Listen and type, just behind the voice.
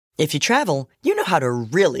If you travel, you know how to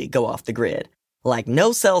really go off the grid. Like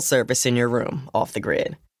no cell service in your room off the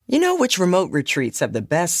grid. You know which remote retreats have the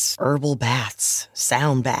best herbal baths,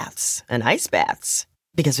 sound baths, and ice baths.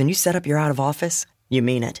 Because when you set up your out of office, you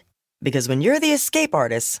mean it. Because when you're the escape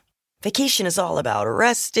artist, vacation is all about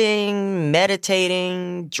resting,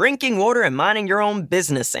 meditating, drinking water, and minding your own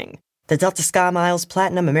businessing. The Delta Sky Miles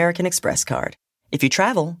Platinum American Express card. If you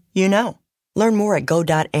travel, you know. Learn more at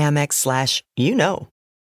go.amex/you-know.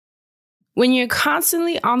 When you're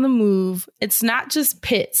constantly on the move, it's not just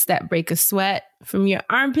pits that break a sweat. From your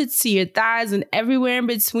armpits to your thighs and everywhere in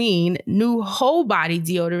between, new whole body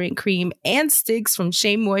deodorant cream and sticks from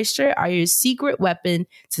Shea Moisture are your secret weapon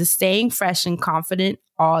to staying fresh and confident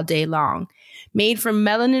all day long. Made from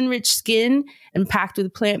melanin-rich skin and packed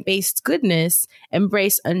with plant-based goodness,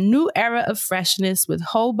 embrace a new era of freshness with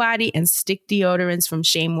whole body and stick deodorants from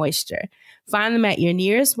Shea Moisture. Find them at your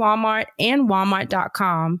nearest Walmart and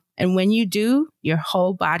walmart.com. And when you do, your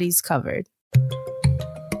whole body's covered.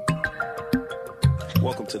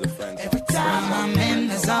 Welcome to the Friends Zone. Every time I'm in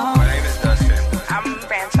the zone. My name is Dustin. I'm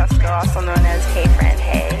Francesca, also known as Hey Friend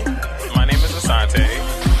Hey. My name is Asante.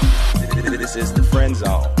 This is the Friend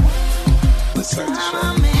Zone. Let's start the show.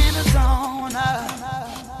 I'm in the zone.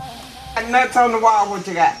 Nuts on the wall, what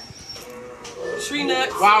you got? Tree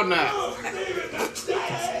nuts. Walnut.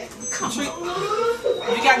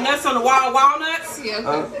 You got nuts on the wall, walnuts?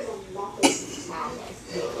 Yeah.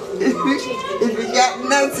 If you got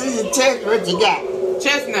nuts in your chest, what you got?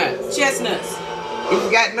 Chestnuts. Chestnuts. If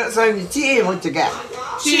you got nuts on your chin, what you got?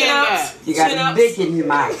 Chin ups. You got a dick in your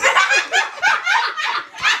mouth.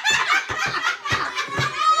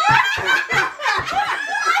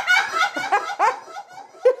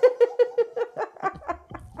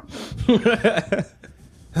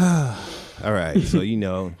 All right, so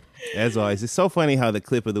as always, it's so funny how the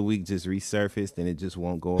clip of the week just resurfaced and it just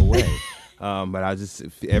won't go away. But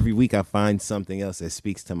every week I find something else that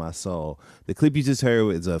speaks to my soul. The clip you just heard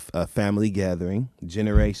was a family gathering,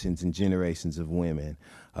 generations and generations of women.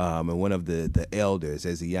 And one of the elders,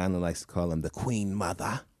 as Iana likes to call them, the Queen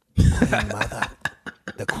Mother,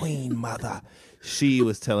 the Queen Mother. She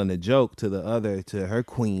was telling a joke to her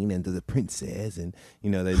queen and to the princess, and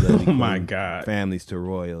they love families to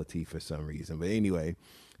royalty for some reason. But anyway,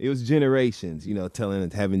 it was generations,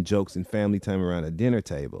 having jokes and family time around a dinner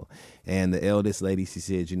table. And the eldest lady, she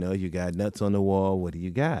said, you got nuts on the wall. What do you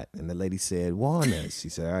got? And the lady said, walnuts. She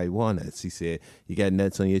said, all right, walnuts. She said, you got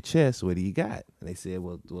nuts on your chest. What do you got? And they said,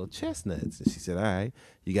 well, chestnuts. And she said, all right,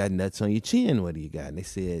 you got nuts on your chin. What do you got? And they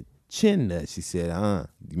said, chin nuts. She said,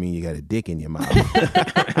 you mean you got a dick in your mouth?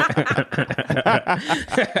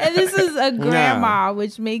 And this is a grandma,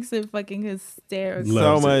 which makes it fucking hysterical.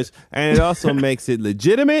 So much. And it also makes it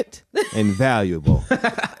legitimate and valuable.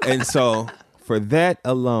 And so for that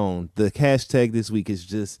alone, the hashtag this week is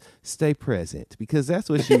just stay present, because that's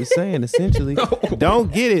what she was saying essentially.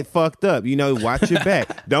 Don't get it fucked up. Watch your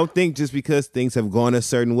back. Don't think just because things have gone a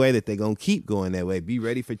certain way that they're going to keep going that way. Be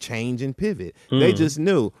ready for change and pivot. They just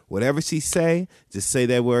knew whatever she say, just say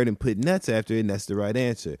that word and put nuts after it, and that's the right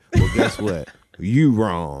answer. Well, guess what? You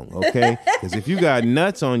wrong, okay? Because if you got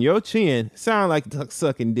nuts on your chin, sound like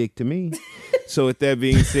sucking dick to me. So with that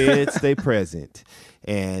being said, stay present.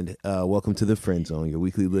 And welcome to the Friend Zone, your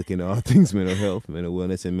weekly look into all things mental health, mental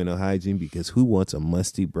wellness, and mental hygiene, because who wants a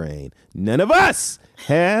musty brain? None of us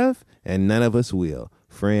have, and none of us will.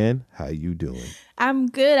 Fran, how you doing? I'm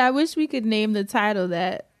good. I wish we could name the title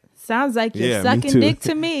that. Sounds like you're sucking dick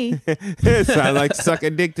to me. Sounds like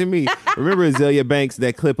sucking dick to me. Remember Azalea Banks,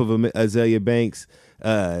 that clip of Azalea Banks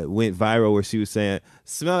went viral where she was saying,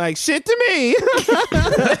 smell like shit to me.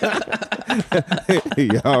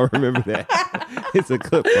 Y'all remember that? It's a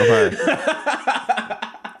clip of her.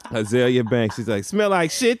 Azalea Banks, she's like, smell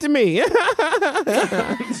like shit to me. Y'all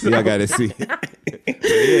gotta see.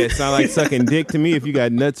 It sound like sucking dick to me if you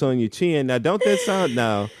got nuts on your chin. Now, don't that sound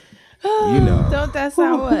now? Don't that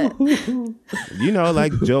sound what? Like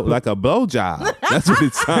a blowjob. That's what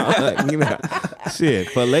it sounds like. Shit,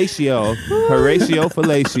 fellatio, Horatio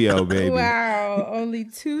fellatio, baby. Wow, only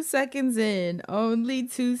 2 seconds in. Wow,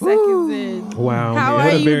 How what are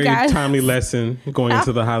a very you guys? timely lesson going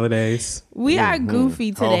into the holidays. We are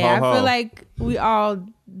goofy today. Ho, ho, ho. I feel like we all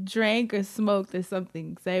drank or smoked or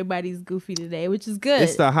something, so everybody's goofy today, which is good.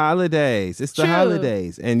 It's the holidays. True.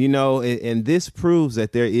 And and this proves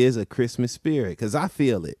that there is a Christmas spirit, because I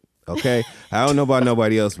feel it. Okay, I don't know about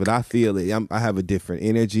nobody else, but I feel it. I have a different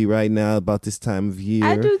energy right now about this time of year.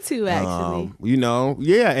 I do too, actually.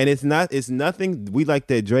 And it's nothing. We like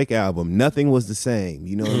that Drake album. Nothing was the same.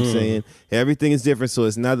 You know what I'm saying? Everything is different. So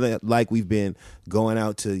it's not like we've been going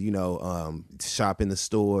out to, shop in the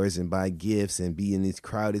stores and buy gifts and be in these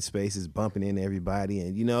crowded spaces, bumping into everybody.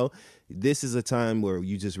 And, this is a time where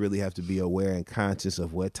you just really have to be aware and conscious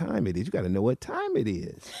of what time it is. You got to know what time it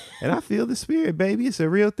is. And I feel the spirit, baby. It's a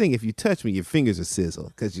real thing. If you touch me, your fingers will sizzle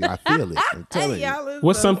because I feel it. I'm telling you.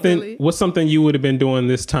 What's something you would have been doing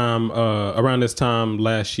this time, around this time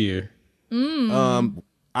last year?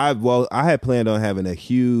 I had planned on having a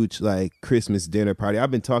huge Christmas dinner party.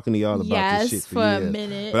 I've been talking to y'all about this shit for years, a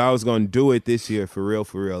minute. but I was going to do it this year for real,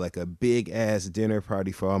 like a big ass dinner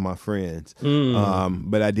party for all my friends.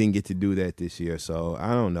 But I didn't get to do that this year, so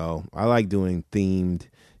I don't know. I like doing themed,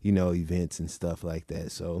 events and stuff like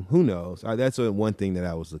that. So who knows? That's one thing that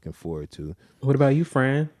I was looking forward to. What about you,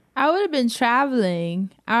 Fran? I would have been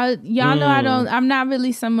traveling. Y'all know I'm not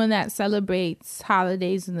really someone that celebrates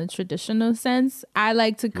holidays in the traditional sense. I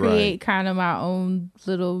like to create kind of my own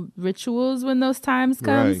little rituals when those times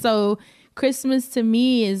come. Right. So Christmas to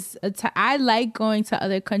me is I like going to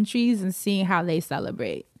other countries and seeing how they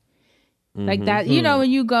celebrate. Like that, when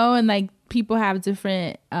you go and people have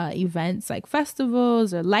different events like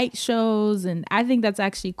festivals or light shows, and I think that's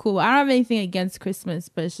actually cool. I don't have anything against Christmas,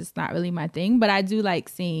 but it's just not really my thing. But I do like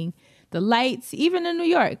seeing the lights, even in New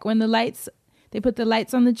York, when they put the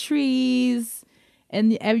lights on the trees,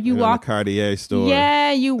 and you walk the Cartier store.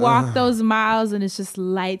 Yeah, you walk those miles, and it's just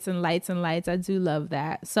lights and lights and lights. I do love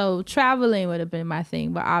that. So traveling would have been my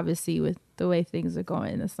thing, but obviously with the way things are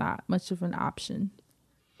going, it's not much of an option.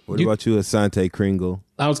 What about you, Asante Kringle?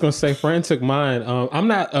 I was going to say, Fran took mine. I'm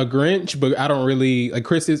not a Grinch, but I don't really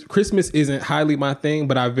Christmas isn't highly my thing,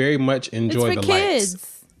 but I very much enjoy the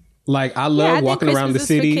kids. lights. I love walking around the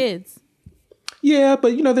city. For kids. Yeah,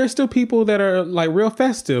 but there's still people that are real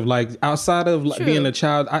festive. Outside of being a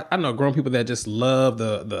child, I know grown people that just love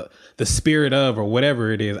the spirit of or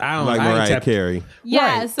whatever it is. I don't Mariah Carey.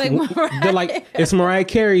 Yeah, it's like Mariah. They're it's Mariah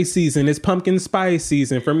Carey season. It's pumpkin spice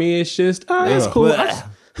season. For me, it's just it's cool.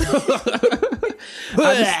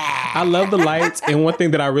 I love the lights, and one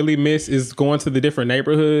thing that I really miss is going to the different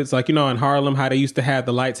neighborhoods, in Harlem, how they used to have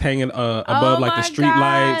the lights hanging above the street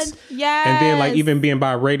lights. Yes. And then even being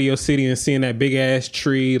by Radio City and seeing that big ass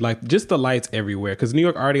tree, just the lights everywhere, because New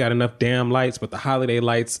York already got enough damn lights, but the holiday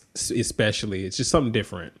lights especially, it's just something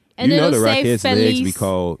different. And the Rockettes' legs be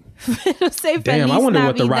cold. Damn, I wonder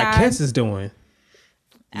what the Rockettes is doing.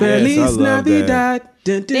 Feliz Navidad.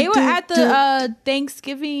 They were at the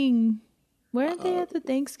Thanksgiving. Weren't they at the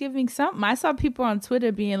Thanksgiving something? I saw people on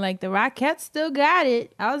Twitter being like, the Rockettes still got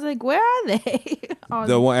it. I was like, where are they?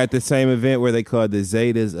 The one at the same event where they called the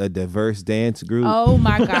Zetas a diverse dance group. Oh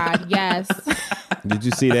my God, yes. Did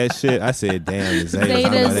you see that shit? I said, damn, the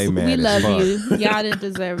Zetas, they mad we as love fuck. you. Y'all didn't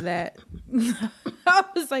deserve that. I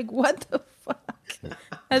was like, what the fuck?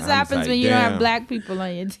 That happens when you don't have black people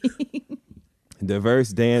on your team. Diverse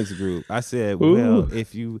dance group. I said, well,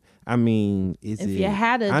 if you had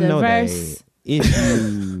a diverse it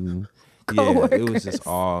was just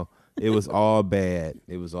all, it was all bad.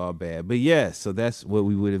 It was all bad. But yeah, so that's what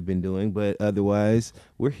we would have been doing. But otherwise,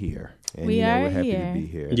 we're here. And we're happy here. to be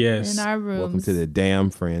here. Yes. In our rooms. Welcome to the damn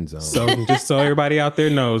friend zone. So just so everybody out there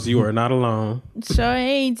knows, you are not alone. Sure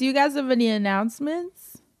ain't. Do you guys have any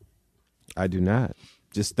announcements? I do not.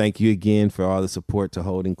 Just thank you again for all the support to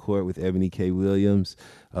Holding Court with Ebony K. Williams.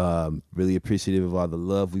 Really appreciative of all the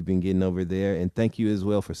love we've been getting over there. And thank you as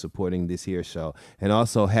well for supporting this here show. And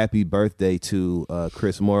also happy birthday to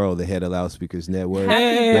Chris Morrow, the head of Loudspeakers Network.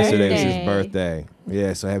 Hey. Yesterday was his birthday.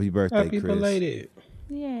 Yeah, so happy birthday, Happy Chris. belated.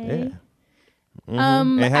 Yay. Yeah.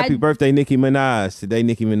 And happy birthday, Nicki Minaj. Today,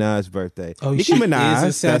 Nicki Minaj's birthday. Oh, Nicki she Minaj, is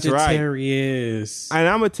a Sagittarius. And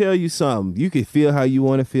I'm going to tell you something. You can feel how you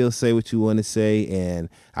want to feel, say what you want to say. And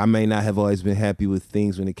I may not have always been happy with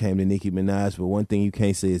things when it came to Nicki Minaj, but one thing you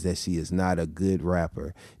can't say is that she is not a good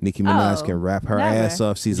rapper. Nicki Minaj can rap her ass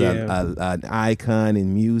off. She's an icon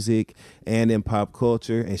in music and in pop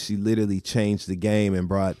culture. And she literally changed the game and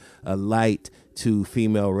brought a light to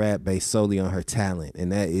female rap based solely on her talent,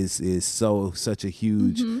 and that is such a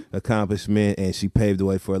huge accomplishment, and she paved the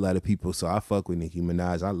way for a lot of people. So I fuck with Nicki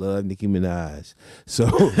Minaj. I love Nicki Minaj. So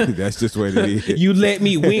that's just what it is. You let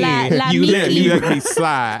me win. You let me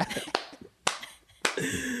slide.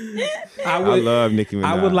 I love Nicki Minaj.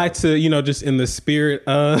 I would like to, just in the spirit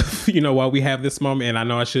of, while we have this moment, and I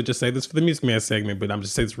know I should just say this for the Music Man segment, but I'm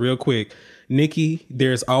just saying this real quick. Nikki,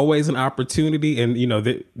 there's always an opportunity, and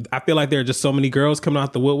I feel like there are just so many girls coming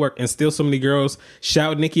out the woodwork, and still so many girls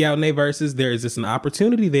shout Nikki out in their verses. There is just an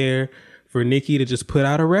opportunity there for Nicki to just put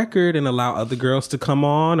out a record and allow other girls to come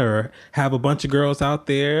on, or have a bunch of girls out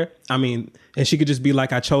there. I mean, and she could just be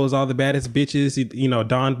like, I chose all the baddest bitches, you know,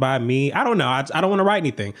 donned by me. I don't know. I don't want to write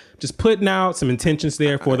anything. Just putting out some intentions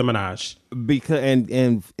there for the menage. Because and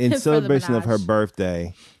in celebration of her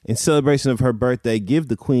birthday, give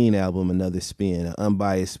the Queen album another spin, an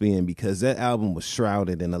unbiased spin, because that album was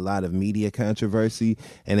shrouded in a lot of media controversy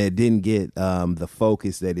and it didn't get the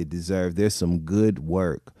focus that it deserved. There's some good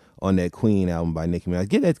work on that Queen album by Nicki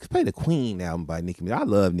Minaj. Play the Queen album by Nicki Minaj. I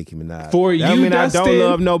love Nicki Minaj. For you, I mean, Dustin, I don't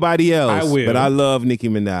love nobody else, I will. but I love Nicki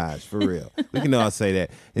Minaj, for real. We can all say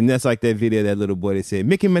that. And that's like that video, that little boy that said,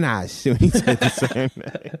 Nicki Minaj, when he said the same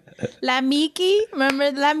thing. La Miki?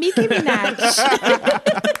 Remember La Miki Minaj?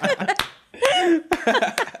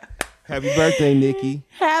 Happy birthday, Nicki.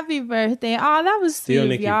 Happy birthday. Oh, that was Still sweet,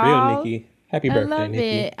 Nicki, y'all. real Nicki. Happy birthday, I love Nicki.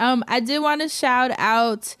 it. I did want to shout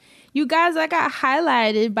out, you guys, I got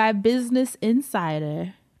highlighted by Business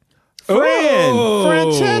Insider.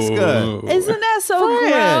 Francesca. Isn't that so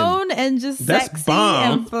grown and just That's sexy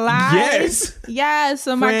bomb. and fly? Yes. Yeah,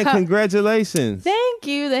 so Fran, congratulations. Thank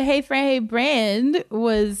you. The Hey Fran Hey brand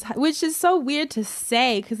was, which is so weird to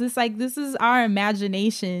say, because it's like, this is our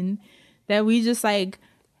imagination that we just like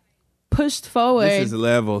pushed forward. This is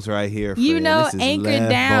levels right here, Fran. You know, This is anchored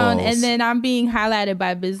down, levels. and then I'm being highlighted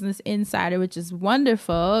by Business Insider, which is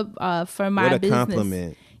wonderful for my What a business.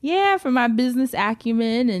 compliment. Yeah, for my business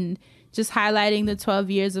acumen and just highlighting the 12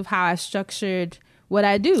 years of how I structured what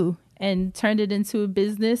I do and turned it into a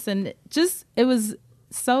business. And just, it was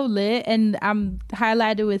so lit. And I'm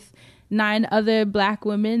highlighted with 9 other Black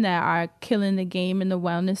women that are killing the game in the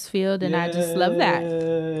wellness field. And I just love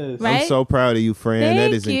that. Right? I'm so proud of you, Fran.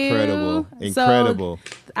 That is Thank you. incredible. Incredible.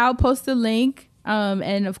 So I'll post a link.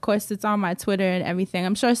 And of course, it's on my Twitter and everything.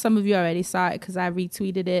 I'm sure some of you already saw it because I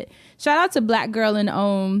retweeted it. Shout out to Black Girl in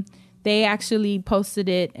Ohm. They actually posted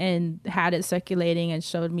it and had it circulating and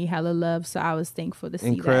showed me hella love. So I was thankful to see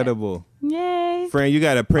Incredible. that. Yay. Fran, you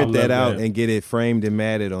got to print that out that. and get it framed and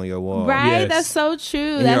matted on your wall. Right? Yes. That's so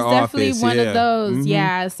true. In That's your definitely office, one yeah. of those. Mhm.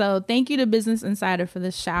 Yeah. So thank you to Business Insider for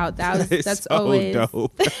the shout. That's so always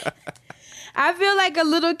dope. I feel like a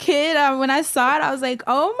little kid when I saw it. I was like,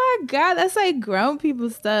 "Oh my God, that's like grown people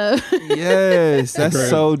stuff." Yes, that's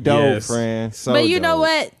so dope, Yes. Fran. So But you know dope.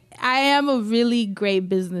 what? I am a really great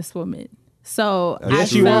businesswoman. So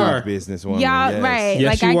Yes, I you felt, are. Businesswoman. Yeah, yes. right.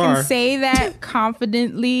 Yes, like I you can are. say that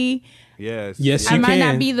confidently. Yes. Yes, I you might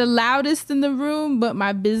can. not be the loudest in the room, but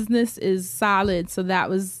my business is solid. So that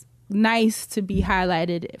was nice to be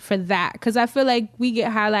highlighted for that. Because I feel like we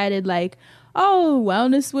get highlighted like, oh,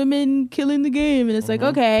 wellness women killing the game. And it's like,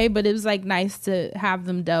 okay. But it was like nice to have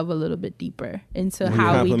them delve a little bit deeper into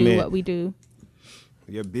how we do Compliment. what we do.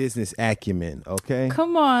 Your business acumen, okay?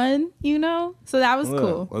 Come on, you know? So that was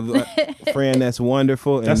cool. Well, Fran, that's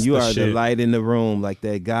wonderful. And That's you the are the shit. light in the room, like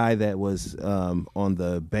that guy that was on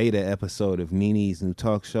the beta episode of Nene's new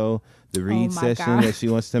talk show, the read my session God. that she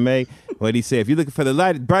wants to make. What he said, if you're looking for the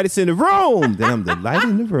light, brightest in the room, then I'm the light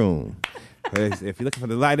in the room. But if you're looking for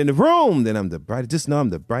the light in the room, then I'm the brightest. Just know I'm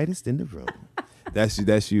the brightest in the room.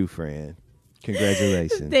 That's you, Fran.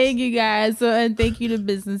 Congratulations. Thank you guys. So, and thank you to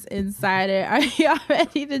Business Insider. Are y'all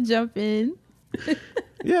ready to jump in?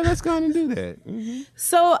 Yeah, let's go on and do that. Mhm.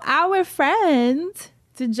 So our friend,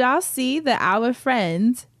 did y'all see that our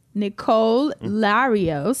friend Nicole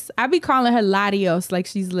Larios, I be calling her Larios like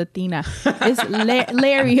she's Latina. It's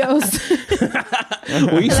Larios.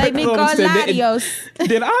 We Like Nicole said, Larios.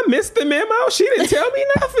 Did I miss the memo? She didn't tell me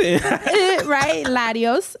nothing. Right?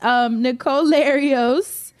 Larios. Nicole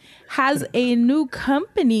Larios has a new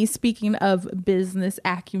company, speaking of business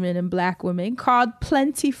acumen and Black women, called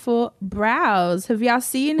Plentiful Brows. Have y'all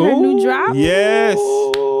seen her new drop? Yes.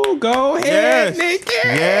 Ooh, go ahead, Yes. Nikki.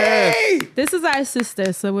 Yes. This is our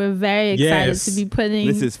sister, so we're very excited Yes. to be putting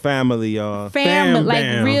This is family, y'all. family, Bam, like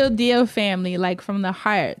bam. real deal family, like from the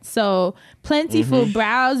heart. So Plentiful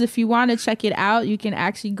Brows, if you want to check it out, you can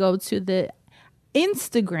actually go to the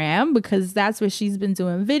Instagram because that's where she's been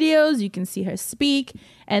doing videos. You can see her speak.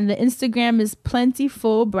 And the Instagram is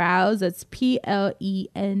Plentiful Brows. That's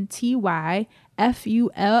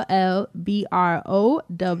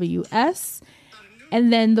PLENTYFULLBROWS.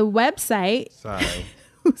 And then the website. Sorry.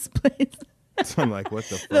 Who's playing? I'm like, what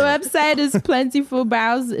the fuck? The website is Plentiful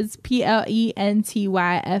Brows. It's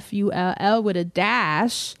PLENTYFULL with a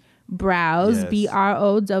dash brows, Yes.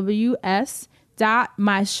 BROWS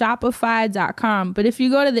 .myshopify.com. But if you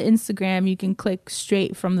go to the Instagram, you can click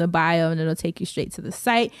straight from the bio and it'll take you straight to the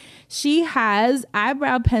site. She has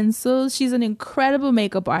eyebrow pencils. She's an incredible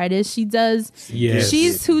makeup artist. She does, Yes.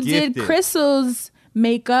 she's who did Gifted. Crystal's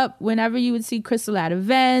makeup whenever you would see Crystal at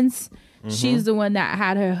events. She's the one that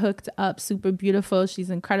had her hooked up super beautiful. She's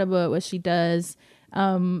incredible at what she does.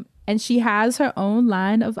 And she has her own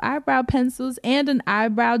line of eyebrow pencils and an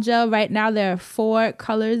eyebrow gel. Right now, there are 4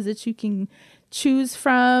 colors that you can choose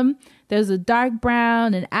from. There's a dark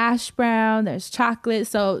brown, an ash brown, there's chocolate.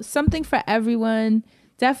 So something for everyone.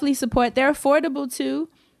 Definitely support. They're affordable too.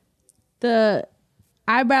 The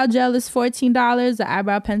eyebrow gel is $14. The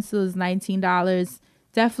eyebrow pencil is $19.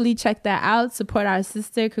 Definitely check that out. Support our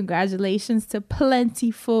sister. Congratulations to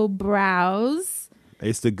Plentiful Brows.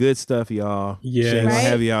 It's the good stuff, y'all. Yeah. She ain't gonna Right?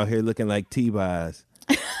 have you out here looking like T-Buys.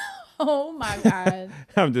 Oh my God.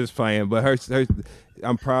 I'm just playing, but her,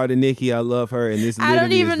 I'm proud of Nikki. I love her, and this I don't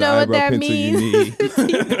literally even is the know what eyebrow that pencil you means.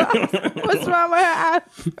 need. What's wrong with her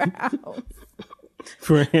eyebrows?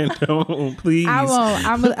 Friend, don't, please. I won't.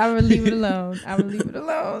 I'm gonna leave it alone.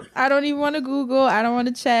 I don't even want to Google. I don't want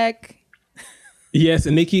to check. Yes,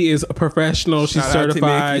 and Nikki is a professional. She's Shout out to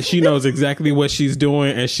certified. Nikki. She knows exactly what she's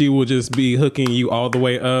doing, and she will just be hooking you all the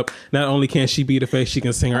way up. Not only can she be the face, she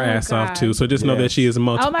can sing her ass off God. too. So just know that Yes. she is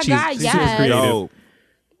multi. Oh my she's, God, she's yes. creative. Dope.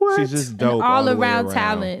 She's just dope. All the way around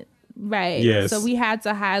talent. Right. Yes. So we had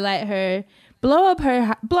to highlight her. Blow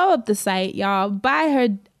up the site, y'all. Buy her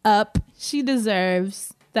up. She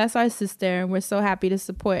deserves. That's our sister, and we're so happy to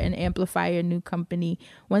support and amplify your new company.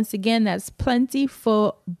 Once again, that's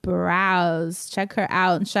Plentiful Brows. Check her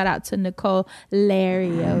out, and shout out to Nicole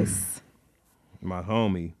Larios. My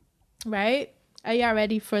homie. Right? Are y'all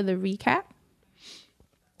ready for the recap?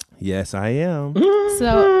 Yes, I am.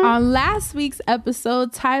 So on last week's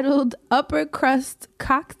episode titled Upper Crust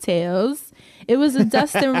Cocktails, it was a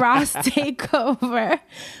Dustin Ross takeover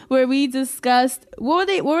where we discussed what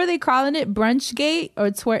were they calling it? Brunchgate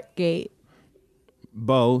or Twerkgate?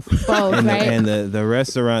 Both. Both, and right? The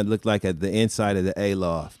restaurant looked like at the inside of the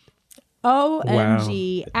A-Loft.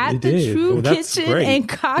 OMG. Wow. At It the did. True Well, that's Kitchen great. and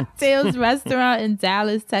Cocktails restaurant in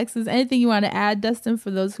Dallas, Texas. Anything you want to add, Dustin,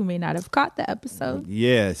 for those who may not have caught the episode?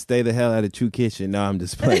 Yeah, stay the hell out of True Kitchen. No, I'm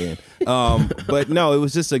just playing. But no, it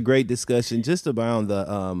was just a great discussion just about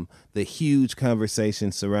the huge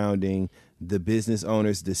conversation surrounding the business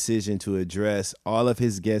owner's decision to address all of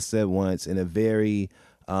his guests at once in a very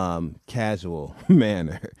casual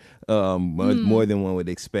manner, more than one would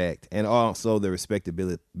expect, and also the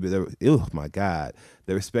respectability. Oh my God,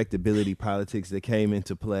 the respectability politics that came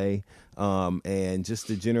into play, and just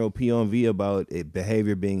the general POV about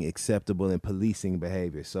behavior being acceptable and policing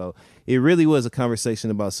behavior. So it really was a conversation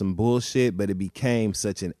about some bullshit, but it became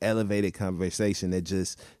such an elevated conversation that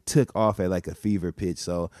just took off at like a fever pitch.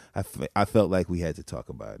 So I felt like we had to talk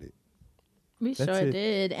about it. We That's sure it.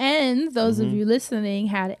 did. And those of you listening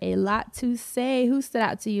had a lot to say. Who stood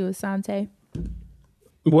out to you, Asante?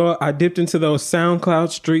 Well, I dipped into those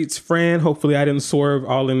SoundCloud streets, Fran. Hopefully, I didn't swerve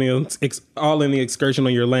all in the excursion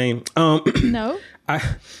on your lane. No?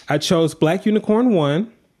 I chose Black Unicorn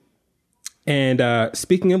 1. And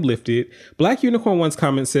speaking of lifted, Black Unicorn 1's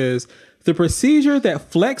comment says, the procedure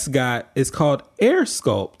that Flex got is called air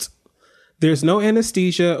sculpt. There's no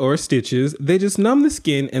anesthesia or stitches. They just numb the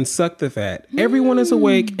skin and suck the fat. Everyone is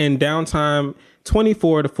awake and downtime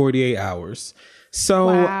 24 to 48 hours. So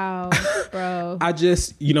Wow, bro. I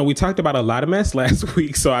just, we talked about a lot of mess last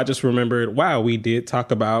week. So I just remembered, wow, we did talk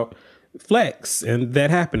about Flex and that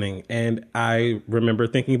happening. And I remember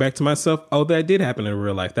thinking back to myself, oh, that did happen in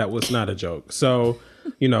real life. That was not a joke. So,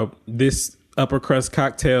 this upper crust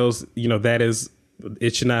cocktails, that is,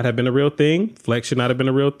 it should not have been a real thing. Flex should not have been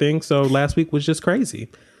a real thing. So last week was just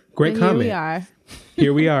crazy. Great And comment. Here we are.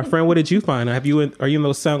 Here we are. Friend, what did you find? Are you in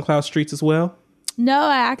those SoundCloud streets as well? No,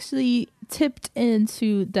 I actually tipped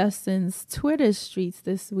into Dustin's Twitter streets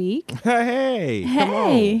this week. Hey, come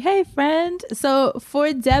on. Hey, friend. So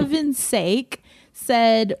for Devin's sake,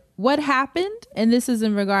 said, what happened? And this is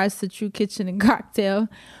in regards to True Kitchen and Cocktail.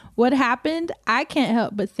 What happened? I can't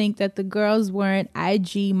help but think that the girls weren't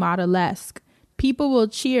IG model-esque. People will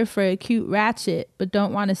cheer for a cute ratchet, but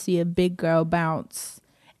don't want to see a big girl bounce.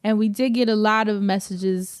 And we did get a lot of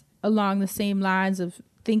messages along the same lines of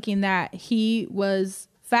thinking that he was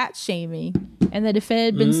fat shaming, and that if it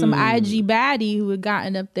had been some IG baddie who had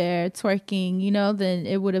gotten up there twerking, then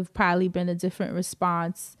it would have probably been a different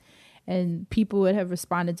response, and people would have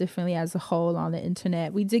responded differently as a whole on the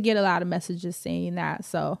internet. We did get a lot of messages saying that,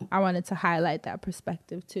 so I wanted to highlight that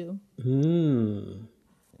perspective too.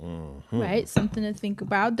 Right, something to think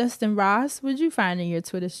about. Dustin Ross, what'd you find in your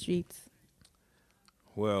Twitter streets?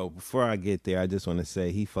 Well, before I get there, I just want to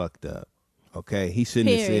say he fucked up. Okay, he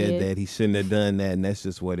shouldn't have said Period. that. He shouldn't have done that, and that's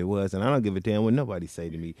just what it was. And I don't give a damn what nobody say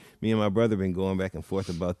to me. Me and my brother been going back and forth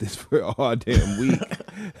about this for all damn week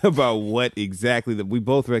about what exactly that we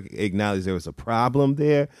both acknowledge there was a problem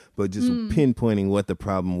there, but just pinpointing what the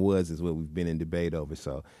problem was is what we've been in debate over.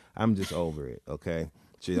 So I'm just over it. Okay,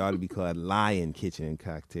 should ought to be called Lion Kitchen and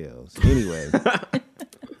Cocktails. Anyway.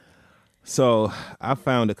 So I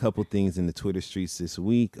found a couple things in the Twitter streets this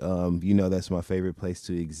week. That's my favorite place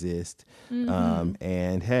to exist.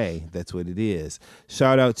 And hey, that's what it is.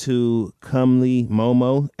 Shout out to Comely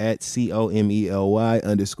Momo at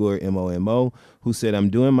COMELY_MOMO, who said,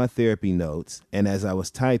 I'm doing my therapy notes. And as I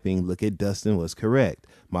was typing, look at Dustin was correct.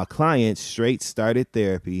 My client straight started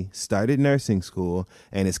therapy, started nursing school,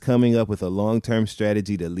 and is coming up with a long-term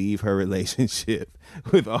strategy to leave her relationship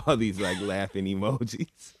with all these like laughing emojis.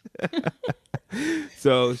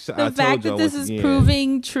 So The fact that this is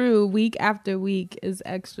proving true week after week is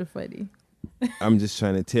extra funny. I'm just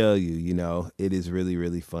trying to tell you, it is really,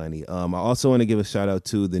 really funny. I also want to give a shout out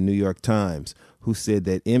to the New York Times, who said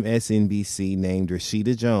that MSNBC named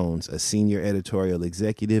Rashida Jones a senior editorial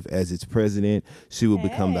executive as its president. She will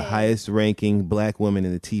become the highest ranking black woman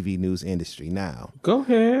in the TV news industry. Now, go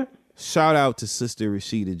ahead. Shout out to Sister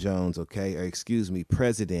Rashida Jones, okay? Or excuse me,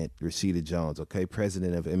 President Rashida Jones, okay?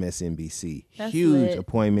 President of MSNBC. That's huge lit.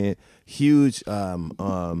 appointment, huge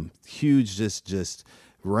just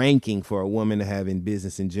ranking for a woman to have in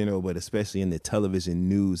business in general, but especially in the television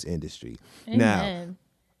news industry. Amen.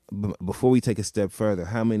 Now, before we take a step further,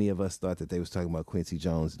 how many of us thought that they was talking about Quincy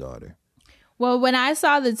Jones' daughter? Well, when I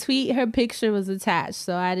saw the tweet, her picture was attached,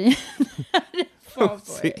 so I didn't fall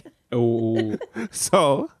for it. Oh,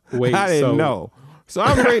 so wait, I didn't know. So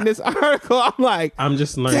I'm reading this article. I'm like, I'm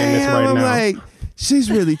just learning this right I'm now. like,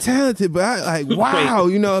 she's really talented, but I like, wow,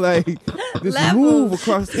 this Level. move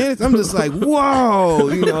across the internet. I'm just like, whoa,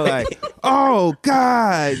 like, oh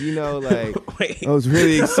God, I was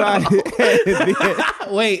really excited.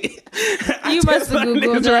 Wait, You must have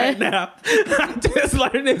Googled this it. right now. I just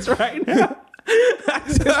learned this right now. I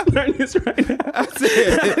just learned this right now. I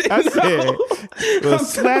said, well,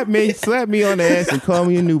 slap me on the ass and call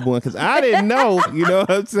me a newborn, because I didn't know. You know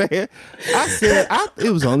what I'm saying? I said I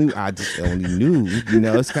just only knew.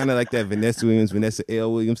 It's kind of like that Vanessa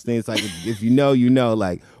L. Williams thing. It's like if you know,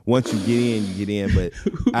 like once you get in, you get in. But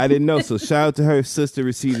I didn't know. So shout out to her sister,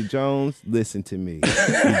 Rashida Jones. Listen to me.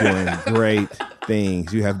 You're doing great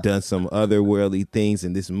things. You have done some otherworldly things,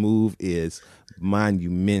 and this move is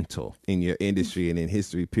monumental in your industry and in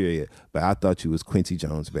history, period. But I thought you was Quincy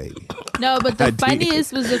Jones' baby. No, but the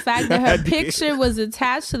funniest was the fact that her picture was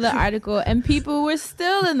attached to the article, and people were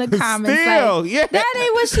still in the comments Still, like, yeah. that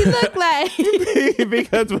ain't what she looked like.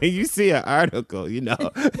 Because when you see an article, you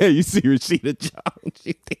see Rashida Jones,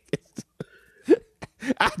 you think it's...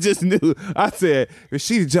 I just knew. I said,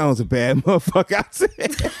 Rashida Jones a bad motherfucker. I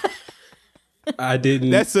said... I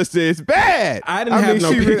didn't. That sister is bad. I didn't have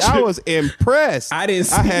no picture. I was impressed. I didn't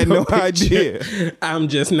see I had no picture. idea. I'm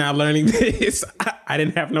just now learning this. I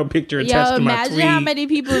didn't have no picture attached to my tweet. Imagine how many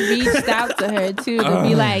people reached out to her too to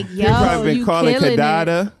be like, They've probably yo, been you calling killing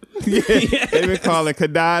Kadada. Yeah, they've been calling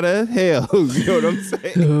Kadada hell. You know what I'm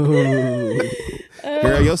saying?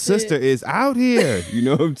 Girl, your sister is out here. You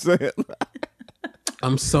know what I'm saying?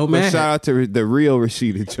 I'm so But mad. shout out to the real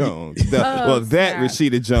Rashida Jones. That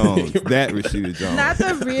Rashida Jones. That Rashida Jones. Not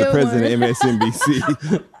the real the president one. of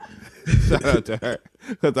MSNBC. Shout out to her.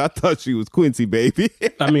 Because I thought she was Quincy Baby.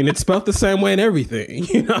 I mean, it's spelled the same way and everything,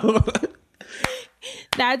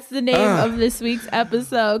 That's the name of this week's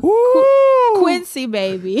episode. Woo! Quincy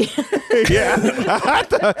Baby. Yeah,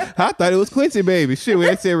 I thought it was Quincy Baby. Shit, when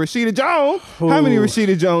they said Rashida Jones, how many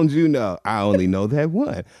Rashida Jones you know? I only know that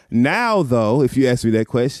one. Now, though, if you ask me that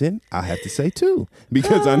question, I have to say two,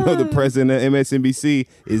 because I know the president of MSNBC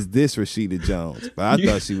is this Rashida Jones, but I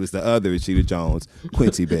thought she was the other Rashida Jones,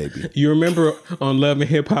 Quincy Baby. You remember on Love and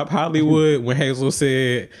Hip Hop Hollywood when Hazel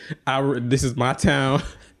said, "This is my town."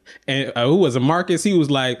 And who was it? Marcus? He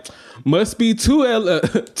was like, must be two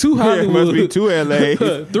Hollywood. Must be two LA.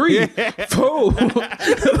 3, 4.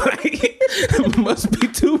 Must be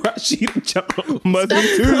two Rashida Jones. Must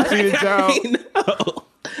be two Rashida Jones. No.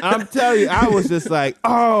 I'm telling you, I was just like,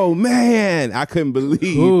 oh man, I couldn't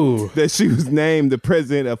believe that she was named the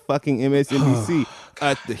president of fucking MSNBC,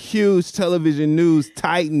 the huge television news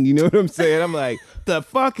titan. You know what I'm saying? I'm like, the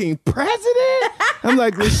fucking president? I'm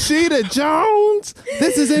like, Rashida Jones,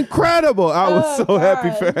 this is incredible. I was so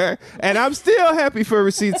happy for her. And I'm still happy for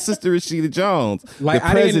sister Rashida Jones, Like, the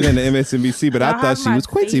president of MSNBC, but I thought she was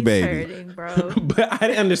Quincy Baby. Hurting, bro. But I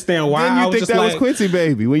didn't understand why. Didn't I you was think just that like, was Quincy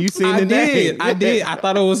Baby when you seen the name? I did. I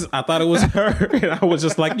thought it was her. And I was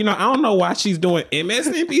just like, I don't know why she's doing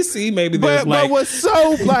MSNBC. Maybe there's But was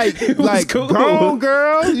so like cool. grown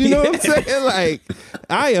girl. You know what I'm saying? Like,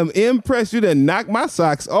 I am impressed. You done knocked my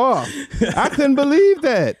socks off. I couldn't believe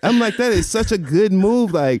that. I'm like, that is such a good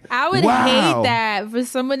move. Like, I would wow. hate that for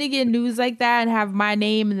someone to get news like that and have my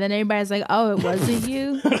name, and then everybody's like, "Oh, it wasn't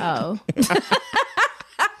you." Oh,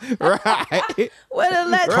 Right. what a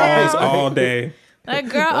letdown! calls all day. Like,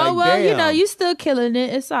 girl, Like, oh well, damn. you still killing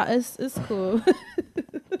it. It's cool.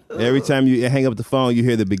 Every time you hang up the phone, you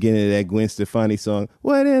hear the beginning of that Gwen Stefani song.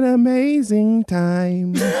 What an amazing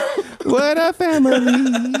time. What a family.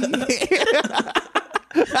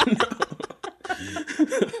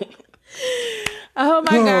 Oh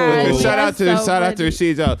my god! And shout out to funny.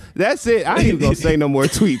 Rashida Jones. That's it. I ain't even gonna say no more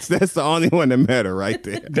tweets. That's the only one that matter right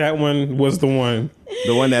there. That one was the one.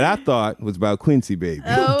 The one that I thought was about Quincy Baby.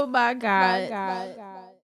 Oh my god!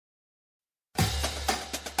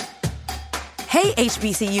 Hey,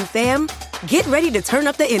 HBCU fam, get ready to turn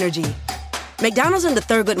up the energy. McDonald's and the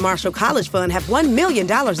Thurgood Marshall College Fund have $1 million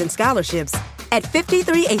in scholarships at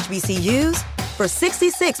 53 HBCUs for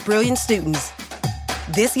 66 brilliant students.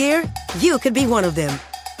 This year, you could be one of them.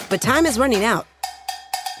 But time is running out.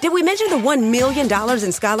 Did we mention the $1 million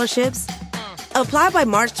in scholarships? Apply by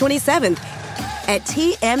March 27th at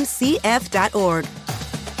tmcf.org.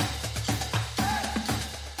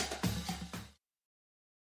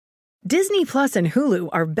 Disney Plus and Hulu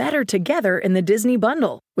are better together in the Disney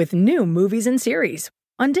Bundle with new movies and series.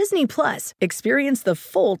 On Disney Plus, experience the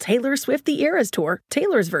full Taylor Swift The Eras Tour,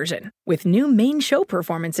 Taylor's version, with new main show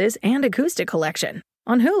performances and acoustic collection.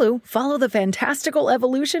 On Hulu, follow the fantastical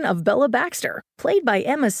evolution of Bella Baxter, played by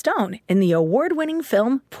Emma Stone in the award-winning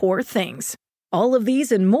film Poor Things. All of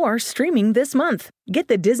these and more streaming this month. Get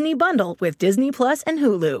the Disney Bundle with Disney Plus and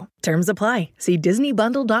Hulu. Terms apply. See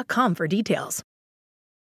DisneyBundle.com for details.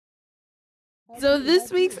 So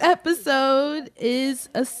this week's episode is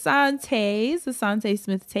Asante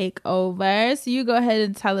Smith takeover. So you go ahead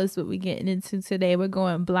and tell us what we're getting into today. We're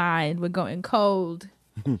going blind. We're going cold.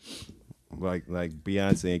 Like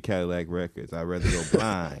Beyonce and Cadillac Records. I'd rather go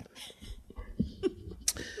blind.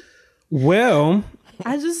 Well,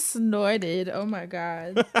 I just snorted. Oh my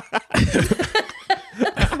God.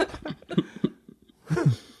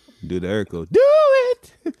 Do the Urkel. Do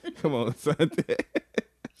it. Come on, Asante.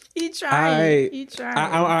 He tried.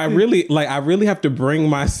 I really have to bring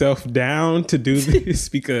myself down to do this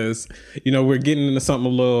because, we're getting into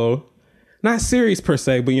something a little not serious per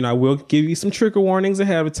se, but I will give you some trigger warnings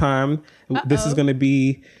ahead of time. Uh-oh. This is going to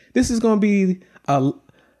be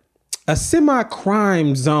a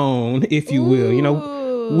semi-crime zone, if you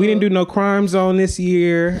will. We didn't do no crime zone this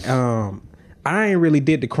year. I ain't really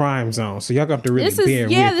did the crime zone, so y'all got to really bear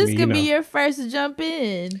with me. This could be your first jump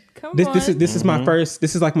in. Come on. This is my first.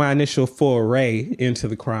 This is like my initial foray into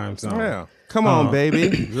the crime zone. Yeah. Come on,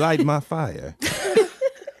 baby, light my fire.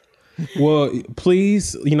 Well,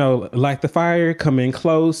 please, light the fire. Come in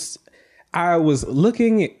close. I was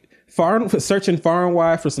searching far and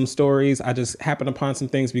wide for some stories. I just happened upon some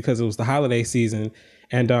things because it was the holiday season,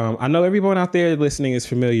 and I know everyone out there listening is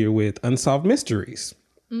familiar with Unsolved Mysteries.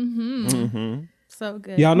 Mm-hmm. Mm-hmm. So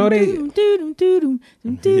good. Y'all know they. Yeah,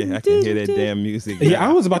 I can hear that damn music. Yeah,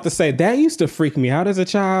 I was about to say that used to freak me out as a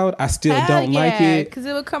child. I still don't like it because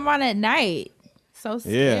it would come on at night. So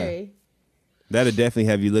scary. Yeah. That'll definitely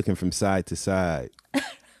have you looking from side to side.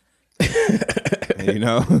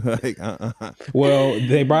 Well,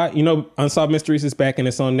 they brought, Unsolved Mysteries is back and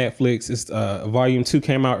it's on Netflix. It's volume 2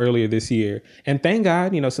 came out earlier this year. And thank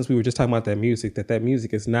God, since we were just talking about that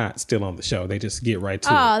music is not still on the show. They just get right to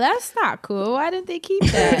it. Oh, that's not cool. Why didn't they keep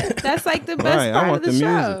that? That's like the best part of the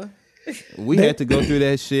show. We had to go through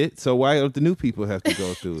that shit, so why don't the new people have to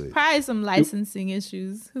go through it? Probably some licensing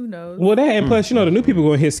issues. Who knows? Well, that and plus, the new people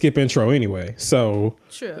going to hit skip intro anyway. So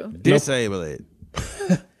true. Disable it.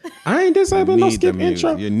 I ain't disabling no skip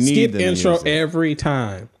intro. Skip intro music every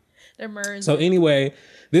time. They're merged. So anyway,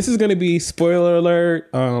 this is going to be spoiler alert.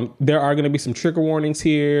 There are going to be some trigger warnings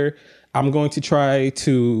here. I'm going to try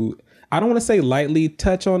to, I don't want to say lightly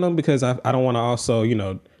touch on them because I don't want to also,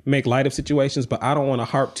 make light of situations, but I don't want to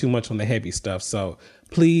harp too much on the heavy stuff. So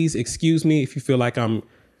please excuse me if you feel like I'm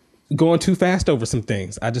going too fast over some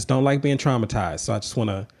things. I just don't like being traumatized. So I just want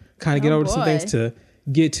to kind of get over some things to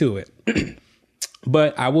get to it.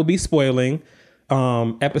 But I will be spoiling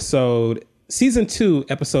season 2,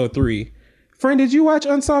 episode 3 Friend, did you watch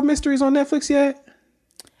Unsolved Mysteries on Netflix yet?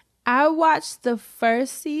 I watched the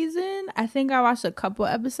first season. I think I watched a couple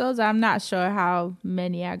episodes. I'm not sure how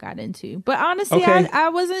many I got into. But honestly, Okay. I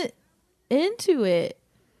wasn't into it.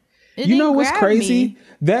 You know what's crazy?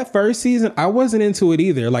 That first season, I wasn't into it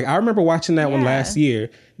either. Like, I remember watching that one last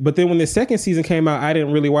year. But then when the second season came out, I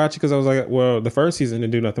didn't really watch it because I was like, well, the first season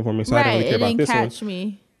didn't do nothing for me, so I didn't really care about this one. It didn't catch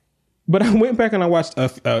me. But I went back and I watched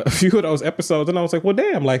a few of those episodes, and I was like, well,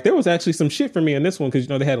 damn, like there was actually some shit for me in this one because, you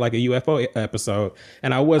know, they had like a UFO episode,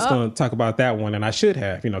 and I was going to talk about that one, and I should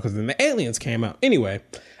have, you know, because then the aliens came out. Anyway,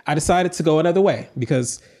 I decided to go another way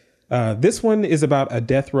because this one is about a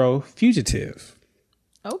death row fugitive.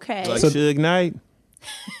 Okay. Like Suge Knight?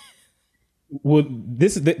 Well,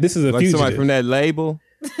 this is a like fugitive. Somebody from that label?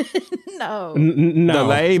 No. No. The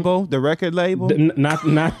label? The record label? Not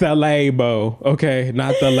the label. Okay,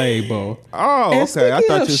 not the label. Oh, And okay. I speaking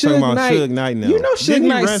thought of you were talking about Suge Suge Knight now. You know Didn't Suge he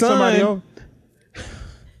Knight's run somebody son. over?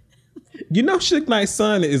 You know Suge Knight's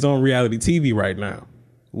son is on reality TV right now.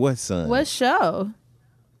 What son? What show?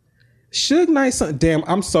 Suge Knight's son. Damn,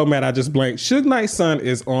 I'm so mad I just blanked. Suge Knight's son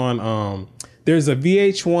is on there's a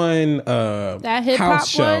VH1 That hip house hop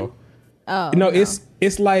show. one? Oh, No,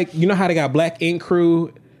 it's like, you know how they got Black Ink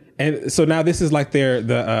Crew, and so now this is like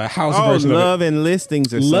the house version Love of it. and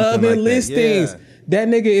Listings or Love something like and Listings. that. Yeah. That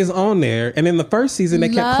nigga is on there, and in the first season they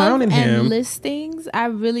kept clowning Love him. and Listings? I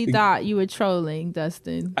really thought you were trolling,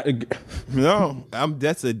 Dustin. No,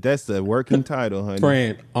 that's a working title, honey.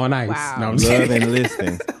 Friend on ice. Wow. No, I'm Love kidding. and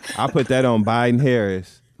Listings. I put that on Biden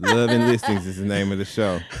Harris. Love and Listings is the name of the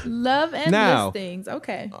show. Love and Now, Listings.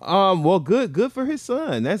 Okay. Well, good for his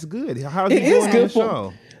son. That's good. How's he It is doing on good the for-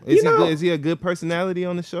 show? You Is he a good personality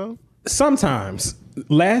on the show? Sometimes.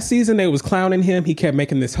 Last season they was clowning him. He kept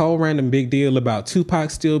making this whole random big deal about Tupac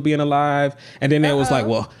still being alive, and then they was like,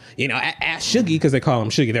 well, you know, ask Shuggy, because they call him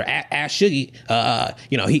Shuggy. They're ask Shuggy.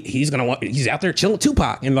 You know, he's out there chilling with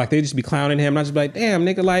Tupac, and like they just be clowning him. And I just be like, damn,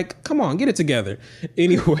 nigga, like, come on, get it together.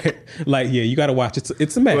 Anyway, like, yeah, you got to watch it.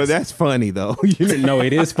 It's a mess. Well, that's funny though. No,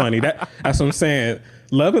 it is funny. That's what I'm saying.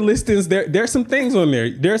 Love and Listings, there's some things on there.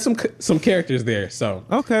 There's some characters there. So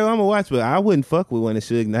Okay, well, I'm gonna watch, but I wouldn't fuck with one of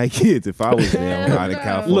Suge Knight kids if I was there out in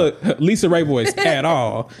California. look, Lisa Ray voice at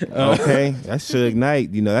all. Okay, that's Suge Knight.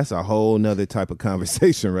 You know, that's a whole nother type of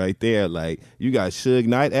conversation right there. Like, you got Suge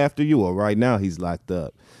Knight after you, or right now he's locked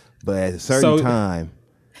up. But at a certain time,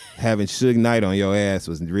 having Suge Knight on your ass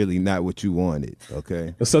was really not what you wanted.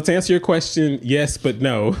 Okay. So to answer your question, yes, but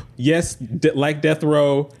no. Yes, like Death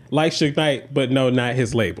Row, like Suge Knight, but no, not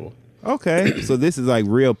his label. Okay, so this is like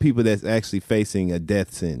real people that's actually facing a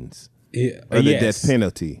death sentence. Yeah, Or the death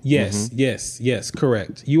penalty. Yes, yes,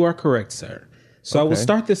 correct. You are correct, sir. So I will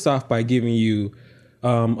start this off by giving you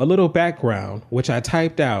a little background, which I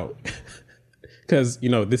typed out because, you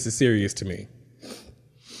know, this is serious to me.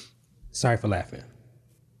 Sorry for laughing.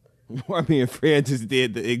 Me and Fred just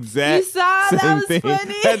did the exact You saw? same That was thing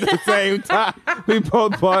funny. at the same time. We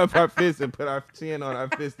both balled up our fists and put our chin on our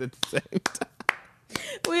fist at the same time.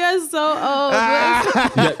 We are so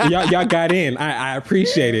old. Y'all got in. I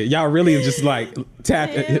appreciate it. Y'all really just like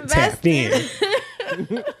tapped in.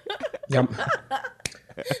 Y'all-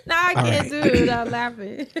 Now I can't do it without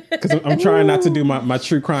laughing. Because I'm trying not to do my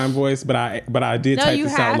true crime voice, but I did No, type you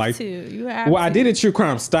this have out like to. You have well, to. I did it true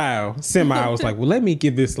crime style. I was like, well, let me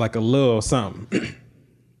give this like a little something.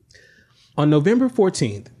 On November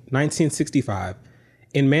 14th, 1965,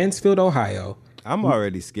 in Mansfield, Ohio. I'm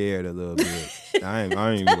already scared a little bit. I ain't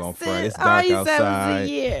even gonna front. It's All dark you said was a outside.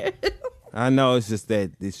 year. I know it's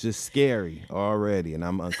just scary already, and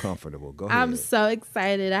I'm uncomfortable. Go ahead. I'm so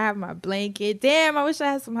excited. I have my blanket. Damn, I wish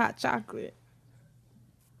I had some hot chocolate.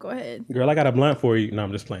 Go ahead. Girl, I got a blunt for you. No,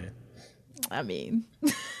 I'm just playing. I mean,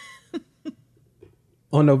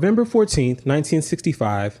 On November 14th,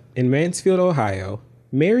 1965, in Mansfield, Ohio,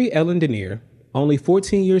 Mary Ellen Denier, only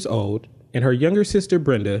 14 years old, and her younger sister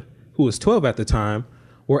Brenda, who was 12 at the time,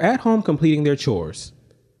 were at home completing their chores.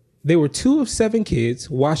 They were 2 of 7 kids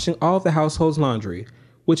washing all of the household's laundry,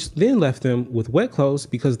 which then left them with wet clothes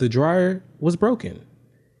because the dryer was broken.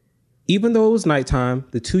 Even though it was nighttime,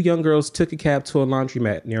 the 2 young girls took a cab to a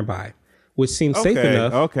laundromat nearby, which seemed safe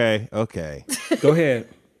enough. Okay. Go ahead.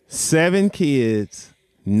 7 kids,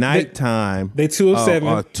 nighttime. They 2 of 7.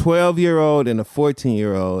 A 12-year-old and a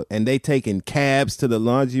 14-year-old, and they taking cabs to the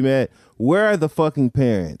laundromat. Where are the fucking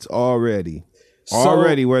parents already?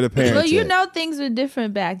 Already, where the parents? well, you at? know things were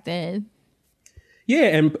different back then. Yeah,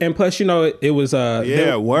 and plus, you know, it was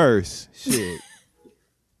worse. Shit.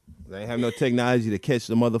 They ain't have no technology to catch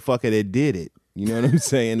the motherfucker that did it. You know what I'm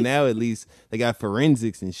saying? Now at least they got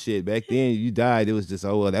forensics and shit. Back then, you died, it was just,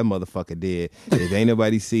 oh, well, that motherfucker dead. If ain't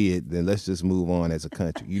nobody see it, then let's just move on as a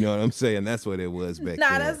country. You know what I'm saying? That's what it was back then.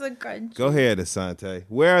 Not as a country. Go ahead, Asante.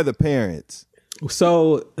 Where are the parents?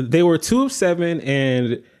 So they were 2 of 7,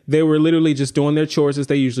 and they were literally just doing their chores as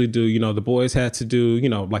they usually do. You know, the boys had to do, you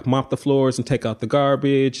know, like mop the floors and take out the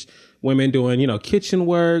garbage. Women doing, you know, kitchen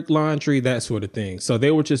work, laundry, that sort of thing. So they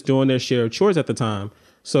were just doing their share of chores at the time.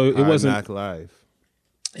 So it wasn't Knock Live.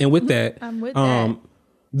 And with that, I'm with that.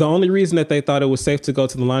 The only reason that they thought it was safe to go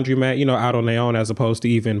to the laundromat, you know, out on their own as opposed to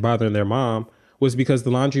even bothering their mom was because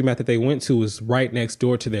the laundromat that they went to was right next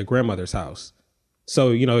door to their grandmother's house. So,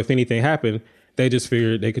 you know, if anything happened, they just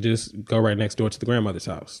figured they could just go right next door to the grandmother's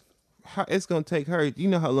house. It's going to take her. You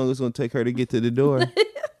know how long it's going to take her to get to the door?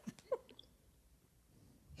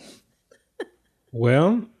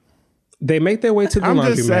 Well, they make their way to the I'm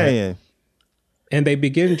laundromat. just saying. And they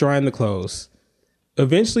begin drying the clothes.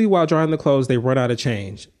 Eventually, while drying the clothes, they run out of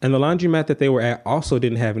change. And the laundromat that they were at also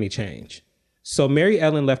didn't have any change. So Mary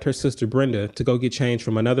Ellen left her sister Brenda to go get change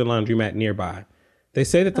from another laundromat nearby. They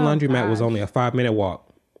say that the laundromat was only a 5-minute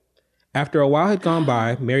walk. After a while had gone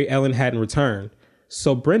by, Mary Ellen hadn't returned.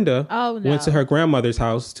 So Brenda went to her grandmother's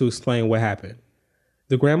house to explain what happened.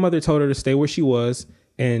 The grandmother told her to stay where she was,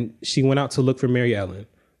 and she went out to look for Mary Ellen,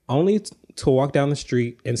 only to walk down the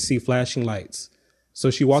street and see flashing lights. So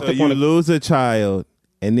she walked up on you lose a child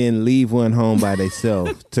and then leave one home by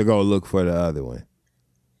themselves to go look for the other one.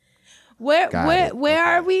 Where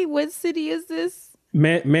are we? What city is this?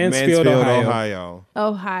 Mansfield, Ohio.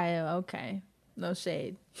 Ohio. Okay. No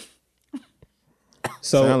shade.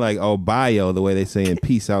 So sound like Ohio, the way they saying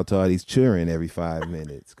peace out to all these children every 5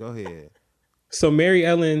 minutes. Go ahead. So Mary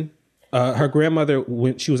Ellen, her grandmother,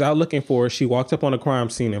 when she was out looking for her, she walked up on a crime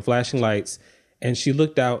scene and flashing lights, and she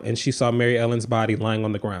looked out and she saw Mary Ellen's body lying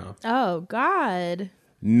on the ground. Oh, God.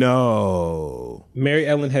 No. Mary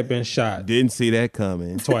Ellen had been shot. Didn't see that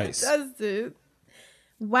coming. Twice.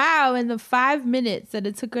 Wow. In the 5 minutes that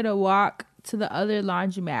it took her to walk to the other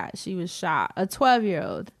laundromat, she was shot. A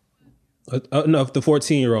 12-year-old. No, the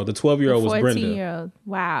 14-year-old. The 12-year-old was Brenda. 14-year-old.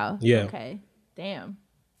 Wow. Yeah. Okay. Damn.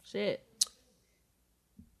 Shit.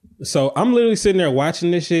 So I'm literally sitting there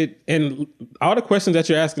watching this shit, and all the questions that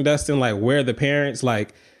you're asking, Dustin, like, where are the parents?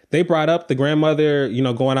 Like, they brought up the grandmother, you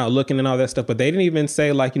know, going out looking and all that stuff, but they didn't even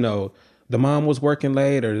say, like, you know, the mom was working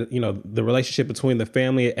late or, you know, the relationship between the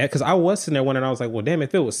family. Because I was sitting there wondering, I was like, well, damn,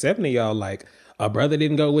 if it was 7 of y'all, like, a brother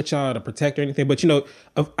didn't go with y'all to protect or anything. But, you know,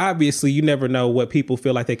 obviously you never know what people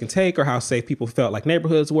feel like they can take or how safe people felt like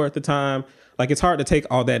neighborhoods were at the time. Like, it's hard to take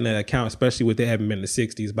all that into account, especially with it having been in the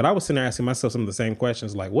 60s. But I was sitting there asking myself some of the same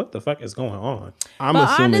questions, like, what the fuck is going on? I'm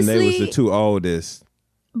assuming they was the 2 oldest.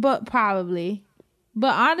 But probably.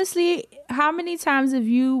 But honestly, how many times have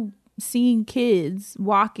you seen kids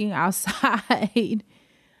walking outside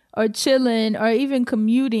or chilling or even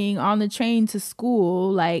commuting on the train to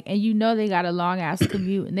school, like, and you know they got a long ass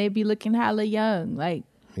commute and they be looking hella young, like,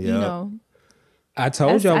 you know. I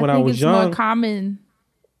told y'all when I was young. More common.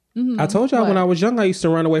 I told y'all when I was young, I used to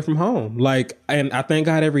run away from home. Like, and I thank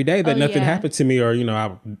God every day that nothing happened to me, or, you know,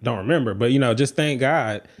 I don't remember, but, you know, just thank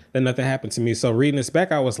God that nothing happened to me. So reading this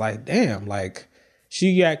back, I was like, damn, like,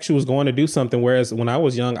 she actually was going to do something. Whereas when I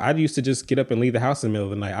was young, I used to just get up and leave the house in the middle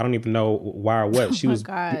of the night. I don't even know why or what. She was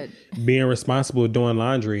being responsible, doing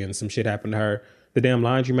laundry, and some shit happened to her. The damn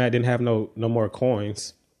laundromat didn't have no more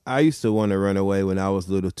coins. I used to want to run away when I was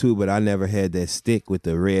little too, but I never had that stick with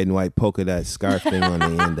the red and white polka dot scarf thing on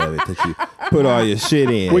the end of it that you put all your shit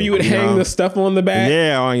in. Where you would hang the stuff on the back?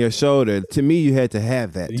 Yeah, on your shoulder. To me, you had to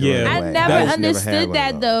have that. I never understood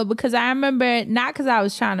that though, because I remember, not because I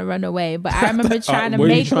was trying to run away, but I remember trying to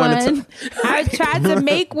make one. I tried to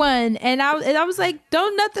make one, and I was like,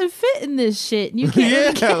 don't nothing fit in this shit. You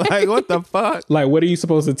can't. Yeah, like what the fuck? Like, what are you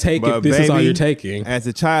supposed to take if this is all you're taking? As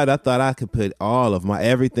a child, I thought I could put all of my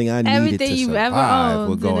everything I needed to you've survive ever owned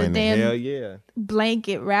would go in damn hell yeah.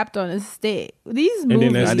 blanket wrapped on a stick. These And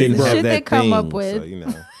movies, I didn't the have shit that they come thing, up with. so, you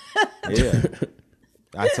know, yeah.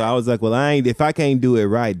 So I was like, well, if I can't do it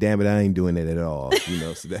right, damn it, I ain't doing it at all. You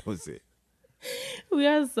know, so that was it. We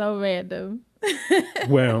are so random.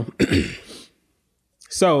 Well,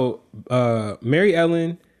 so Mary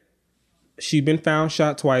Ellen, she'd been found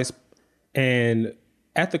shot twice, and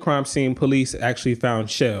at the crime scene, police actually found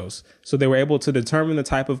shells. So they were able to determine the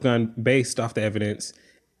type of gun based off the evidence.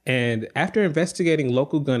 And after investigating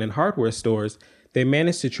local gun and hardware stores, they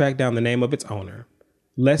managed to track down the name of its owner,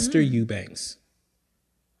 Lester Eubanks.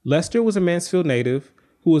 Lester was a Mansfield native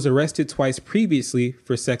who was arrested twice previously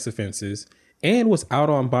for sex offenses and was out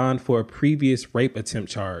on bond for a previous rape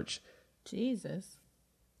attempt charge. Jesus.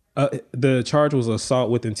 The charge was assault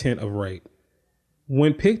with intent of rape.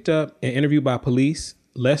 When picked up and interviewed by police,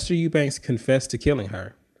 Lester Eubanks confessed to killing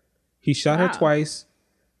her. He shot her twice,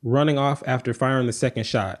 running off after firing the second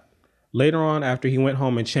shot. Later on, after he went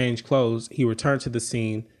home and changed clothes, he returned to the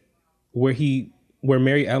scene where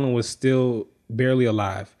Mary Ellen was still barely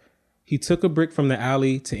alive. He took a brick from the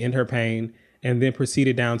alley to end her pain and then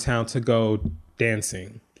proceeded downtown to go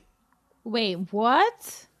dancing. Wait,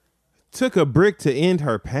 what? Took a brick to end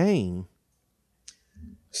her pain.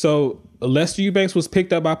 So Lester Eubanks was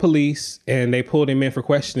picked up by police and they pulled him in for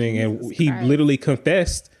questioning, and he literally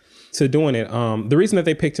confessed to doing it. The reason that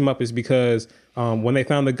they picked him up is because when they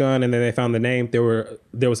found the gun and then they found the name, there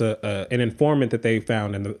was an informant that they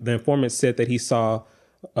found, and the informant said that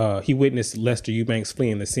he witnessed Lester Eubanks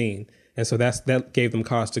fleeing the scene, and so that gave them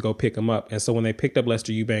cause to go pick him up. And so when they picked up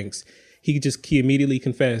Lester Eubanks, he immediately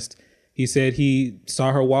confessed. He said he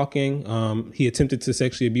saw her walking. He attempted to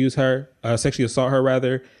sexually assault her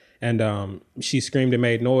rather, and she screamed and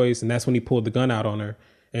made noise, and that's when he pulled the gun out on her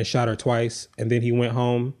and shot her twice. And then he went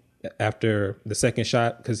home after the second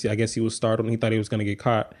shot because I guess he was startled and he thought he was going to get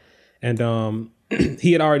caught. And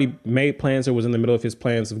he had already made plans, or was in the middle of his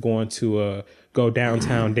plans of going to go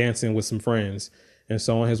downtown dancing with some friends. And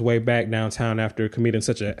so on his way back downtown after committing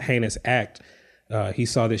such a heinous act, he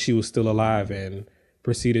saw that she was still alive and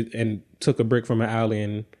proceeded and took a brick from an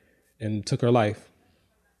alley and took her life.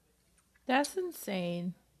 That's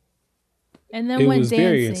insane. And then it went was dancing.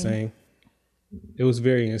 Very insane. It was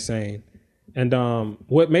very insane. And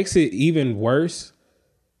what makes it even worse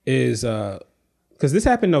is because this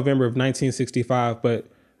happened November of 1965, but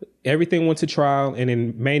everything went to trial. And in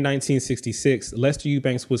May 1966, Lester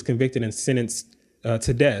Eubanks was convicted and sentenced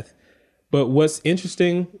to death. But what's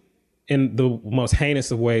interesting in the most heinous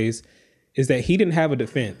of ways is that he didn't have a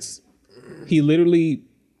defense. He literally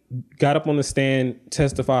got up on the stand,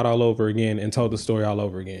 testified all over again, and told the story all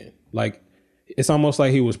over again. Like, it's almost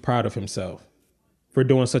like he was proud of himself for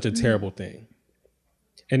doing such a terrible thing.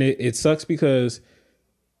 And it sucks because,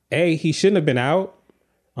 A, he shouldn't have been out.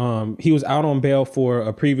 He was out on bail for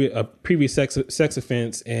a previous sex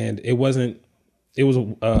offense, and I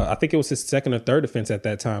think it was his second or third offense at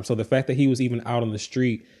that time. So the fact that he was even out on the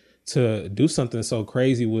street to do something so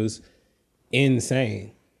crazy was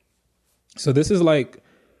insane. So this is like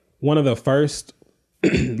one of the first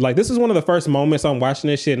moments I'm watching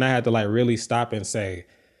this shit, and I had to like really stop and say,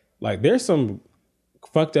 like, there's some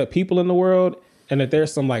fucked up people in the world, and that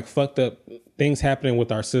there's some like fucked up things happening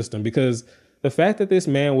with our system, because the fact that this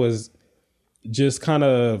man was just kind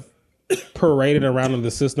of paraded around in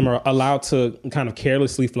the system or allowed to kind of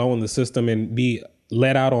carelessly flow in the system and be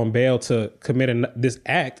let out on bail to commit this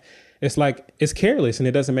act, it's like, it's careless and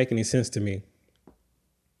it doesn't make any sense to me.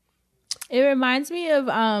 It reminds me of,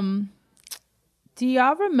 do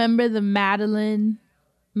y'all remember the Madeleine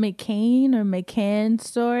McCann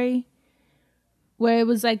story? Where it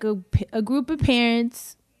was like a group of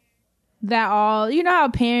parents that all, you know how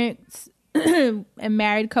parents and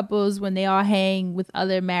married couples, when they all hang with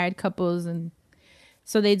other married couples, and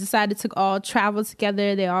so they decided to all travel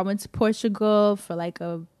together. They all went to Portugal for like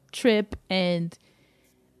a trip, and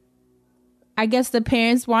I guess the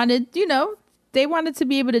parents wanted, they wanted to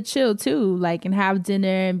be able to chill too, like, and have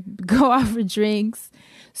dinner and go out for drinks.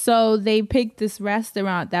 So they picked this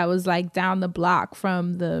restaurant that was like down the block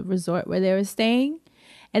from the resort where they were staying.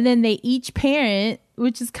 And then each parent,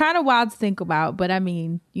 which is kind of wild to think about, but I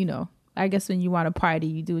mean, I guess when you want to party,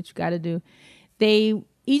 you do what you got to do.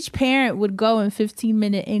 Each parent would go in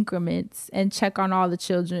 15-minute increments and check on all the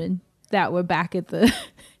children that were back at the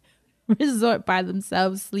resort by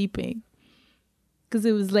themselves sleeping, because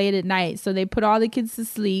it was late at night. So they put all the kids to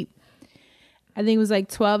sleep. I think it was like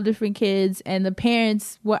 12 different kids, and the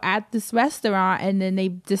parents were at this restaurant, and then they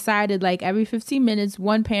decided like every 15 minutes,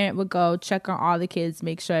 one parent would go check on all the kids,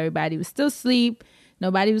 make sure everybody was still asleep.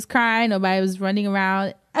 Nobody was crying. Nobody was running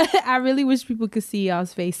around. I really wish people could see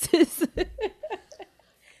y'all's faces.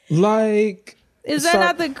 Like, is that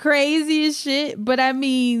not the craziest shit? But I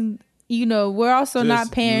mean, we're also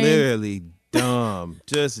not parents. Literally dumb.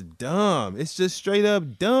 Just dumb. It's just straight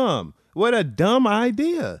up dumb. What a dumb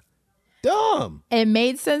idea. Dumb. It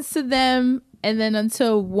made sense to them. And then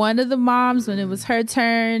until one of the moms, when it was her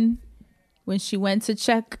turn, when she went to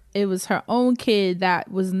check, it was her own kid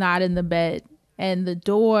that was not in the bed. And the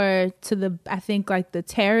door to I think like the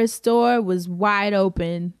terrace door was wide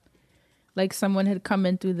open. Like someone had come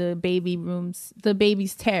in through the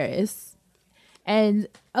baby's terrace. And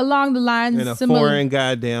along the lines, in a foreign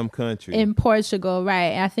goddamn country. In Portugal,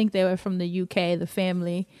 right. I think they were from the UK, the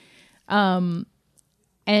family. And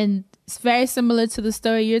it's very similar to the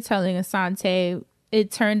story you're telling, Asante.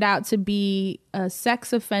 it turned out to be a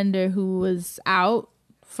sex offender who was out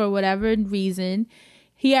for whatever reason.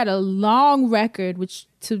 He had a long record, which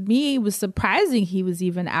to me was surprising he was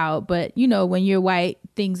even out. But, you know, when you're white,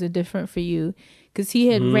 things are different for you. Because he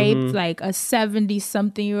had raped like a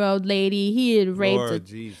 70-something-year-old lady. He had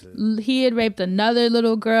raped another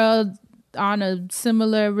little girl on a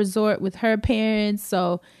similar resort with her parents.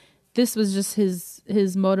 So this was just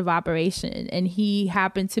his mode of operation. And he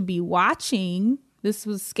happened to be watching. This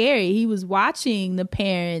was scary. He was watching the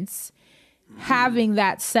parents having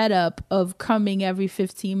that setup of coming every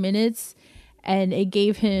 15 minutes, and it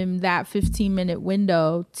gave him that 15-minute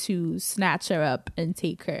window to snatch her up and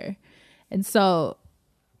take her. And so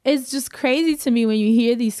it's just crazy to me when you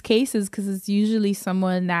hear these cases, because it's usually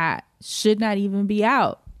someone that should not even be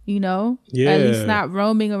out, you know? Yeah. At least not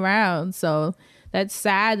roaming around. So that's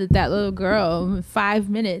sad that little girl in 5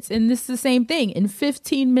 minutes, and this is the same thing, in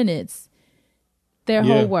 15 minutes, their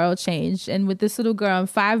whole world changed. And with this little girl, in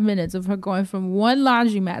 5 minutes of her going from one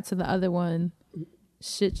laundromat to the other one,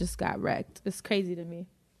 shit just got wrecked. It's crazy to me.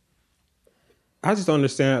 I just don't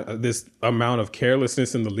understand this amount of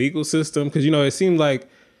carelessness in the legal system. Because, you know, it seems like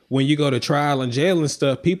when you go to trial and jail and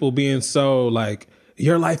stuff, people being so like,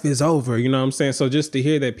 your life is over. You know what I'm saying? So just to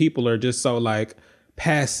hear that people are just so like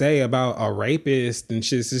passe about a rapist and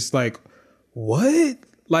shit, it's just like, what?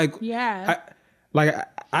 Like, yeah. I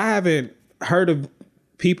haven't heard of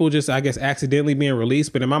people just, I guess, accidentally being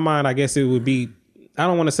released. But in my mind, I guess it would be, I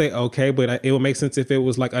don't want to say okay, but it would make sense if it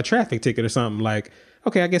was like a traffic ticket or something. Like,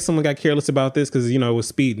 okay, I guess someone got careless about this because, you know, it was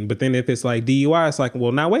speeding. But then if it's like DUI, it's like,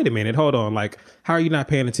 well, now wait a minute, hold on. Like, how are you not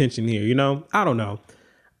paying attention here? You know, I don't know.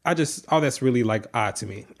 All that's really like odd to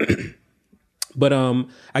me. But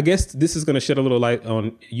I guess this is going to shed a little light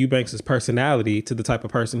on Eubanks' personality, to the type of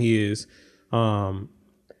person he is. So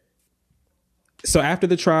after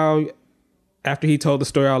the trial, after he told the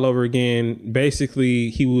story all over again, basically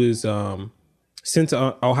he was sent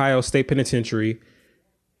to Ohio State Penitentiary,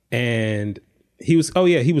 and he was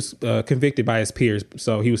convicted by his peers.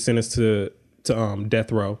 So he was sentenced to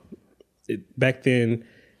death row. Back then,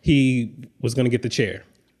 he was going to get the chair.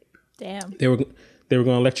 Damn. They were going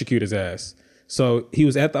to electrocute his ass. So he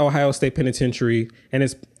was at the Ohio State Penitentiary, and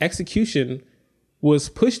his execution was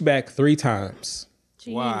pushed back 3 times.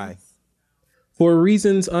 Jeez. Why? For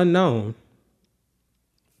reasons unknown.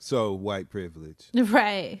 So white privilege.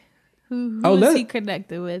 Right. Who is he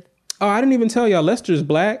connected with? Oh, I didn't even tell y'all. Lester's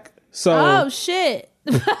black. So. Oh, shit.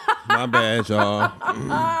 My bad, y'all.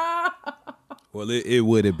 Well, it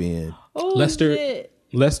would have been. Oh, Lester. shit.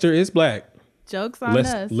 Lester is black. Joke's on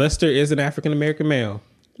us. Lester is an African American male.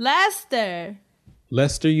 Lester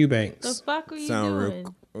Eubanks. The fuck are you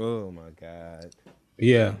doing? Oh my God.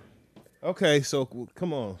 Yeah. Okay, so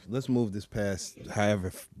come on, let's move this past.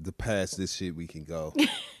 However, the past this shit we can go,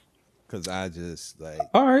 because I just like.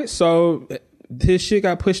 All right, so his shit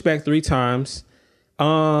got pushed back 3 times. In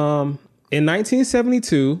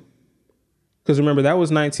 1972, because remember that was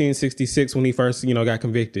 1966 when he first got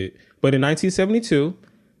convicted. But in 1972,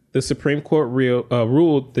 the Supreme Court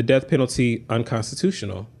ruled the death penalty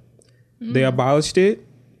unconstitutional. They abolished it,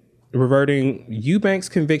 reverting Eubanks'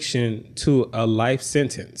 conviction to a life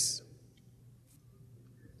sentence.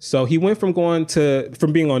 So he went from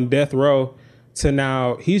being on death row to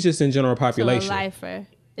now he's just in general population. So a lifer.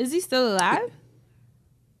 Is he still alive?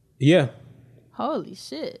 Yeah. Holy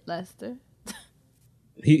shit, Lester.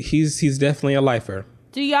 He's definitely a lifer.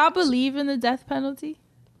 Do y'all believe in the death penalty?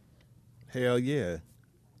 Hell yeah.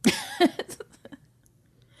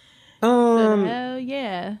 Hell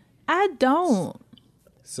yeah. I don't.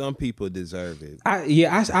 Some people deserve it.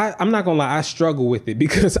 I'm not gonna lie, I struggle with it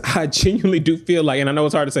because I genuinely do feel like, and I know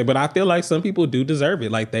it's hard to say, but I feel like some people do deserve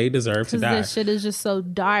it. Like they deserve to die. Because this shit is just so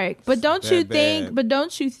dark. But don't you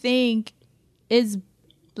think it's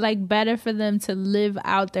like better for them to live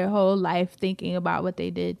out their whole life thinking about what they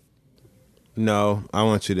did? No, I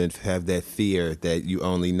want you to have that fear that you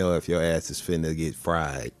only know if your ass is finna get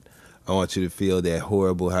fried. I want you to feel that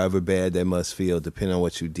horrible, however bad that must feel, depending on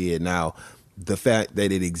what you did. Now, the fact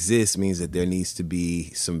that it exists means that there needs to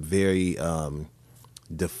be some very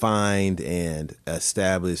defined and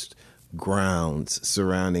established grounds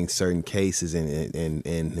surrounding certain cases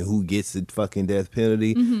and who gets the fucking death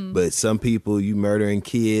penalty. Mm-hmm. But some people, you murdering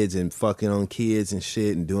kids and fucking on kids and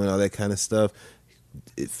shit and doing all that kind of stuff,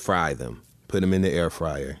 fry them. Put them in the air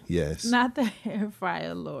fryer. Yes. Not the air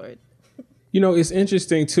fryer, Lord. It's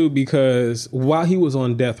interesting too because while he was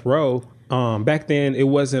on death row, back then it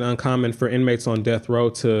wasn't uncommon for inmates on death row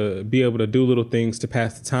to be able to do little things to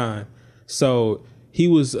pass the time. So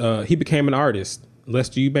he became an artist.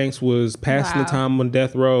 Lester Eubanks was passing the time on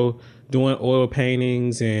death row, doing oil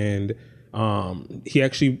paintings, and he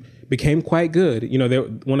actually became quite good. You know,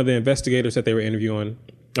 one of the investigators that they were interviewing,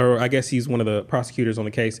 or I guess he's one of the prosecutors on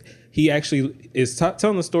the case, he actually is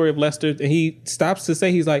telling the story of Lester, and he stops to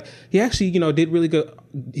say, he's like, he actually, you know, did really good.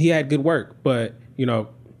 He had good work, but, you know,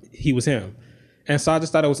 he was him. And so I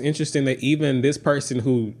just thought it was interesting that even this person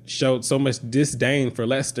who showed so much disdain for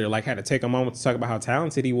Lester, like, had to take a moment to talk about how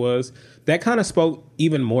talented he was. That kind of spoke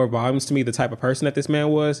even more volumes to me, the type of person that this man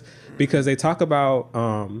was, because they talk about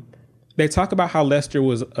how Lester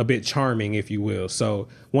was a bit charming, if you will. So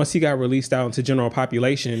once he got released out into general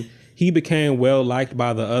population, he became well liked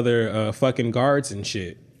by the other fucking guards and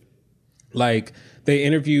shit. Like, they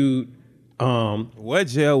interviewed. What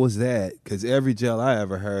jail was that? Because every jail I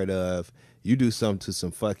ever heard of, you do something to some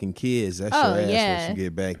fucking kids, that's your ass once you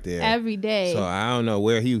get back there. Every day. So I don't know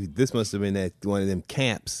where this must have been at one of them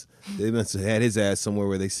camps. They must have had his ass somewhere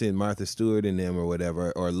where they sent Martha Stewart in them or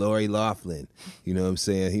whatever, or Lori Loughlin. You know what I'm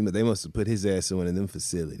saying? They must have put his ass in one of them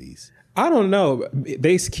facilities. I don't know.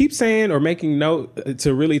 They keep saying or making note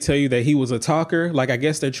to really tell you that he was a talker. Like, I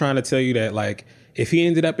guess they're trying to tell you that, like, if he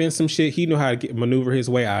ended up in some shit, he knew how to maneuver his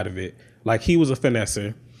way out of it. Like, he was a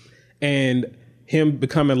finesser. And him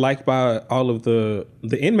becoming liked by all of the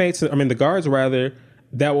inmates, the guards rather,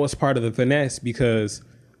 that was part of the finesse, because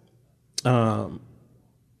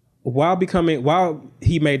while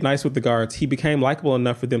he made nice with the guards, he became likable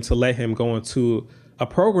enough for them to let him go into a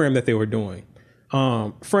program that they were doing.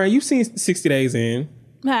 Fran, you've seen 60 Days In.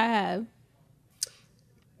 I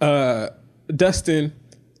have. Dustin,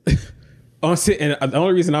 and the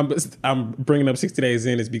only reason I'm bringing up 60 Days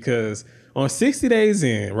In is because on 60 Days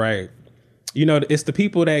In, right, you know, it's the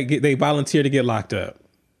people that they volunteer to get locked up.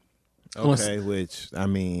 Okay, which, I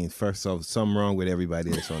mean, first off, something wrong with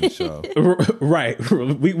everybody that's on the show. Right.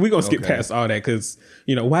 We're going to skip past all that because,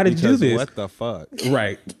 you know, why did you do this? What the fuck?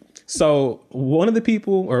 Right. So one of the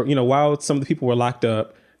people, or, you know, while some of the people were locked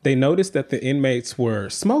up, they noticed that the inmates were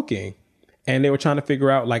smoking, and they were trying to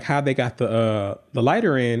figure out, like, how they got the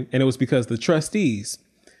lighter in, and it was because the trustees.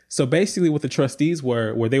 So basically what the trustees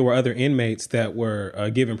were they were other inmates that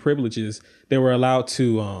were given privileges. They were allowed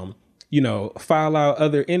to, you know, file out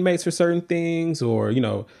other inmates for certain things, or, you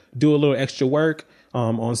know, do a little extra work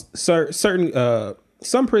on certain.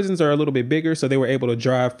 Some prisons are a little bit bigger, so they were able to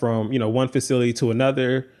drive from, you know, one facility to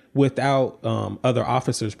another without other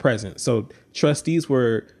officers present. So trustees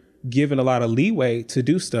were given a lot of leeway to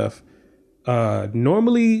do stuff.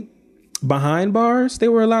 Normally behind bars, they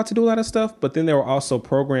were allowed to do a lot of stuff, but then there were also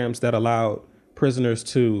programs that allowed prisoners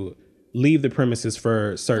to leave the premises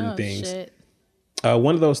for certain things. Shit.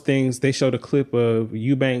 One of those things, they showed a clip of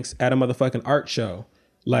Eubanks at a motherfucking art show.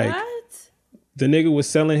 Like, what? The nigga was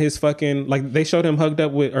selling his fucking, like, they showed him hugged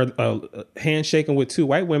up with, or handshaking with two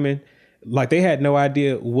white women. Like, they had no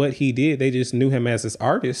idea what he did. They just knew him as this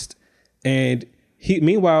artist. And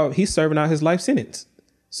meanwhile, he's serving out his life sentence.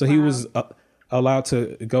 So he was allowed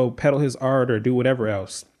to go peddle his art or do whatever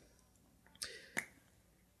else.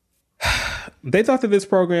 They thought that this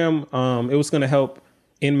program, it was going to help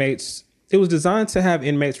inmates. It was designed to have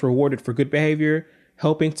inmates rewarded for good behavior,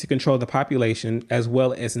 helping to control the population, as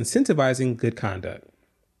well as incentivizing good conduct.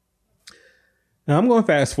 Now, I'm going to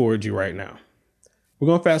fast forward you right now. We're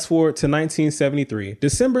going to fast forward to 1973,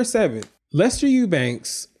 December 7th. Lester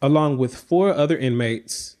Eubanks, along with 4 other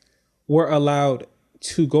inmates, were allowed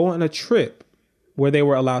to go on a trip where they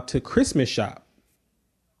were allowed to Christmas shop.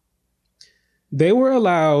 They were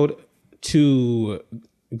allowed to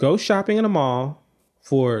go shopping in a mall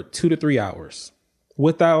for 2 to 3 hours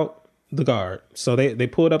without the guard. So they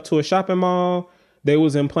pulled up to a shopping mall. They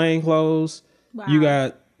was in plain clothes. Wow. You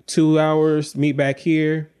got 2 hours, meet back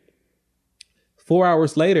here. 4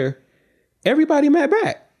 hours later, everybody met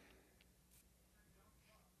back.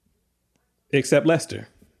 Except Lester.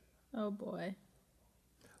 Oh, boy.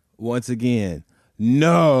 Once again,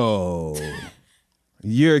 no.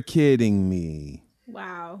 You're kidding me.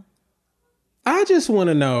 Wow. I just want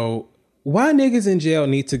to know why niggas in jail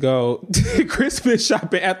need to go Christmas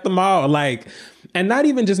shopping at the mall. Like, and not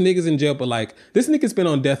even just niggas in jail, but like, this nigga's been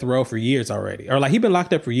on death row for years already. Or like, he been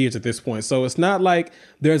locked up for years at this point. So it's not like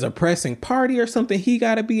there's a pressing party or something he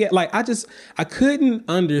got to be at. Like, I couldn't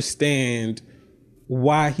understand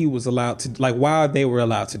why he was allowed to, like, why they were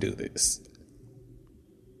allowed to do this.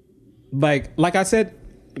 Like I said,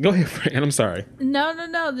 go ahead, Fran. I'm sorry.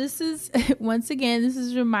 No. This is, once again, this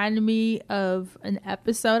is reminding me of an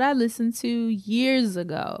episode I listened to years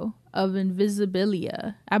ago of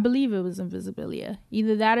Invisibilia. I believe it was Invisibilia.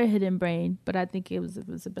 Either that or Hidden Brain, but I think it was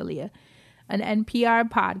Invisibilia. An NPR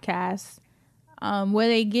podcast where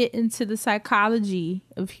they get into the psychology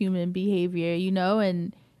of human behavior, you know,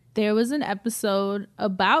 and there was an episode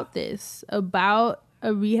about this, about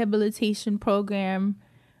a rehabilitation program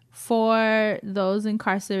for those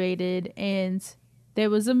incarcerated. And there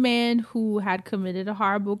was a man who had committed a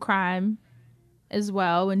horrible crime as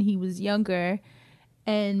well when he was younger.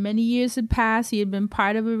 And many years had passed. He had been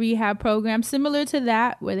part of a rehab program similar to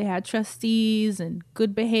that, where they had trustees and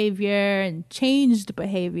good behavior and changed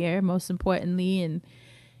behavior, most importantly. And,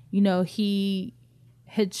 you know, he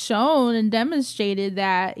had shown and demonstrated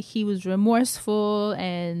that he was remorseful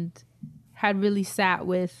and had really sat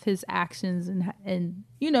with his actions. And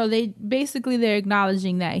you know, they're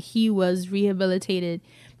acknowledging that he was rehabilitated.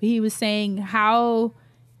 But he was saying, how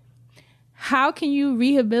can you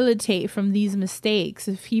rehabilitate from these mistakes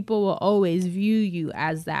if people will always view you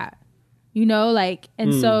as that? You know, like,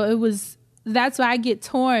 and so that's why I get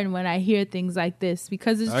torn when I hear things like this,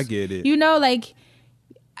 because I get it. You know, like,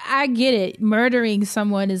 I get it. Murdering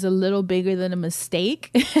someone is a little bigger than a mistake.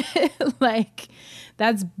 Like,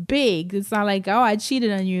 that's big. It's not like, oh, I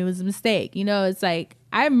cheated on you, it was a mistake. You know, it's like,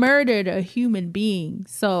 I murdered a human being.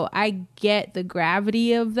 So I get the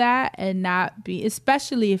gravity of that, and not be,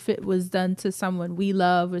 especially if it was done to someone we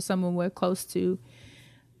love or someone we're close to.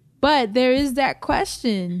 But there is that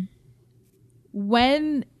question.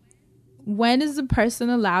 When is a person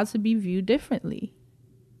allowed to be viewed differently?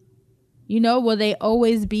 You know, will they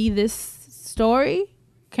always be this story?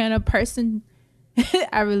 Can a person,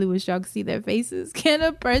 I really wish y'all could see their faces. Can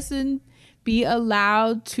a person be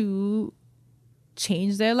allowed to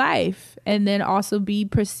change their life and then also be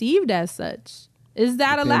perceived as such? Is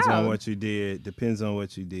that allowed? Depends on what you did. Depends on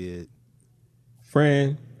what you did.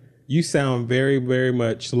 Fran, you sound very, very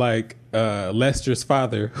much like Lester's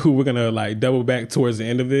father, who we're gonna like double back towards the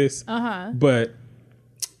end of this. But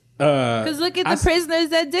because look at the prisoners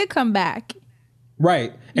that did come back.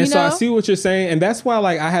 Right. And so I see what you're saying. And that's why,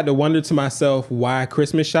 like, I had to wonder to myself, why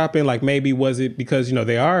Christmas shopping? Like, maybe was it because, you know,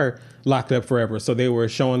 they are locked up forever. So they were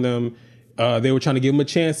showing them, they were trying to give them a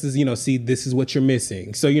chance to, you know, see, this is what you're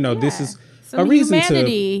missing. So, you know, this is a reason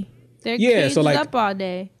humanity. They're caged so like, up all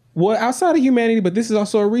day. Well, outside of humanity, but this is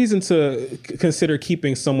also a reason to consider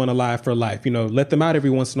keeping someone alive for life. You know, let them out every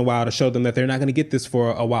once in a while to show them that they're not going to get this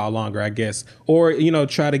for a while longer, I guess. Or, you know,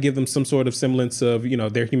 try to give them some sort of semblance of, you know,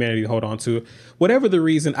 their humanity to hold on to. Whatever the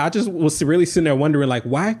reason, I just was really sitting there wondering, like,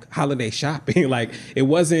 why holiday shopping? Like, it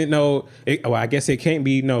wasn't well, I guess it can't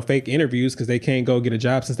be no fake interviews because they can't go get a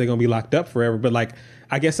job since they're going to be locked up forever. But, like,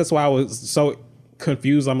 I guess that's why I was so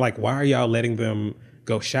confused. I'm like, why are y'all letting them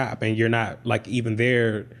go shop? And you're not, like, even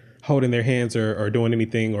there holding their hands or doing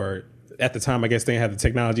anything, or at the time, I guess they didn't have the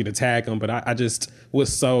technology to tag them, but I just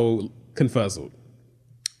was so confuzzled.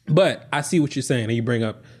 But I see what you're saying, and you bring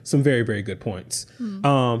up some very, very good points.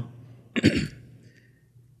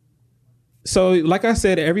 So like I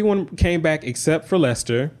said, everyone came back except for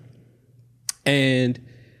Lester, and,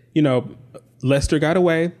 you know, Lester got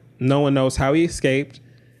away. No one knows how he escaped,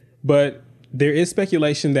 but there is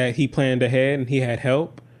speculation that he planned ahead and he had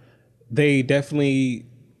help. They definitely...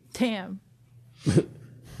 Damn.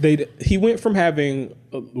 He went from having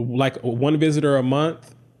like one visitor a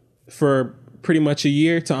month for pretty much a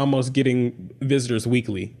year to almost getting visitors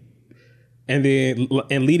weekly, and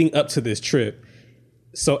leading up to this trip.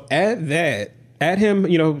 So at him,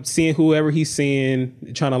 you know, seeing whoever he's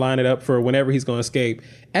seeing, trying to line it up for whenever he's going to escape.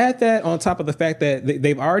 Add that on top of the fact that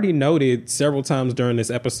they've already noted several times during this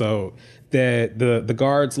episode that the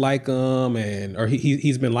guards like him, or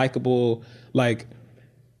he's been likable. Like,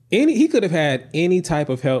 he could have had any type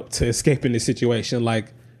of help to escape in this situation.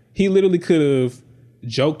 Like, he literally could have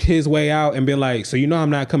joked his way out and been like, so, you know, I'm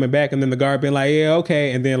not coming back. And then the guard been like, yeah,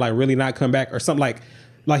 okay. And then like really not come back or something.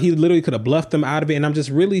 Like he literally could have bluffed them out of it. And I'm just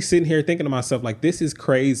really sitting here thinking to myself, like, this is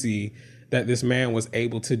crazy that this man was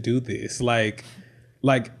able to do this. Like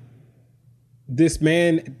this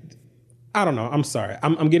man, I don't know. I'm sorry.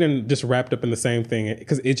 I'm getting just wrapped up in the same thing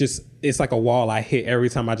because it's like a wall I hit every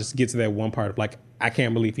time I just get to that one part of like, I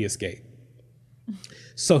can't believe he escaped.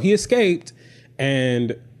 So he escaped,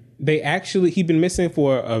 and he'd been missing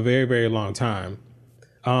for a very, very long time.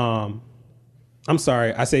 I'm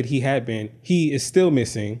sorry. I said he had been. He is still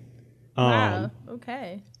missing. Wow.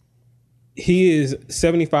 Okay. He is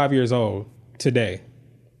 75 years old today.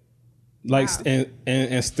 Like, wow.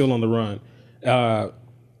 and still on the run.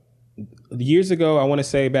 Years ago, I want to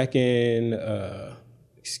say back in,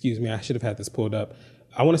 excuse me, I should have had this pulled up.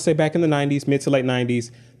 I want to say back in the 90s, mid to late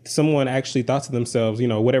 90s, someone actually thought to themselves, you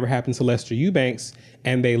know, whatever happened to Lester Eubanks,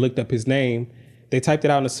 and they looked up his name. They typed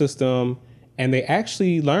it out in the system, and they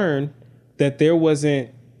actually learned that there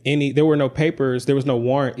were no papers, there was no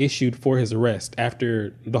warrant issued for his arrest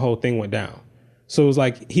after the whole thing went down. So it was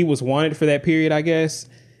like he was wanted for that period, I guess,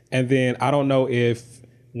 And then I don't know if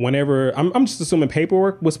whenever I'm just assuming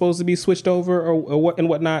paperwork was supposed to be switched over or what and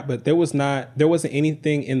whatnot, but there wasn't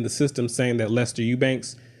anything in the system saying that Lester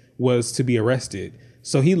Eubanks was to be arrested.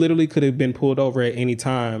 So he literally could have been pulled over at any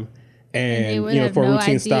time, and for a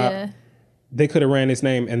routine stop, they could have ran his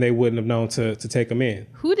name and they wouldn't have known to take him in.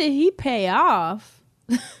 Who did he pay off?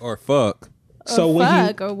 Or fuck. Or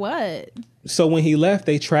what? So when he left,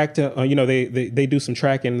 they tracked him. They do some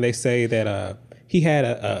tracking, and they say that he had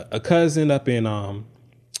a cousin up in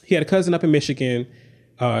Michigan.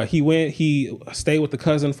 He stayed with the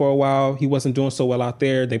cousin for a while. He wasn't doing so well out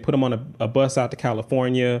there. They put him on a bus out to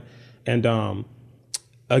California, and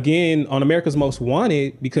again, on America's Most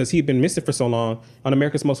Wanted, because he'd been missing for so long, on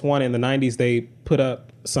America's Most Wanted in the 90s, they put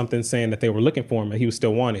up something saying that they were looking for him and he was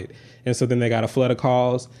still wanted. And so then they got a flood of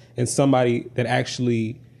calls, and somebody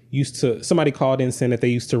called in saying that they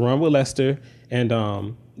used to run with Lester,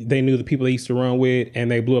 and they knew the people they used to run with, and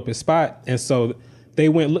they blew up his spot. And so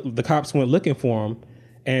the cops went looking for him,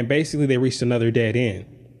 and basically they reached another dead end.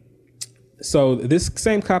 So this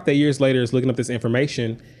same cop that years later is looking up this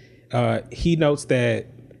information, he notes that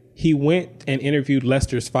he went and interviewed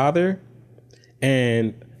Lester's father,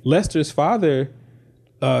 and Lester's father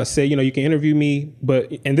said, you can interview me,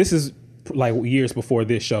 and this is like years before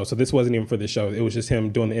this show, so this wasn't even for this show. It was just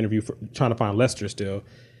him doing the interview, trying to find Lester still.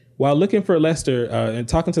 While looking for Lester and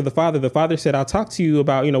talking to the father said, I'll talk to you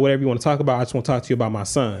about, whatever you want to talk about. I just want to talk to you about my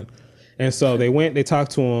son. And so they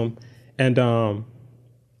talked to him, and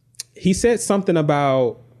he said something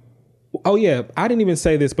about, oh yeah, I didn't even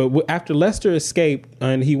say this, but after Lester escaped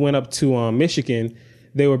and he went up to Michigan,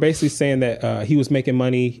 they were basically saying that he was making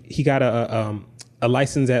money. He got a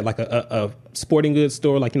license at like a sporting goods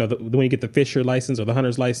store, like, when you get the Fisher license or the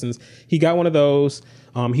Hunter's license. He got one of those.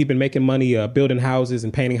 He'd been making money building houses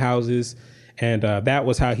and painting houses. And that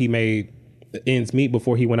was how he made ends meet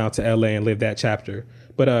before he went out to LA and lived that chapter.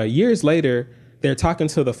 But years later, they're talking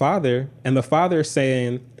to the father, and the father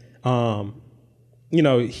saying,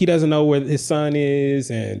 he doesn't know where his son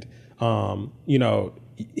is. And,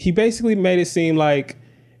 he basically made it seem like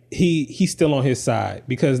he's still on his side,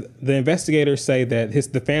 because the investigators say that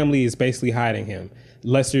the family is basically hiding him.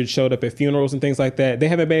 Lester showed up at funerals and things like that. They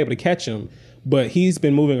haven't been able to catch him, but he's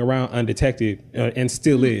been moving around undetected and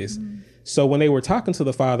still is. So when they were talking to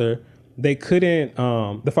the father, they couldn't,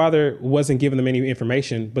 the father wasn't giving them any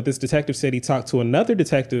information, but this detective said he talked to another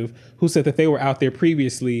detective who said that they were out there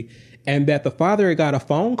previously, and that the father had got a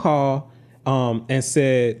phone call and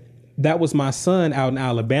said, that was my son out in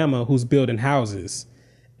Alabama who's building houses.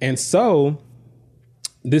 And so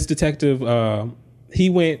this detective, he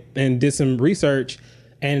went and did some research,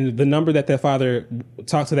 and the number that father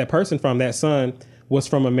talked to that person from, that son, was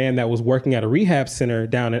from a man that was working at a rehab center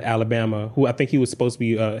down in Alabama, who I think he was supposed to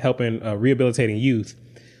be helping rehabilitating youth.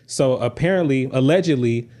 So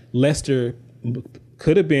allegedly, Lester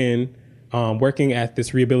could have been working at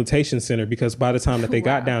this rehabilitation center, because by the time that they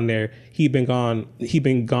got down there, he'd been gone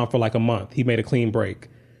for like a month. He made a clean break.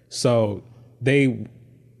 So they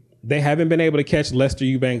haven't been able to catch Lester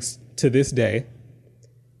Eubanks to this day.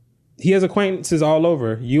 He has acquaintances all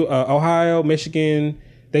over Ohio, Michigan.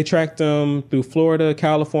 They tracked him through Florida,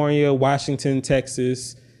 California, Washington,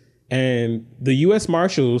 Texas, and the U.S.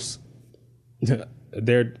 Marshals.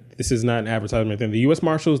 This is not an advertisement thing. The U.S.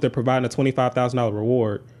 Marshals, they're providing a $25,000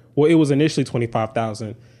 reward. Well, it was initially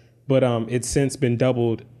 $25,000, but it's since been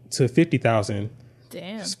doubled to $50,000.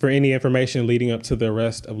 Damn. For any information leading up to the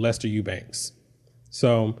arrest of Lester Eubanks.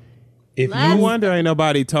 So, if you wonder, ain't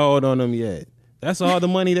nobody told on them yet. That's all the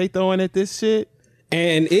money they throwing at this shit.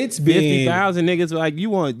 And it's been 50,000 niggas. Like,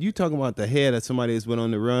 you talking about the head of somebody that's been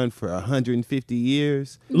on the run for 150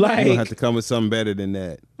 years. Like, you don't have to come with something better than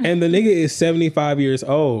that. And the nigga is 75 years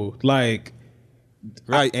old. Like,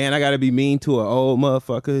 right. And I got to be mean to an old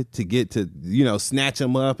motherfucker to get to, snatch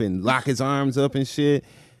him up and lock his arms up and shit.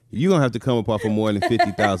 You gonna have to come up off of more than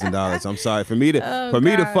 $50,000. I'm sorry. For me to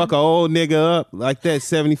fuck an old nigga up like that,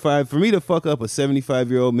 75. For me to fuck up a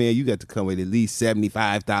 75-year-old man, you got to come with at least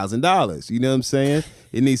 $75,000. You know what I'm saying?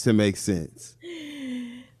 It needs to make sense.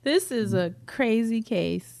 This is a crazy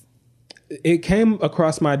case. It came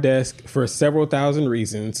across my desk for several thousand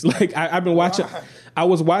reasons. Like I've been watching. I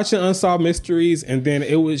was watching Unsolved Mysteries, and then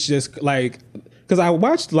it was just like, because I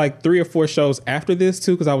watched like 3 or 4 shows after this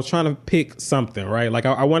too, because I was trying to pick something, right? Like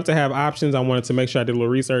I wanted to have options. I wanted to make sure I did a little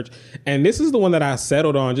research. And this is the one that I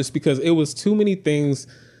settled on just because it was too many things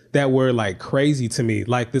that were like crazy to me.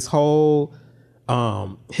 Like this whole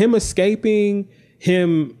him escaping,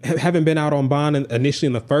 him having been out on bond initially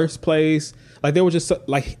in the first place. Like there was just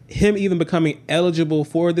like him even becoming eligible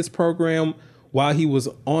for this program while he was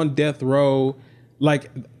on death row.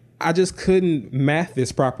 Like I just couldn't math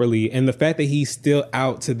this properly. And the fact that he's still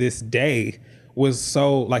out to this day was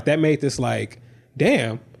so like, that made this like,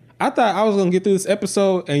 damn, I thought I was going to get through this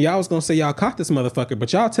episode and y'all was going to say y'all caught this motherfucker.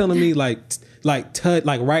 But y'all telling me like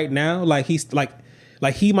right now, like he's like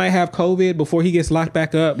he might have COVID before he gets locked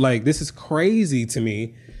back up. Like, this is crazy to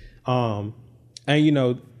me. And you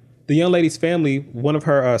know, the young lady's family, one of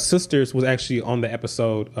her sisters was actually on the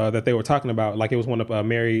episode that they were talking about. Like, it was one of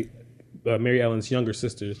Mary Ellen's younger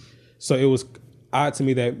sisters. So it was odd to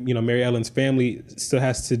me that, you know, Mary Ellen's family still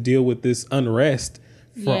has to deal with this unrest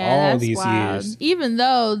for all these years. Even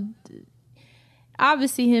though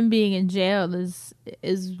obviously him being in jail is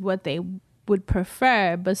what they would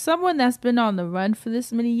prefer, but someone that's been on the run for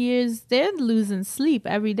this many years, they're losing sleep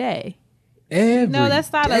every day. No,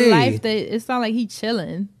 that's not a life that, it's not like he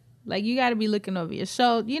chilling. Like, you got to be looking over your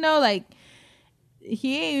shoulder. You know, like,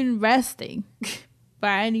 he ain't resting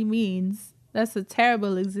by any means. That's a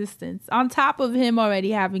terrible existence. On top of him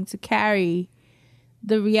already having to carry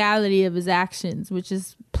the reality of his actions, which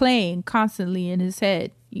is playing constantly in his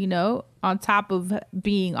head, you know, on top of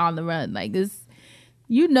being on the run. Like, this,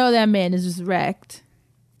 you know, that man is just wrecked.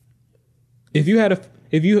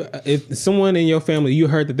 If someone in your family, you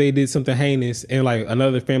heard that they did something heinous and like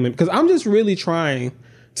another family, because I'm just really trying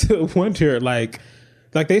to wonder, like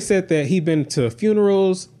they said that he'd been to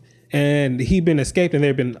funerals and he'd been escaped and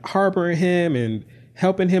they've been harboring him and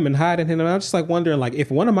helping him and hiding him. And I'm just like wondering, like, if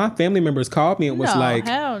one of my family members called me and was like,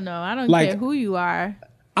 hell no, I don't like, care who you are.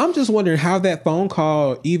 I'm just wondering how that phone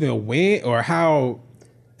call even went or how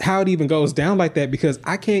it even goes down like that, because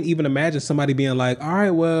I can't even imagine somebody being like, all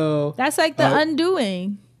right, well, that's like the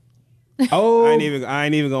Undoing. Oh, I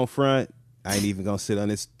ain't even gonna front. I ain't even gonna sit on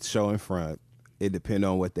this show in front. It depend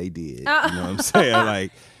on what they did. You know what I'm saying?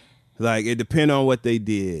 Like it depend on what they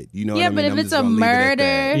did. You know what I mean? Yeah, but if it's a murder,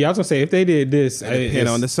 yeah, I was gonna say if they did this, it depend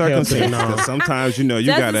on the circumstances. Because sometimes, you know, you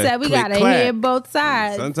gotta we gotta hear both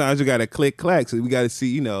sides. Sometimes you gotta click clack. So we gotta see.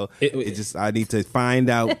 You know, I need to find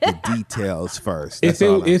out the details first. If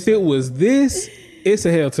it was this, it's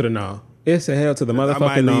a hell to the no. It's a hell to the motherfucking no.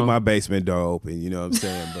 I might leave my basement door open. You know what I'm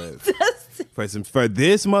saying? But for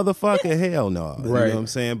this motherfucker, hell no. You know what I'm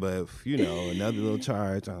saying? But you know, another little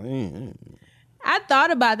charge. I thought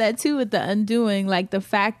about that too with the Undoing, like the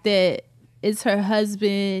fact that it's her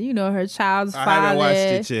husband, you know, her child's father. I haven't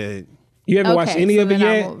watched it yet. You haven't watched any of it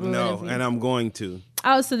yet? No, and I'm going to.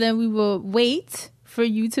 Oh, so then we will wait for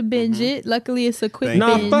you to binge it. Luckily, it's a quick binge.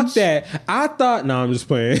 Nah, fuck that. I thought, I'm just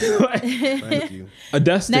playing. Thank you.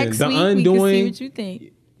 Dustin, next the week Undoing, we can see what you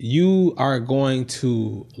think. You are going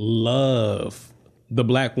to love the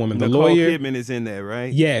black woman, the Nicole lawyer. Kidman is in there,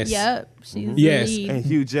 right? Yes. Yep. She's the lead. And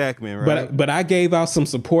Hugh Jackman, right? But I gave out some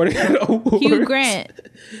supporting awards. Hugh Grant.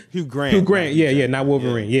 Yeah, not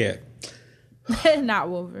Wolverine. Yeah. Not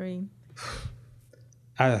Wolverine.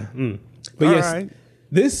 But yes,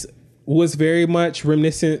 this was very much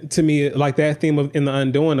reminiscent to me, like that theme in the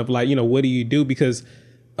Undoing of, like, you know, what do you do? Because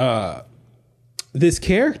this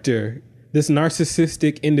character, this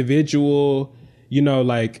narcissistic individual, you know,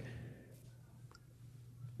 like,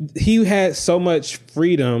 he had so much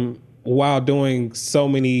freedom while doing so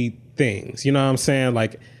many things. You know what I'm saying?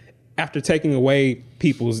 Like, after taking away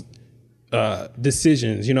people's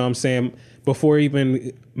decisions, you know what I'm saying? Before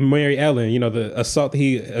even Mary Ellen, you know, the assault that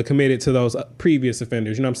he committed to those previous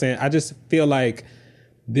offenders, you know what I'm saying? I just feel like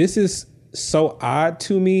this is so odd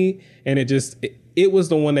to me, and it was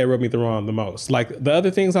the one that rubbed me the wrong the most. Like, the other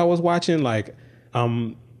things I was watching, like,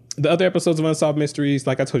 the other episodes of Unsolved Mysteries,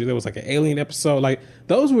 like I told you, there was like an alien episode. Like,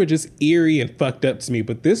 those were just eerie and fucked up to me.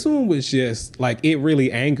 But this one was just like, it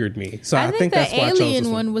really angered me. So I think that's why I chose this one. The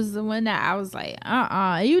alien one was the one that I was like,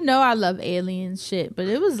 You know, I love alien shit, but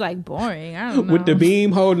it was like boring. I don't know. With the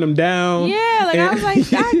beam holding them down. Yeah, like I was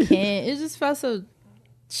like, I can't. It just felt so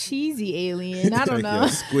cheesy alien. I don't know.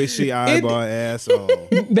 Squishy eyeball asshole.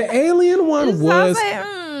 The alien one was.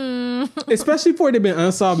 Especially for it to be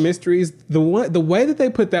Unsolved Mysteries, the way that they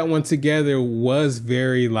put that one together was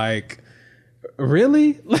very like,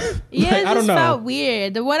 really? Yeah, it just felt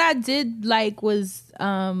weird. The what I did like was,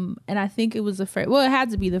 and I think it was the first. Well, it had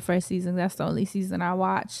to be the first season. That's the only season I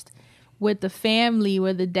watched, with the family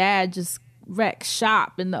where the dad just wrecked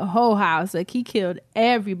shop in the whole house. Like, he killed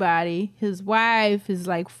everybody, his wife, his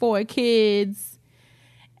like 4 kids.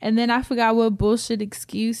 And then I forgot what bullshit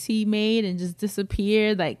excuse he made and just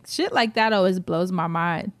disappeared. Like, shit like that always blows my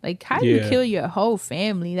mind. Like, how do you kill your whole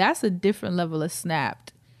family? That's a different level of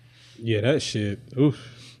snapped. Yeah, that shit.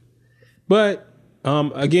 Oof. But,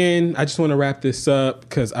 again, I just want to wrap this up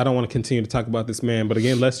because I don't want to continue to talk about this man. But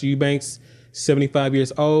again, Lester Eubanks, 75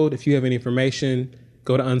 years old. If you have any information,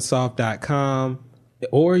 go to unsolved.com.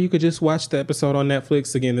 Or you could just watch the episode on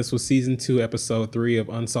Netflix. Again, this was season 2, episode 3 of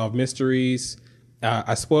Unsolved Mysteries.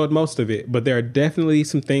 I spoiled most of it, but there are definitely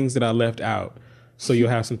some things that I left out. So you'll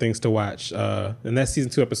have some things to watch. And that's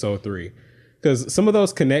season 2, episode 3. Because some of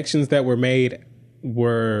those connections that were made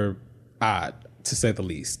were odd, to say the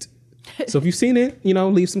least. So if you've seen it,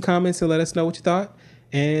 leave some comments and let us know what you thought.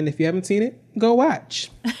 And if you haven't seen it, go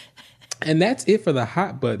watch. And that's it for the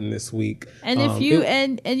hot button this week. And if you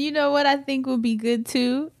and you know what I think would be good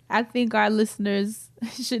too? I think our listeners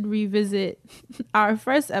should revisit our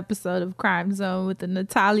first episode of Crime Zone with the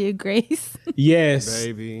Natalia Grace. Yes,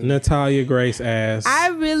 baby. Natalia Grace ass. I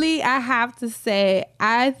have to say,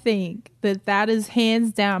 I think that is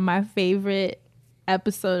hands down my favorite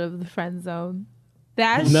episode of the Friend Zone.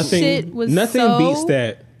 That shit was nothing beats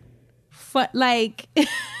that. Like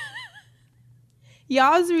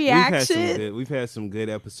y'all's reaction. We've had some good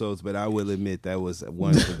episodes, but I will admit that was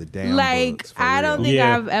one for the damn books. I don't think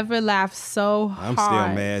I've ever laughed so hard. I'm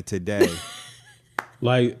still mad today.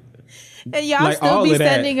 And y'all still be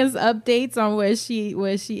sending us updates on where she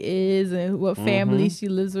is and what family she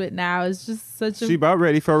lives with now. It's just such a... She about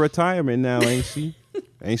ready for retirement now, ain't she?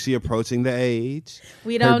 Ain't she approaching the age?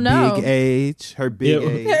 We don't know. Big age. Her big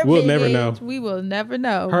age. We'll never know. We will never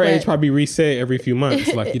know. Her age probably reset every few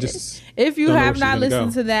months. Like you just... If you have not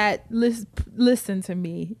listened to that, listen to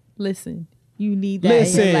me. Listen. You need that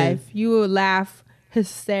in your life. You will laugh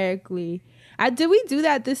hysterically. Did we do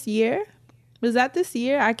that this year? Was that this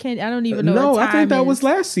year? I don't even know. No, I think that was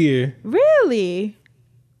last year. Really?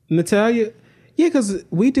 Natalia? Yeah, because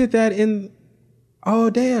we did that in...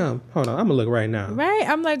 Oh, damn. Hold on. I'm going to look right now. Right?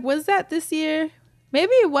 I'm like, was that this year?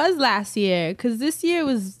 Maybe it was last year, because this year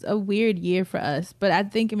was a weird year for us. But I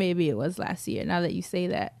think maybe it was last year, now that you say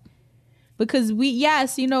that. Because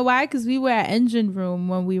you know why? Because we were at Engine Room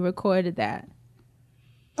when we recorded that.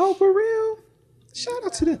 Oh, for real? Shout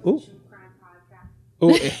out to them. Oh.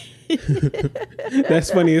 Oh.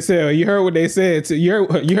 That's funny as hell. You heard what they said. You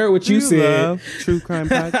heard what you said. True Crime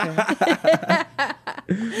Podcast.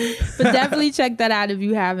 But definitely check that out if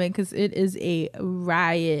you haven't, because it is a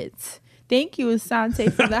riot. Thank you,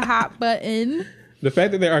 Asante, for the hot button. The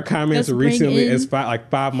fact that there are comments recently is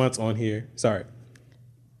 5 months on here. Sorry.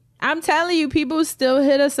 I'm telling you, people still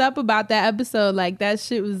hit us up about that episode. Like, that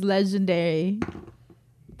shit was legendary.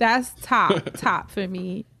 That's top for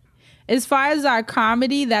me. As far as our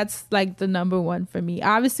comedy, that's like the number one for me.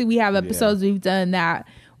 Obviously, we have episodes we've done that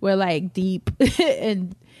were like deep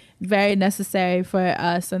and very necessary for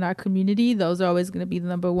us and our community. Those are always going to be the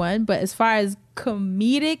number one. But as far as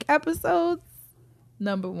comedic episodes,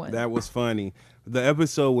 number one. That was funny. The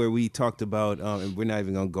episode where we talked about, and we're not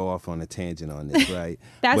even going to go off on a tangent on this, right?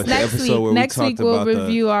 That's next week. Next week we'll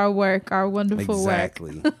review our work, our wonderful work.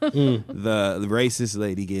 Exactly. The racist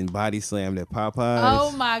lady getting body slammed at Popeyes.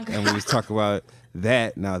 Oh, my God. And we was talking about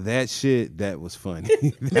that. Now, that shit, that was funny.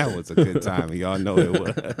 That was a good time. And y'all know it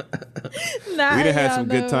was. We done had some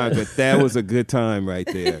good times, but that was a good time right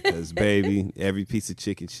there. Because, baby, every piece of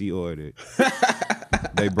chicken she ordered,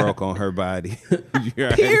 they broke on her body.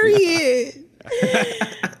 Period.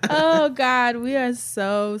 Oh God, we are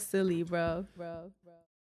so silly, bro.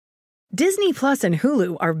 Disney Plus and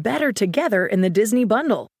Hulu are better together in the Disney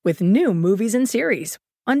Bundle with new movies and series.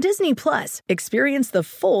 On Disney Plus, experience the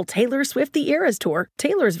full Taylor Swift The Eras Tour,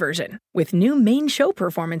 Taylor's version, with new main show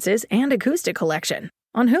performances and acoustic collection.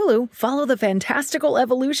 On Hulu, follow the fantastical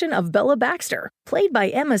evolution of Bella Baxter, played by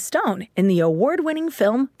Emma Stone in the award-winning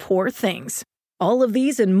film Poor Things. All of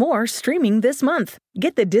these and more streaming this month.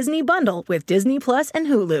 Get the Disney Bundle with Disney Plus and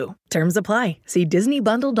Hulu. Terms apply. See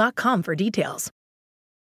DisneyBundle.com for details.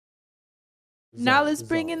 Now let's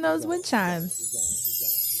bring in those wind chimes.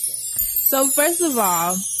 So first of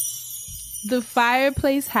all, the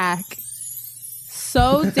fireplace hack.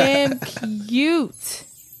 So damn cute.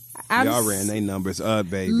 Y'all ran their numbers up,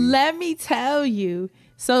 baby. Let me tell you.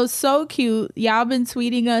 So cute. Y'all been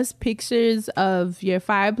tweeting us pictures of your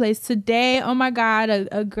fireplace. Today, oh my God,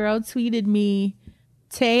 a girl tweeted me,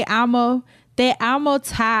 Te amo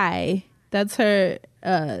Tai. That's her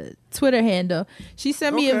Twitter handle. She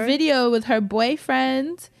sent me a video with her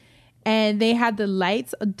boyfriend, and they had the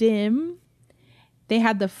lights dim. They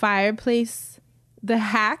had the fireplace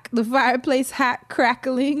hack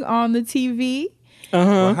crackling on the TV.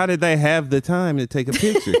 Well, how did they have the time to take a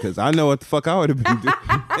picture? Because I know what the fuck I would have been doing.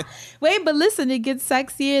 Wait, but listen, it gets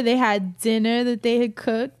sexier. They had dinner that they had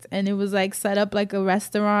cooked, and it was like set up like a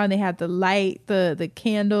restaurant. They had the light, the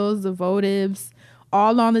candles, the votives,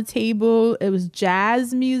 all on the table. It was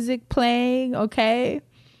jazz music playing, okay?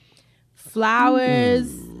 Flowers.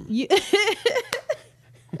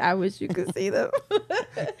 I wish you could see them.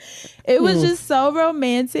 It was just so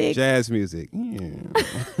romantic. Jazz music. Yeah.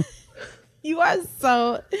 You are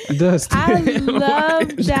so. Dustin. I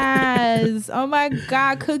love jazz. Oh my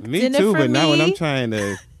God, cook Me dinner too, for but me. not when I'm trying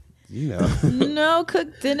to, you know. No,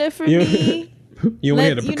 cook dinner for me. You want to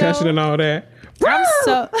hear the percussion and all that? I'm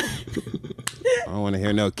so. I don't want to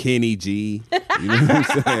hear no Kenny G. You know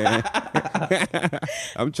what I'm saying?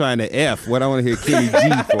 I'm trying to F. What I want to hear Kenny G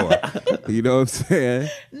for. You know what I'm saying?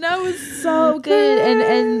 No, it's so good.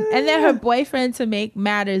 And then her boyfriend, to make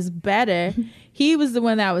matters better, he was the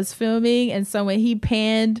one that was filming. And so when he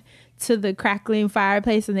panned to the crackling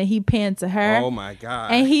fireplace and then he panned to her. Oh my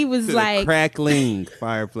God. And he was to like. the crackling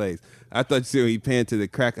fireplace. I thought you said he panned to the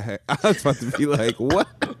crack. I was about to be like, what?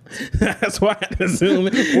 That's why I had to zoom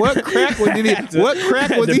in. What crack was he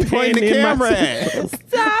pointing the camera at?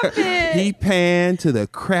 Stop it. He panned to the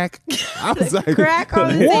crack. I was like, crack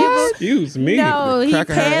on the table. Excuse me. No, he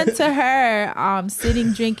panned to her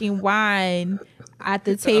sitting drinking wine at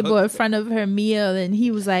the table in front of her meal, and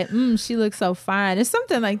he was like, she looks so fine, or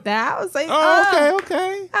something like that. I was like,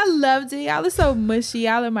 okay. I loved it. Y'all are so mushy.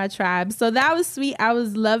 Y'all are my tribe. So that was sweet. I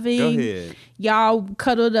was loving. Go ahead. Y'all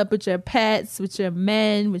cuddled up with your pets, with your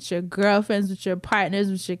men, with your girlfriends, with your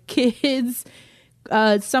partners, with your kids.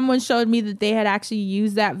 Someone showed me that they had actually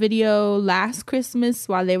used that video last Christmas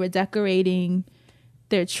while they were decorating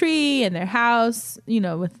their tree and their house,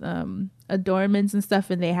 with adornments and stuff,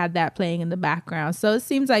 and they had that playing in the background. So it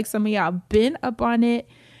seems like some of y'all been up on it,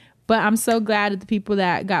 but I'm so glad at the people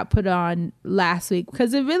that got put on last week,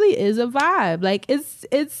 because it really is a vibe. Like it's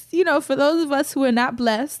for those of us who are not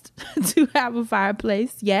blessed to have a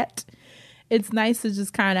fireplace yet, it's nice to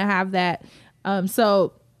just kind of have that.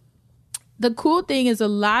 So the cool thing is a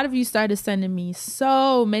lot of you started sending me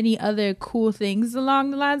so many other cool things along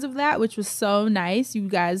the lines of that, which was so nice. You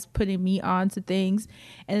guys putting me on to things.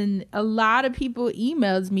 And a lot of people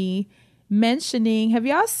emailed me mentioning, have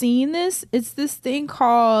y'all seen this? It's this thing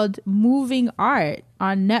called moving art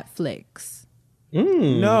on Netflix.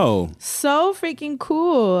 No. So freaking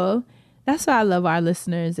cool. That's why I love our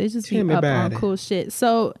listeners. They just be up on cool shit.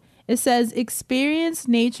 So it says, experience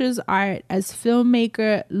nature's art as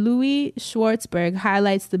filmmaker Louis Schwartzberg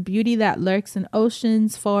highlights the beauty that lurks in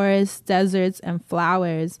oceans, forests, deserts, and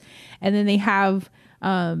flowers. And then they have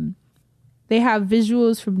visuals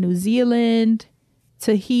from New Zealand,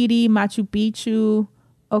 Tahiti, Machu Picchu,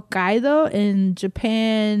 Hokkaido in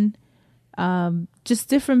Japan, just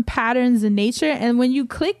different patterns in nature. And when you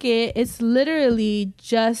click it, it's literally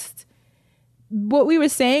just what we were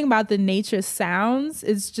saying about the nature sounds.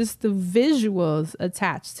 It's just the visuals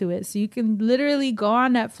attached to it. So you can literally go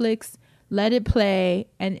on Netflix, let it play,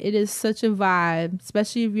 and it is such a vibe,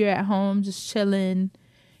 especially if you're at home just chilling.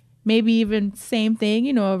 Maybe even same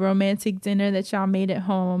thing, a romantic dinner that y'all made at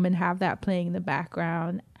home and have that playing in the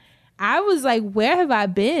background. I was like, where have I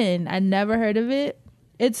been? I never heard of it.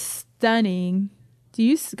 It's stunning. Do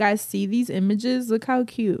you guys see these images? Look how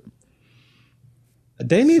cute.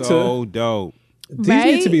 They need so dope. These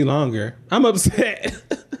need to be longer. I'm upset.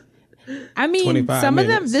 I mean, some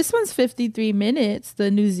minutes. of them, this one's 53 minutes,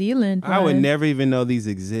 the New Zealand one. I would never even know these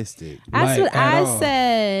existed. That's what I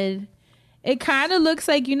said. It kind of looks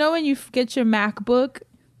like, when you get your MacBook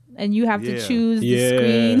and you have to choose the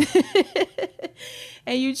screen.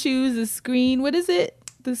 And you choose the screen. What is it?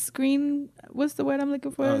 The screen. What's the word I'm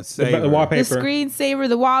looking for? The wallpaper. The screensaver,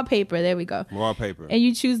 the wallpaper. There we go. Wallpaper. And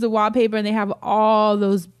you choose the wallpaper and they have all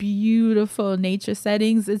those beautiful nature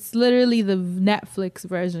settings. It's literally the Netflix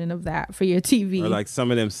version of that for your TV. Or like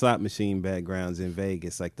some of them slot machine backgrounds in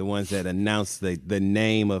Vegas, like the ones that announce the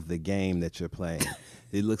name of the game that you're playing.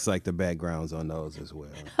 It looks like the backgrounds on those as well.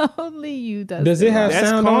 Only you does. Does it have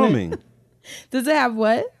sound calming. on it? Does it have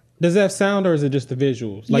what? Does it have sound, or is it just the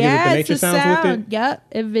visuals? Like, is it the nature sounds with it? Yep.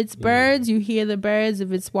 If it's birds, you hear the birds.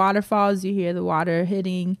 If it's waterfalls, you hear the water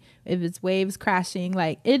hitting. If it's waves crashing,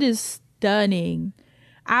 like, it is stunning.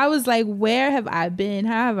 I was like, where have I been?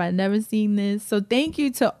 How have I never seen this? So thank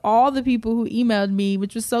you to all the people who emailed me,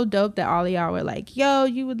 which was so dope that all of y'all were like, yo,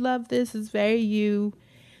 you would love this. It's very you.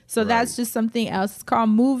 So that's just something else. It's called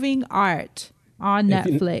Moving Art on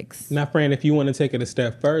Netflix. Now, Fran, if you want to take it a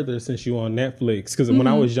step further, since you're on Netflix, because when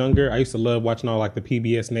I was younger, I used to love watching all like the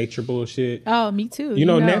PBS nature bullshit. Oh, me too. You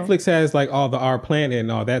know, Netflix has like all the Our Planet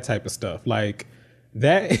and all that type of stuff. Like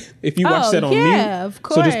that, if you watch that on mute, of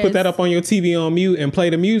course. so just put that up on your TV on mute and play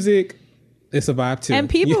the music. It's a vibe too. And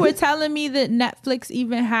people were telling me that Netflix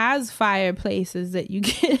even has fireplaces that you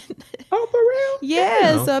get. Oh, for real?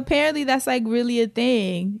 Yeah. So apparently that's like really a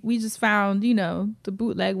thing. We just found, the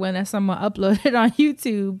bootleg one that someone uploaded on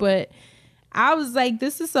YouTube. But I was like,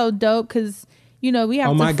 this is so dope because, You know, we have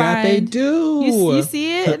oh to my God, they do. You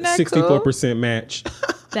see it? Isn't that 64% match.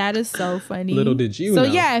 That is so funny. Little did you know.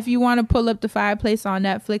 So yeah, if you want to pull up The Fireplace on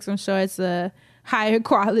Netflix, I'm sure it's a higher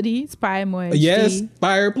quality. It's probably more HD. Yes,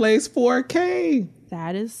 Fireplace 4K.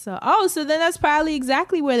 That is so... Oh, so then that's probably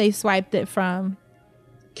exactly where they swiped it from.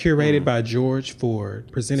 Curated by George Ford.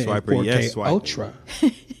 Presented in 4K Ultra.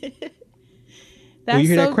 That's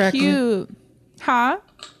so cute. Huh?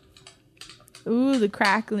 Ooh, the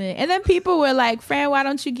crackling. And then people were like, Fran, why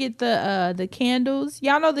don't you get the candles?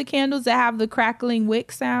 Y'all know the candles that have the crackling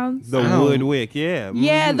wick sounds? The wood wick, yeah.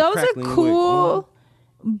 Yeah, those are cool.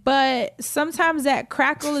 But sometimes that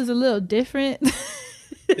crackle is a little different.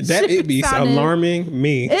 It'd be alarming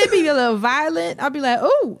me. It'd be a little violent. I'll be like,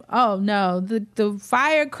 oh no. The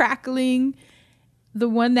fire crackling, the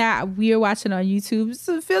one that we are watching on YouTube,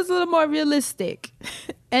 so it feels a little more realistic.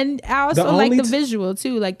 And I also like the visual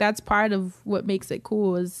too. Like that's part of what makes it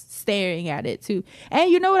cool is staring at it too. And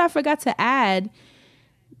you know what I forgot to add?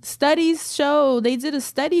 Studies show, they did a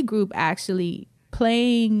study group actually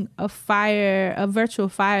playing a virtual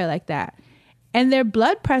fire like that. And their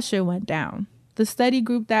blood pressure went down. The study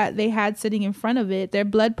group that they had sitting in front of it, their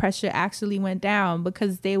blood pressure actually went down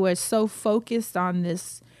because they were so focused on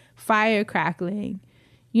this fire crackling,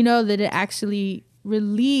 you know, that it actually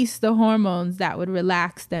released the hormones that would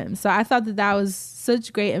relax them. So I thought that was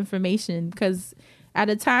such great information because at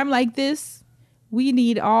a time like this, we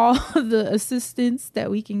need all the assistance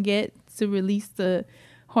that we can get to release the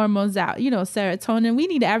hormones out, you know, serotonin. We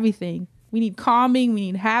need everything. We need calming.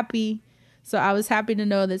 We need happy. So I was happy to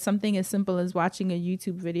know that something as simple as watching a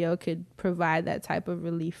YouTube video could provide that type of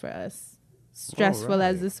relief for us. Stressful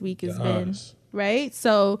as this week has been, right?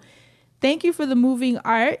 So thank you for the moving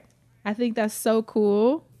art. I think that's so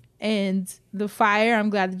cool. And the fire, I'm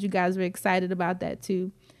glad that you guys were excited about that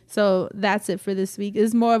too. So that's it for this week.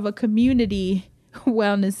 It's more of a community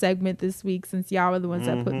wellness segment this week since y'all were the ones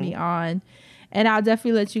that put me on. And I'll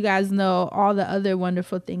definitely let you guys know all the other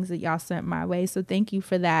wonderful things that y'all sent my way. So thank you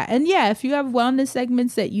for that. And yeah, if you have wellness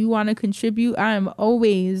segments that you want to contribute, I am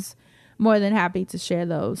always more than happy to share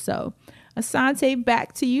those. So Asante,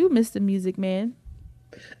 back to you, Mr. Music Man.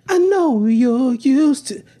 I know you're used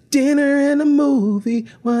to dinner and a movie.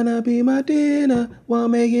 Wanna be my dinner while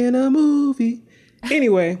making a movie.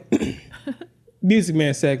 Anyway, Music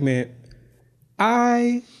Man segment.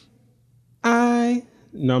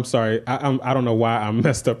 No, I'm sorry. I don't know why I'm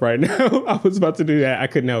messed up right now. I was about to do that. I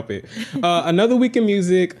couldn't help it. Another week in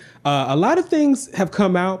music. A lot of things have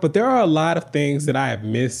come out, but there are a lot of things that I have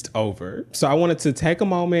missed over. So I wanted to take a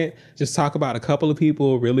moment, just talk about a couple of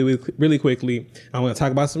people really quickly. I want to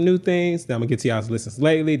talk about some new things. Then I'm going to get to y'all's listens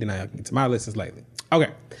lately. Then I'll get to my listens lately.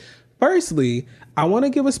 Okay. Firstly, I want to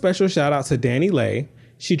give a special shout out to Danny Lay.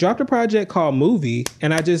 She dropped a project called Movie,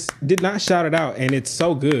 and I just did not shout it out. And it's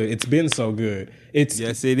so good. It's been so good.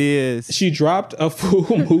 Yes, it is. She dropped a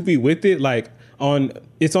full movie with it.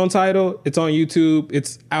 It's on Tidal. It's on YouTube.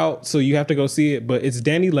 It's out, so you have to go see it. But it's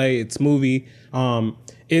Danny Lay. It's Movie.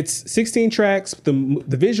 It's 16 tracks. The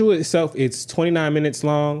visual itself, it's 29 minutes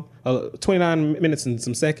long. 29 minutes and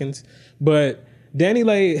some seconds. But Danny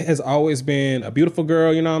Lay has always been a beautiful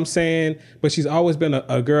girl, you know what I'm saying? But she's always been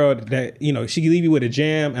a girl that, you know, she can leave you with a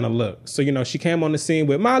jam and a look. So, you know, she came on the scene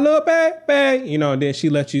with my little baby, you know, and then she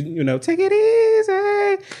let you, you know, take it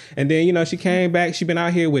easy. And then, you know, she came back. She been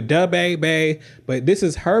out here with Da Baby. But this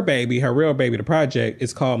is her baby, her real baby, the project.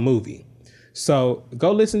 It's called Movie. So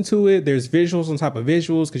go listen to it. There's visuals on top of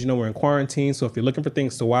visuals because, you know, we're in quarantine. So if you're looking for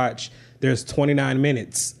things to watch, there's 29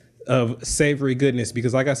 minutes of savory goodness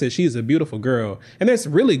because, like I said, she's a beautiful girl, and there's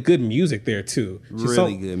really good music there too.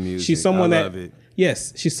 Really good music. She's someone I love it.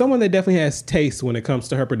 Yes, she's someone that definitely has taste when it comes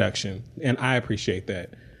to her production, and I appreciate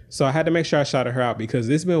that. So I had to make sure I shouted her out because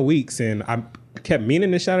it's been weeks, and I kept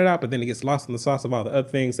meaning to shout it out, but then it gets lost in the sauce of all the other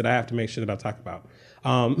things that I have to make sure that I talk about.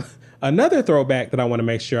 Another throwback that I want to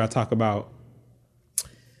make sure I talk about.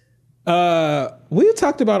 We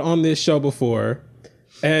talked about on this show before,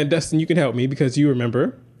 and Dustin, you can help me because you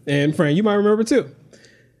remember. And Fran, you might remember too.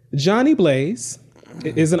 Johnny Blaze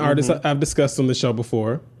is an artist I've discussed on the show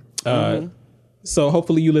before. So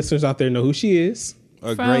hopefully you listeners out there know who she is.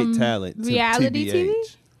 A great talent. Reality TV?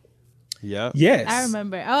 Yeah. Yes. I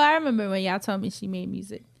remember when y'all told me she made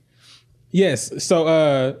music. Yes.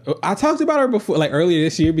 So I talked about her before, like earlier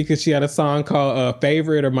this year, because she had a song called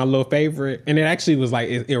Favorite or My Little Favorite. And it actually was like,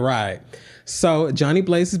 it ride. So Johnny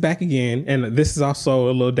Blaze is back again, and this is also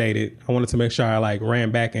a little dated. I wanted to make sure I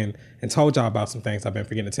ran back and told y'all about some things I've been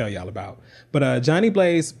forgetting to tell y'all about. But Johnny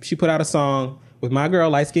Blaze, she put out a song with my girl,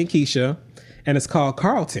 Light Skin Keisha, and it's called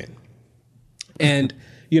Carlton. And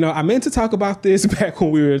I meant to talk about this back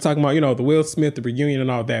when we were talking about, the Will Smith, the reunion and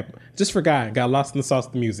all that. Just forgot. Got lost in the sauce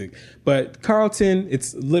of the music. But Carlton,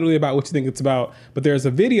 it's literally about what you think it's about. But there's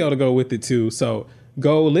a video to go with it too. So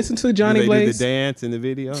go listen to Johnny Blaze. Do the dance in the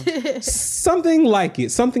video? Something like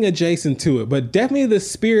it. Something adjacent to it. But definitely the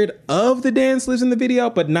spirit of the dance lives in the video,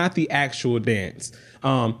 but not the actual dance.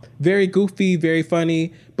 Very goofy, very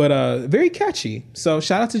funny, but very catchy. So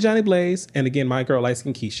shout out to Johnny Blaze. And again, my girl, light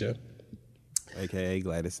skin Keisha. AKA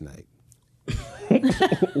Gladys Knight.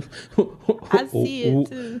 I see it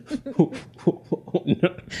too.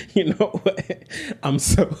 You know what? I'm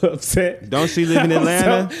so upset. Don't she live in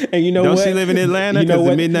Atlanta? And you know Don't what? she live in Atlanta? Because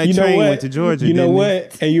the midnight train went to Georgia. You know didn't what?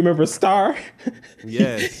 it? And you remember Star?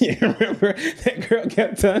 Yes. You remember that girl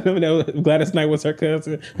kept telling him that Gladys Knight was her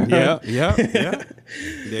cousin? Yeah.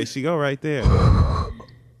 There she go right there.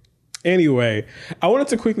 Anyway, I wanted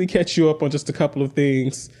to quickly catch you up on just a couple of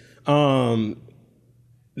things. Now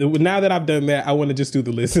that I've done that, I want to just do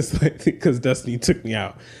the list because Destiny took me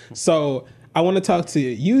out. So I want to talk to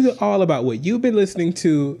you all about what you've been listening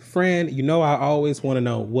to. Fran, I always want to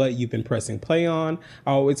know what you've been pressing play on.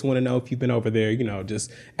 I always want to know if you've been over there,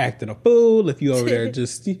 just acting a fool. If you over there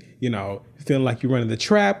just, feeling like you're running the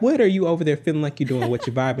trap. What are you over there feeling like you're doing? What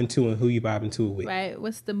you're vibing to and who you vibing to with? Right.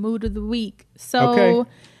 What's the mood of the week? So,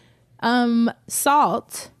 SAULT,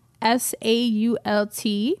 SAULT,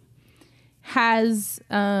 has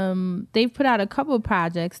they've put out a couple of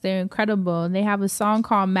projects. They're incredible. And they have a song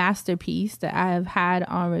called Masterpiece that I have had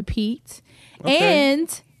on repeat.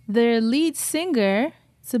 And their lead singer,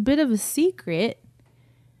 it's a bit of a secret,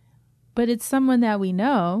 but it's someone that we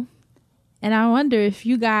know. And I wonder if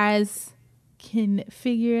you guys can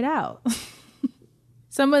figure it out.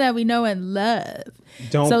 Someone that we know and love.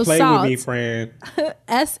 Don't play SAULT, with me, Fran.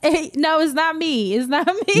 No, it's not me. It's not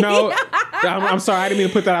me. No, I'm sorry. I didn't mean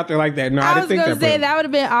to put that out there like that. No, I didn't think that. I was going to say that would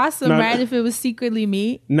have been awesome, right? If it was secretly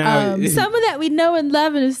me. No, someone that we know and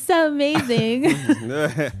love and is so amazing.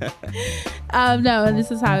 No, and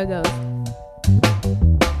this is how it goes.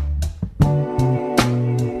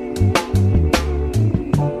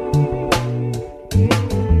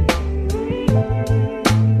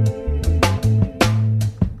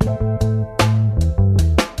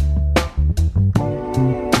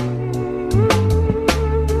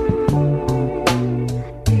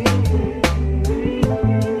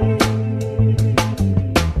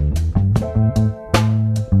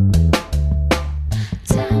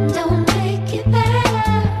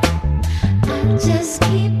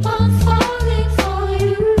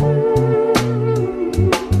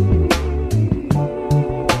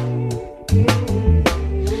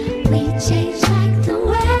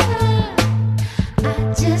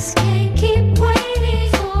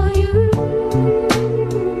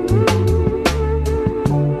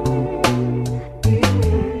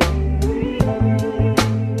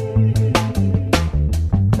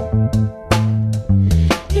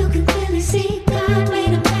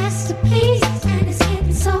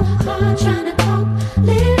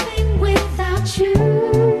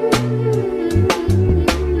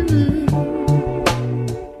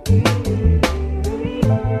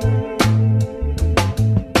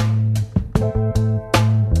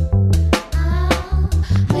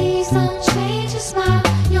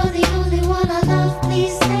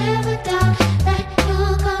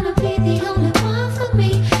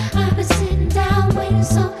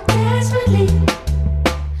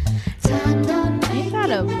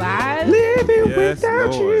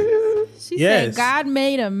 God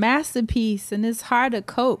made a masterpiece and it's hard to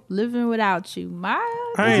cope living without you. I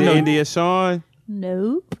ain't know India Sean.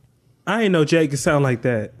 Nope. I ain't know Jade could sound like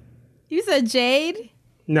that. You said Jade?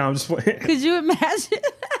 No, I'm just playing. Could you imagine?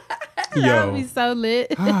 That would be so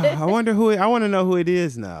lit. I wonder I want to know who it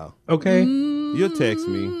is now. Okay. You'll text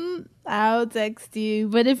me. I'll text you.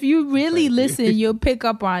 But if you really listen, you'll pick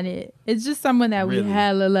up on it. It's just someone that we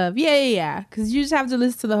hella love. Yeah. Because you just have to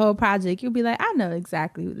listen to the whole project. You'll be like, I know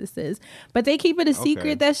exactly who this is. But they keep it a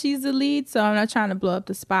secret that she's the lead, so I'm not trying to blow up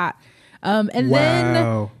the spot. And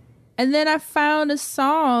then I found a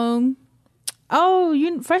song.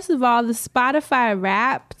 First of all, the Spotify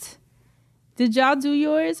Wrapped. Did y'all do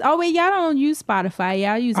yours? Oh wait, y'all don't use Spotify.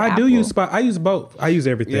 Y'all use Apple. I do use Spotify. I use both. I use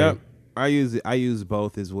everything. Yep. I use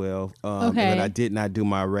both as well. But I did not do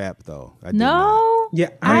my rap though. Yeah,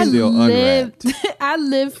 I'm still unwrapped. I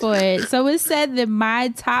live for it. So it said that my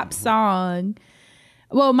top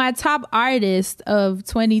artist of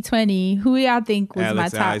 2020, who y'all think was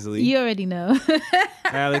Alex my top? Isley. You already know.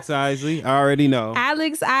 Alex Isley. I already know.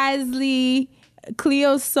 Alex Isley,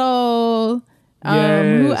 Cleo Soul,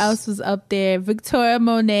 Who else was up there? Victoria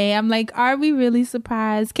Monet. I'm like, are we really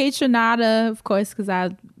surprised? Kate Trinata, of course, because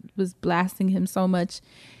I was blasting him so much.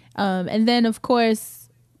 And then, of course,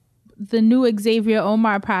 the new Xavier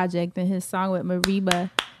Omar project and his song with Mariba.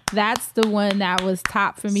 That's the one that was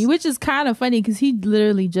top for me, which is kind of funny because he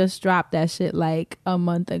literally just dropped that shit like a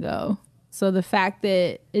month ago. So the fact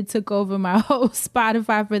that it took over my whole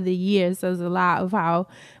Spotify for the year says a lot of how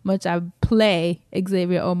much I play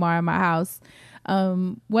Xavier Omar in my house.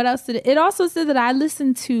 What else did it also said that I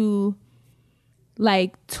listened to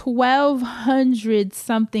like 1,200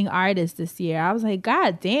 something artists this year. I was like,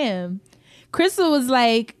 God damn. Crystal was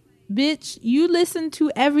like, bitch, you listen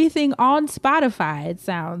to everything on Spotify, it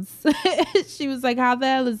sounds. She was like, how the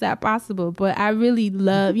hell is that possible? But I really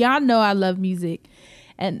love, y'all know I love music.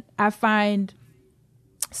 And I find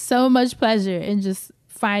so much pleasure in just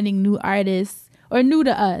finding new artists, or new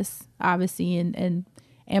to us, obviously, and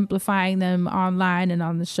amplifying them online and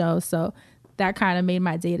on the show. So that kind of made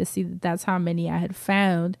my day to see that that's how many I had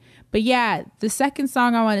found. But yeah, the second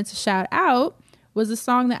song I wanted to shout out was a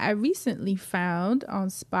song that I recently found on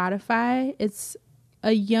Spotify. It's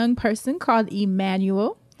a young person called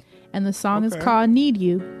Emmanuel, and the song is called Need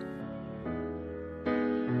You.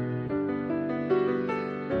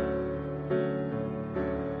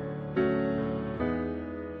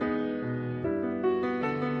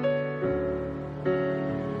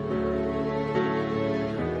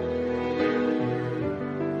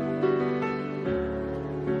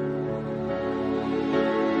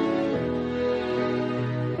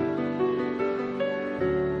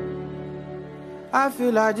 I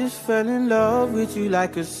feel I just fell in love with you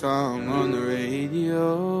like a song on the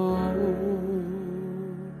radio.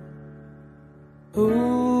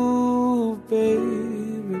 Ooh,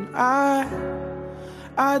 baby, I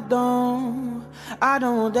don't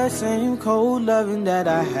want that same cold loving that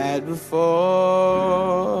I had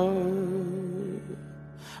before.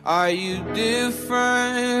 Are you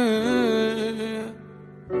different?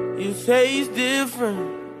 You taste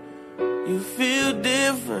different. You feel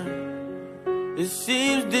different. It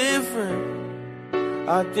seems different.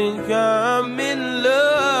 I think I'm in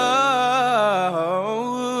love.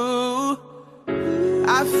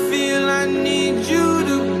 I feel I need you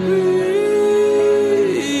to breathe.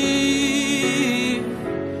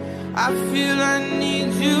 I feel I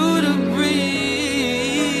need you to breathe.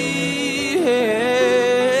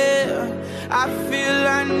 I feel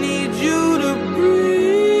I need you to breathe.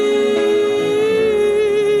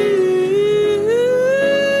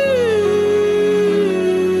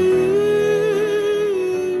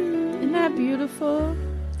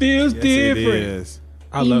 Feels yes, different. It is.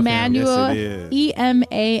 I love Emmanuel, him. Yes,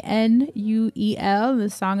 Emanuel. The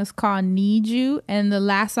song is called Need You. And the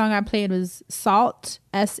last song I played was Salt,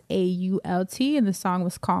 Sault, and the song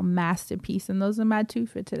was called Masterpiece. And those are my two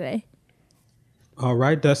for today. All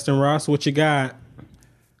right, Dustin Ross, what you got?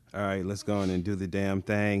 All right, let's go on and do the damn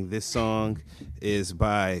thing. This song is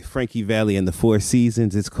by Frankie Valli and the Four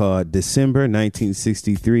Seasons. It's called December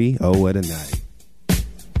 1963. Oh, what a night.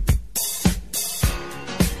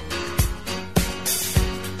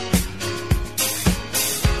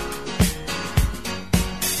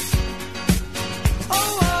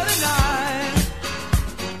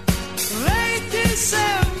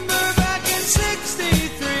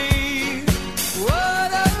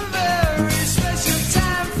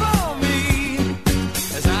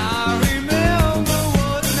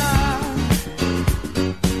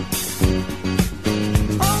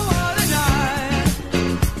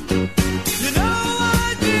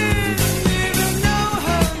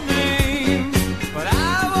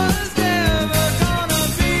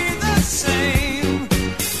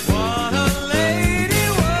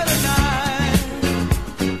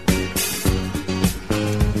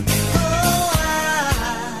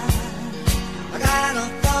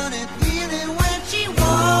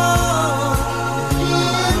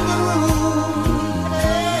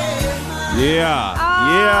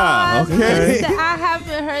 Okay. I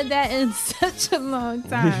haven't heard that in such a long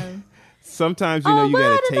time. Sometimes, you know, you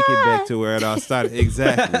got to take it back to where it all started.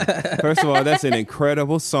 Exactly. First of all, that's an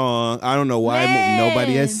incredible song. I don't know why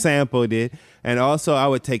nobody has sampled it. And also, I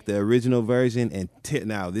would take the original version and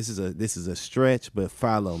now this is a stretch, but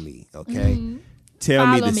follow me, okay? Mm-hmm. Tell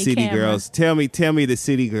me the City Girls. Tell me the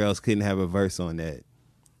City Girls couldn't have a verse on that.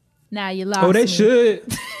 Now you lost. Oh, they should.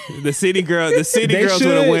 The City Girls would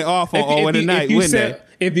have went off on "Oh What a Night," wouldn't they?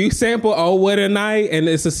 If you sample "Oh What a Night" and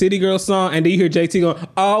it's a City Girl song, and then you hear JT going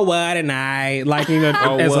 "Oh What a Night," like, you know,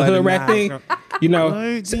 as a hood rap thing, You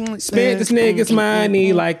know, spent this nigga's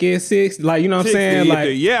money like it's 6. Like, you know what I'm saying? Like,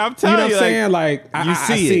 yeah, I'm telling you. You know what I'm saying? Like, I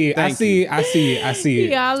see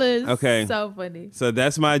it. Y'all is okay. so funny. So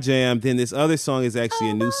that's my jam. Then this other song is actually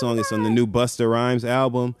a new song. It's on the new Busta Rhymes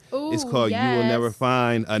album. Ooh, it's called yes. You Will Never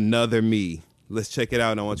Find Another Me. Let's check it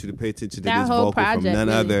out. And I want you to pay attention to That this whole vocal project, from none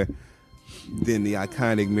really. other than the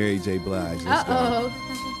iconic Mary J. Blige. Let's go.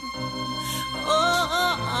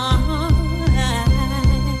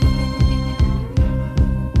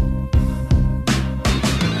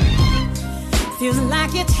 Feels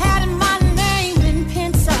like you're tatting my name in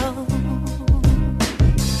pencil.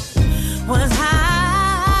 Was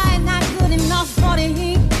I not good enough for the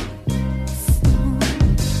ink?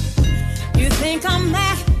 You think I'm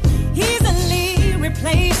that easily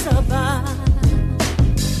replaceable?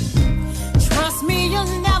 Trust me,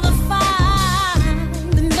 you'll never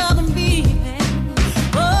find another me.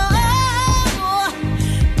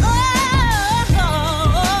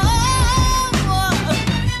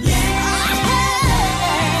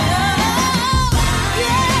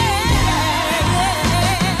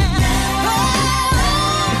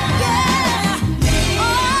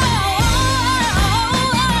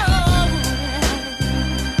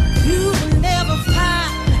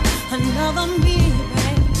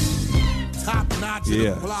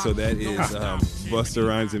 Yeah, so that is Busta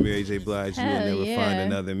Rhymes and Mary J. Blige. You Will Never Find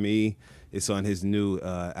Another Me. It's on his new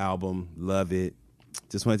album, Love It.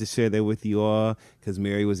 Just wanted to share that with you all because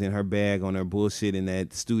Mary was in her bag on her bullshit in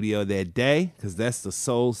that studio that day because that's the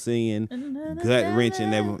soul singing, gut wrenching.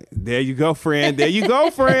 There you go, friend. There you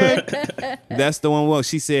go, friend. That's the one. Well,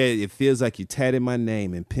 she said, it feels like you tatted my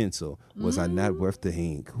name in pencil. Was I not worth the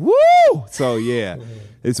ink? Woo! So, yeah,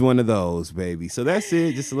 it's one of those, baby. So that's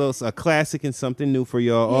it. Just a classic and something new for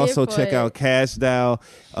y'all. Also, check out Cash Doll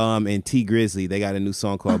and T Grizzly. They got a new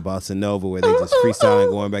song called Bossa Nova where they just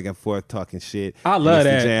freestyling, going back and forth, talking shit. I love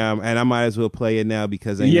that. Jam. And I might as well play it now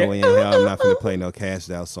because ain't no way in hell I'm not going to play no Cash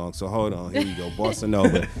Doll song. So hold on. Here you go. Bossa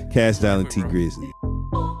Nova, Cash Doll and T Grizzly.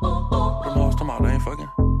 What the most? They ain't fucking?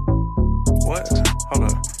 What?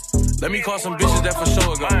 Hold up. Let me call some bitches that for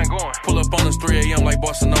sure go. I ain't going. Pull up on us 3 a.m. like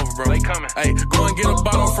Bossa Nova, bro. They coming. Hey, go and get a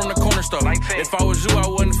bottle from the corner store. Like if I was you, I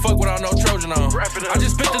wouldn't fuck without no Trojan on. I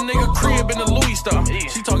just spent the nigga crib in the Louis store.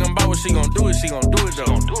 She talking about what she gon' do it, she gon' do it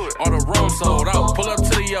though. All the room sold out. Pull up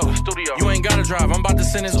to the studio. You ain't gotta drive. I'm about to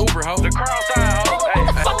send this Uber, ho. The car outside, ho. Hey.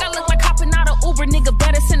 Fuck, I look like hopping out of Uber, nigga.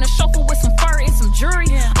 Better send a chauffeur with some fur and some jury.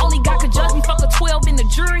 Only God could judge me. Fuck a 12 in the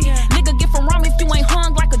jury. Nigga, get from wrong if you ain't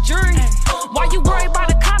hung like a jury. Why you worry about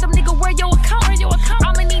a condom, nigga? Wear your account.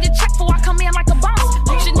 I'ma need a check before I come in like a boss.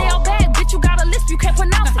 Chanel bag, bitch, you got a list, you can't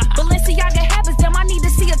pronounce it. Balenciaga habits, damn, I need to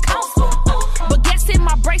see a counselor. But guess in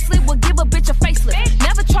my bracelet will give a bitch a facelift.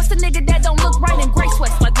 Never trust a nigga that don't look right in gray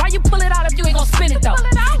sweats. Like, why you pull it out if you ain't gon' spin it though?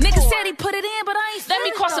 Nigga said he put it in, but I ain't. Let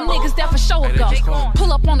me call some niggas that for sure go.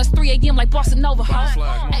 Pull up on us 3 a.m. like Bossa Nova.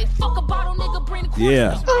 Hey, fuck a bottle, nigga, bring the quarter.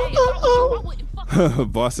 Yeah.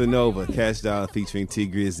 Bossa Nova, Cash Doll featuring T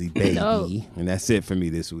Grizzly, baby. And that's it for me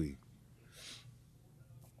this week.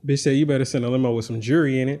 Bitch said you better send a limo with some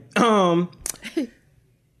jury in it.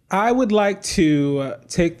 I would like to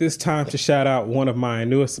take this time to shout out one of my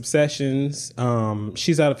newest obsessions.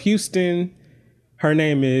 She's out of Houston. Her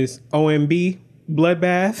name is OMB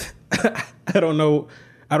Bloodbath. I don't know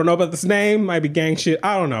about this name. Might be gang shit.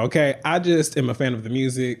 I don't know. Okay. I just am a fan of the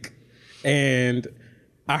music. And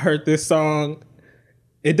I heard this song.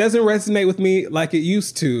 It doesn't resonate with me like it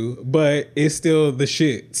used to, but it's still the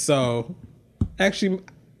shit. So actually,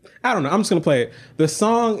 I don't know. I'm just going to play it. The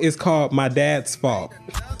song is called My Dad's Fault.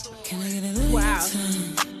 Wow.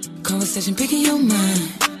 Conversation picking your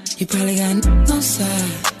mind. You probably got no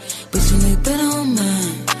side, but you look better on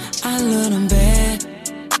mine. I love them bad,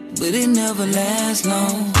 but it never lasts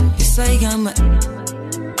long. You say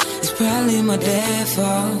it's probably my dad's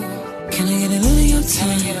fault. Can I get a little of your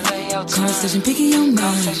time? Conversation picking your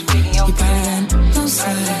mind. You probably got no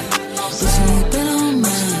side, but you look better on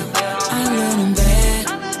mine. I love them bad,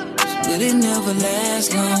 but it never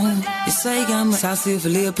lasts long. You say I still for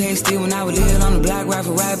Lil Pay still when I was little on the block, right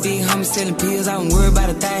for right, big homies selling pills. I wasn't worried about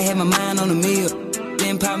a thing, had my mind on the meal.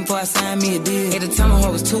 Been popping before I signed me a deal. At the time my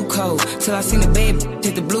heart was too cold, till I seen the baby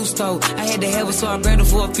hit the blue stove. I had to have her, so I grabbed her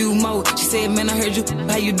for a few more. She said, man, I heard you,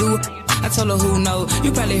 how you do it? I told her who know.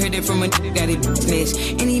 You probably heard it from a got it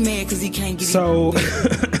snatched. And he mad cause he can't get it. So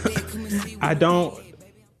I don't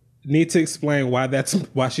need to explain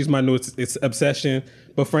why she's my newest obsession.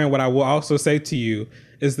 But friend, what I will also say to you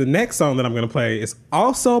is the next song that I'm going to play is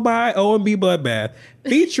also by O&B Bloodbath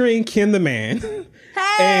featuring Ken the Man.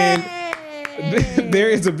 Hey! And there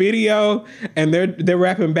is a video and they're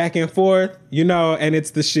rapping back and forth, you know, and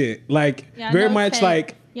it's the shit. Like very much Ken,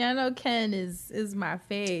 like. Yeah, I know Ken is my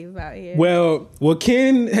fave out here. Well,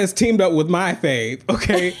 Ken has teamed up with my fave,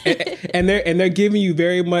 okay, and they're giving you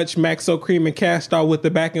very much Maxo Cream and Cash Doll with the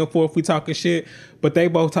back and forth. We talking shit, but they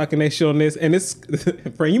both talking their shit on this, and it's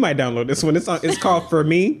friend, you might download this one. It's called For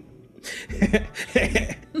Me,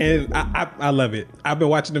 and I love it. I've been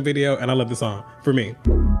watching the video and I love the song For Me.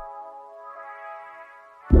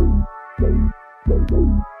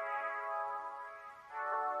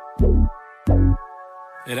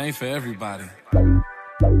 It ain't for everybody.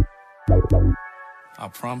 I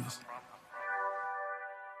promise.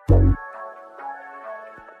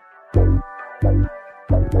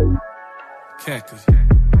 Cactus.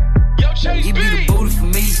 You be the booty for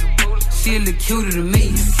me. She a little cuter than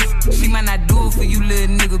me. She might not do it for you,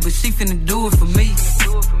 little nigga, but she finna do it for me.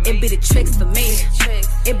 It be the tricks for me.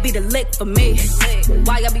 It be the lick for me.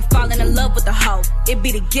 Why I be falling in love with the hoe? It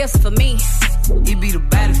be the gifts for me. It be the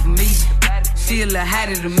baddie for me. She a little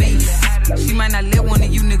hotter than me. She might not let one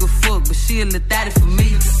of you nigga fuck, but she a little thotty for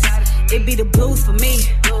me. It be the blues for me.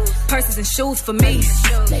 Purses and shoes for me.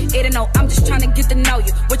 It ain't no, I'm just trying to get to know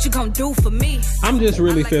you. What you gonna do for me? I'm just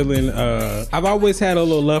really feeling, I've always had a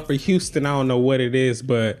little love for Houston. I don't know what it is,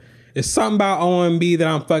 but it's something about OMB that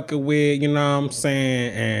I'm fucking with, you know what I'm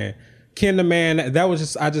saying? And Kinder Man, that was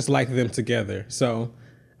just, I just like them together. So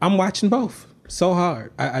I'm watching both so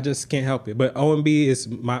hard. I just can't help it. But OMB is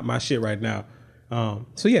my shit right now.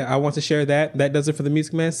 So yeah, I want to share that. That does it for the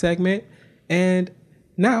Music Man segment. And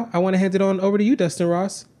now I want to hand it on over to you, Dustin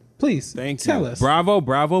Ross. Please, tell us. Bravo,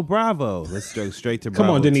 bravo, bravo. Let's go straight to Bravo.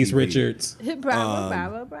 Come on, Denise TV. Richards.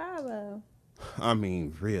 Bravo. I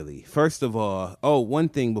mean, really. First of all, one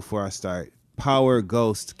thing before I start. Power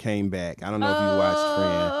Ghost came back. I don't know if you watched,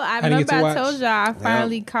 friend. I remember I told y'all I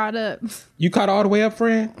finally caught up. You caught all the way up,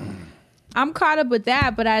 friend? I'm caught up with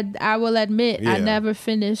that, but I will admit I never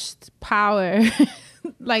finished Power.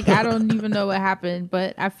 Like, I don't even know what happened,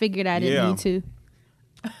 but I figured I didn't need to.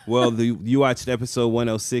 Well, you watched episode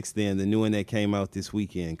 106 then, the new one that came out this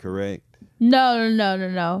weekend, correct?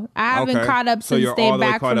 No. I haven't caught up since they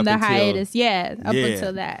back from the hiatus. Yeah, up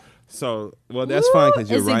until that. So, well, that's fine because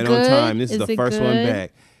you're right on time. This is the first one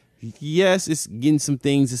back. Yes, it's getting some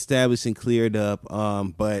things established and cleared up,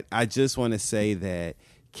 but I just want to say that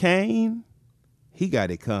Kane, he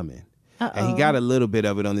got it coming. And he got a little bit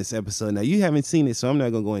of it on this episode. Now, you haven't seen it, so I'm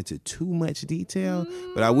not going to go into too much detail.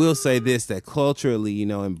 But I will say this, that culturally, you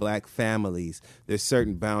know, in black families, there's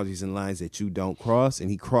certain boundaries and lines that you don't cross.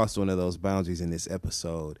 And he crossed one of those boundaries in this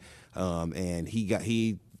episode. And he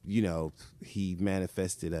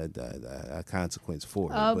manifested a consequence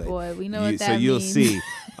for it. Oh, but boy, we know what that means. So you'll see.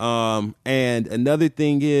 And another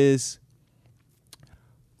thing is,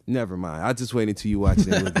 never mind. I'll just wait until you watch it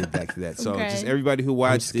and we'll get back to that. So just everybody who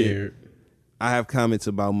watched it, I have comments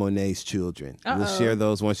about Monet's children. We'll share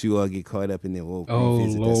those once you all get caught up, and then we'll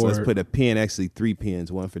revisit that. So let's put a pin, actually 3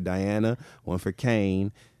 pins, one for Diana, one for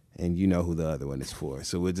Kane, and you know who the other one is for.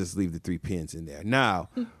 So we'll just leave the 3 pins in there. Now,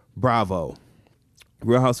 Bravo.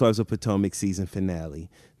 Real Housewives of Potomac season finale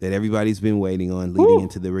that everybody's been waiting on, leading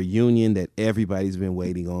into the reunion that everybody's been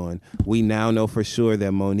waiting on. We now know for sure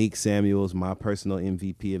that Monique Samuels, my personal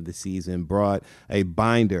MVP of the season, brought a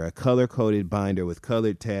binder, a color-coded binder with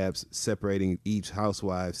colored tabs separating each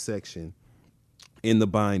housewives section in the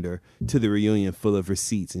binder to the reunion full of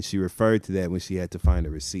receipts, and she referred to that when she had to find a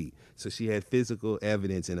receipt. So she had physical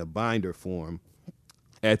evidence in a binder form.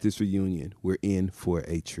 At this reunion, we're in for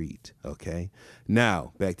a treat, okay?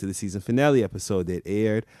 Now, back to the season finale episode that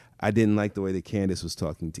aired. I didn't like the way that Candace was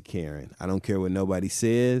talking to Karen. I don't care what nobody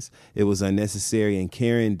says. It was unnecessary, and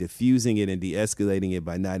Karen diffusing it and de-escalating it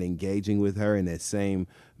by not engaging with her in that same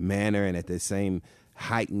manner and at the same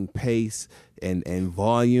heightened pace and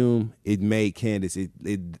volume, it made Candace,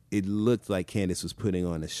 it looked like Candace was putting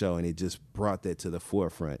on a show, and it just brought that to the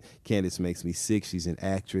forefront. Candace makes me sick. She's an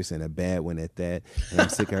actress and a bad one at that, and I'm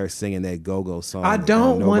sick of her singing that go-go song. I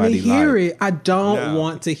don't want to hear it. I don't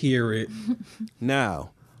want to hear it.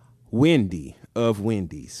 Now, Wendy of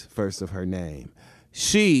Wendy's, first of her name,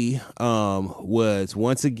 she was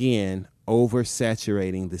once again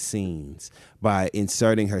oversaturating the scenes by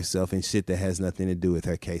inserting herself in shit that has nothing to do with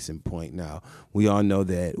her. Case in point. Now, we all know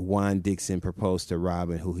that Juan Dixon proposed to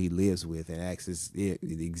Robin, who he lives with and acts as it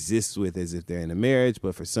exists with as if they're in a marriage,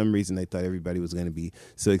 but for some reason they thought everybody was going to be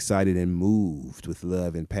so excited and moved with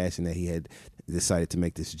love and passion that he had decided to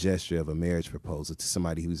make this gesture of a marriage proposal to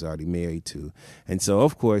somebody who's already married to. And so,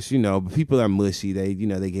 of course, people are mushy. They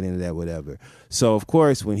get into that, whatever. So, of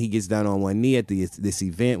course, when he gets down on one knee at this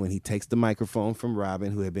event, when he takes the microphone from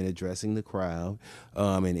Robin, who had been addressing the crowd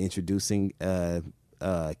and introducing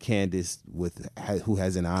Candace who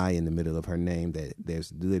has an I in the middle of her name that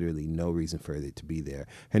there's literally no reason for it to be there.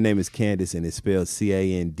 Her name is Candace, and it's spelled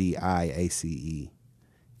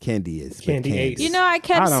Candiace. Candiace. You know, I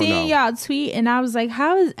kept seeing y'all tweet, and I was like,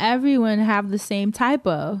 how does everyone have the same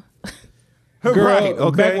typo? Girl, right,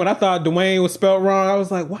 okay. Back when I thought Dwayne was spelled wrong, I was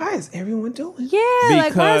like, why is everyone doing it? Yeah,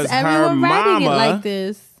 like, why is everyone writing it like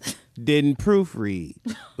this? Didn't proofread.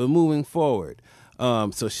 But moving forward,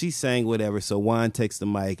 so she's saying whatever. So Juan takes the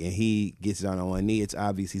mic and he gets down on one knee. It's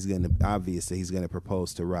obvious that he's gonna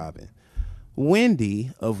propose to Robin.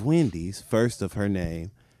 Wendy of Wendy's, first of her name,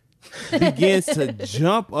 begins to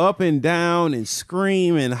jump up and down and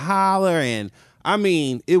scream and holler. And I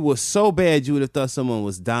mean, it was so bad you would have thought someone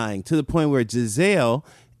was dying, to the point where Giselle,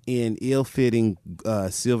 in ill-fitting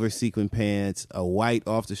silver sequin pants, a white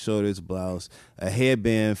off-the-shoulders blouse, a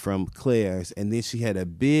headband from Claire's, and then she had a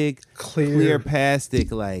big clear plastic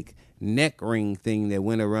neck ring thing that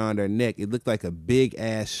went around her neck. It looked like a big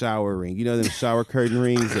ass shower ring. You know them shower curtain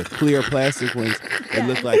rings, the clear plastic ones? It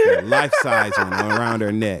looked like a life-size one around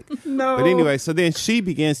her neck. No. But anyway, so then she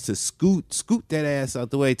begins to scoot that ass out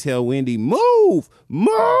the way, tell Wendy, move,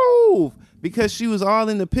 because she was all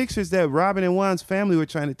in the pictures that Robin and Juan's family were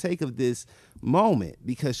trying to take of this moment,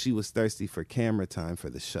 because she was thirsty for camera time for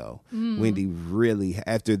the show. Wendy really,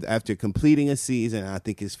 after completing a season, I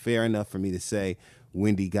think it's fair enough for me to say,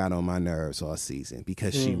 Wendy got on my nerves all season,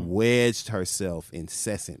 because she wedged herself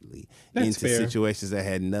incessantly into situations that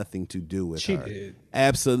had nothing to do with her. She did.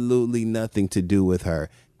 Absolutely nothing to do with her.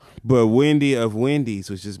 But Wendy of Wendy's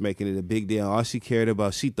was just making it a big deal. All she cared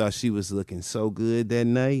about, she thought she was looking so good that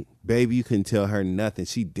night. Baby, you couldn't tell her nothing.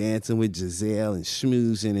 She dancing with Giselle and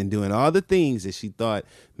schmoozing and doing all the things that she thought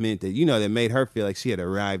meant that, that made her feel like she had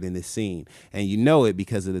arrived in the scene. And you know it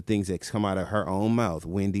because of the things that come out of her own mouth.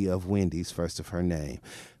 Wendy of Wendy's, first of her name.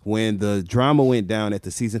 When the drama went down at the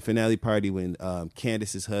season finale party, when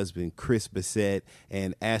Candace's husband, Chris Bissett,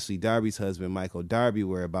 and Ashley Darby's husband, Michael Darby,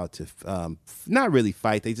 were about to not really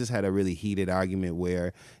fight. They just had a really heated argument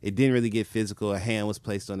where it didn't really get physical. A hand was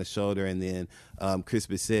placed on the shoulder, and then Chris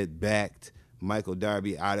Bissett backed Michael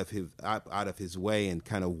Darby out of his way and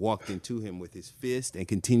kind of walked into him with his fist and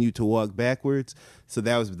continued to walk backwards. So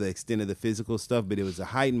that was the extent of the physical stuff, but it was a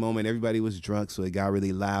heightened moment. Everybody was drunk, so it got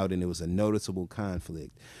really loud, and it was a noticeable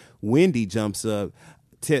conflict. Wendy jumps up,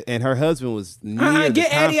 and her husband was near the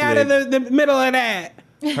get conflict. Eddie out of the middle of that.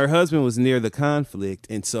 Her husband was near the conflict,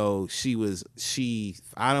 and so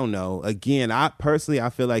I don't know. Again, I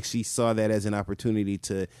feel like she saw that as an opportunity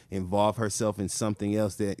to involve herself in something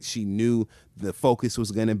else that she knew the focus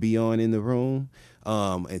was going to be on in the room,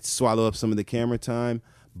 and swallow up some of the camera time.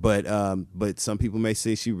 But some people may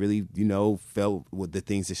say she really, felt with the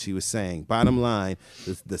things that she was saying. Bottom line,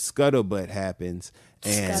 the scuttlebutt happens,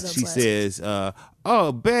 and she says,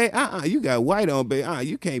 "Oh, babe, you got white on, babe.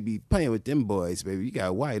 You can't be playing with them boys, baby. You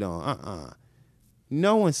got white on,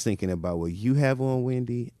 No one's thinking about what you have on,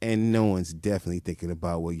 Wendy, and no one's definitely thinking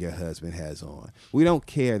about what your husband has on. We don't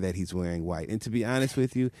care that he's wearing white. And to be honest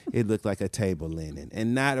with you, it looked like a table linen,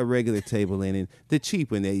 and not a regular table linen, the cheap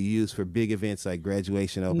one that you use for big events like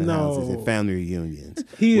graduation open houses and family reunions.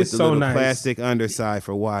 He with is the so little nice. plastic underside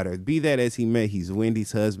for water. Be that as he may, he's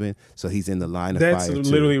Wendy's husband, so he's in the line of fire. That's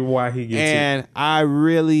literally why he gets it.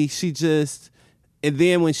 And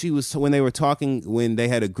then when they were talking, when they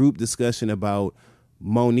had a group discussion about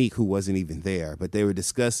Monique, who wasn't even there, but they were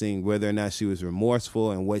discussing whether or not she was remorseful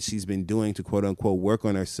and what she's been doing to quote unquote work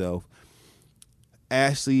on herself.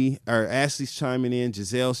 Ashley's chiming in,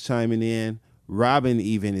 Giselle's chiming in, Robin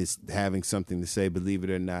even is having something to say, believe it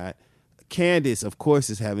or not. Candace, of course,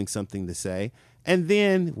 is having something to say. And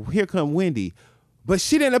then here come Wendy. But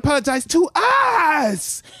she didn't apologize to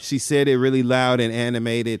us. She said it really loud and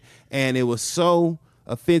animated, and it was so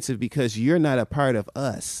offensive because you're not a part of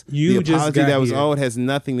us. The apology that was owed has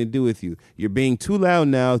nothing to do with you. You're being too loud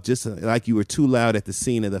now, just like you were too loud at the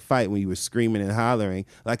scene of the fight when you were screaming and hollering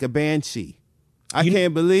like a banshee. I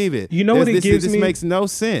can't believe it. You know what it gives me? This makes no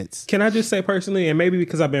sense. Can I just say personally, and maybe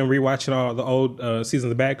because I've been rewatching all the old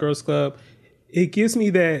seasons of Bad Girls Club, it gives me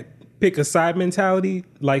that pick a side mentality.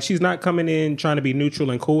 Like, she's not coming in trying to be neutral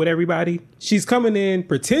and cool with everybody. She's coming in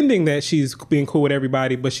pretending that she's being cool with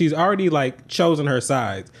everybody, but she's already chosen her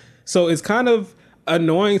sides. So it's kind of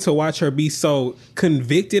annoying to watch her be so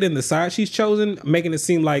convicted in the side she's chosen, making it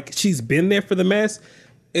seem like she's been there for the mess.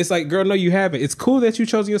 It's like, girl, no, you haven't. It's cool that you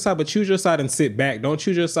chose your side, but choose your side and sit back. Don't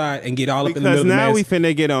choose your side and get all up in the middle of the mess. Because now we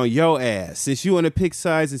finna get on your ass. Since you want to pick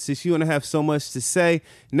sides and since you want to have so much to say,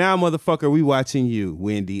 now, motherfucker, we watching you,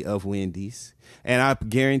 Wendy of Wendy's. And I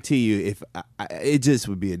guarantee you, it just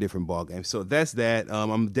would be a different ball game. So that's that.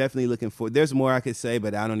 I'm definitely looking for. There's more I could say,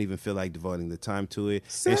 but I don't even feel like devoting the time to it.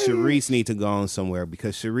 And Sharice need to go on somewhere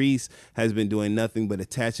because Sharice has been doing nothing but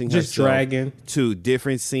attaching herself to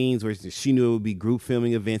different scenes where she knew it would be group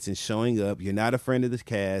filming events and showing up. You're not a friend of the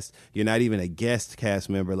cast. You're not even a guest cast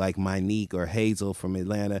member like Monique or Hazel from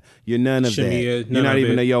Atlanta. You're none of that. You're not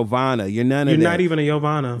even a Yovana. You're none of that. You're not even a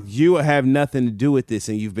Yovana. You have nothing to do with this,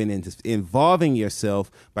 and you've been involving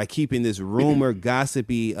yourself by keeping this rumor,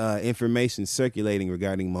 gossipy information circulating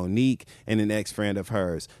regarding Monique and an ex-friend of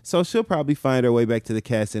hers. So she'll probably find her way back to the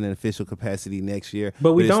cast in an official capacity next year.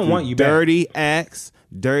 But we don't want you back. Dirty acts,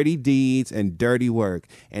 dirty deeds, and dirty work.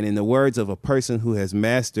 And in the words of a person who has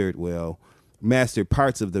mastered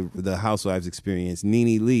parts of the Housewives experience,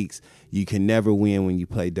 Nene Leakes, you can never win when you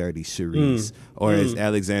play dirty Sharice, or as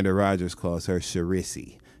Alexander Rogers calls her,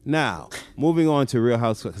 Sharissy. Now, moving on to Real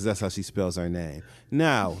Housewives, because that's how she spells her name.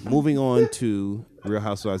 Now, moving on to Real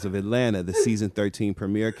Housewives of Atlanta, the season 13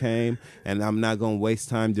 premiere came, and I'm not going to waste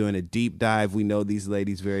time doing a deep dive. We know these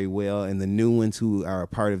ladies very well, and the new ones who are a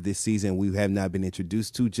part of this season we have not been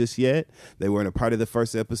introduced to just yet. They weren't a part of the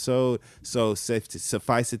first episode, so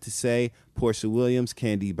suffice it to say, Portia Williams,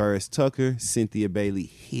 Candy Burris Tucker, Cynthia Bailey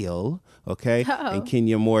Hill, okay, and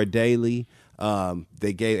Kenya Moore Daly. And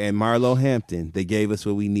Marlo Hampton, they gave us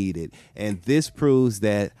what we needed. And this proves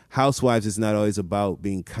that Housewives is not always about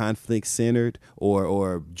being conflict centered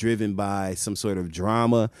or driven by some sort of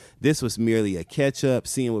drama. This was merely a catch up,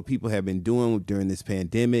 seeing what people have been doing during this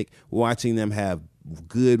pandemic, watching them have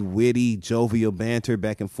good, witty, jovial banter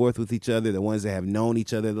back and forth with each other, the ones that have known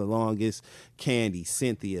each other the longest. Candy,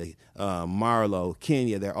 Cynthia, Marlo,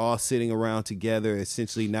 Kenya, they're all sitting around together,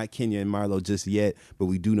 essentially not Kenya and Marlo just yet, but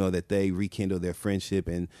we do know that they rekindle their friendship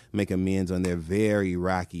and make amends on their very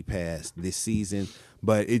rocky past this season.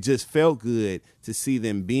 But it just felt good to see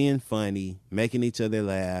them being funny, making each other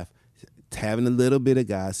laugh, having a little bit of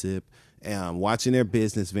gossip, watching their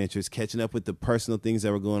business ventures, catching up with the personal things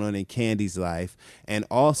that were going on in Candy's life, and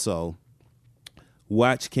also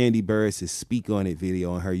watch Candy Burris' Speak On It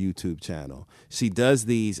video on her YouTube channel. She does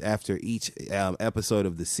these after each episode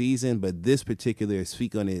of the season, but this particular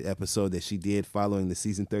Speak On It episode that she did following the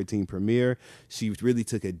season 13 premiere, she really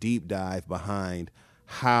took a deep dive behind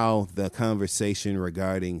how the conversation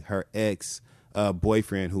regarding her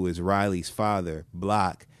ex-boyfriend, who is Riley's father,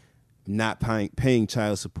 Block, not paying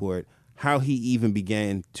child support, how he even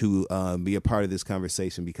began to be a part of this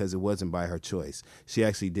conversation, because it wasn't by her choice. She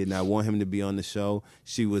actually did not want him to be on the show.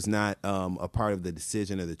 She was not a part of the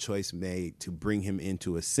decision or the choice made to bring him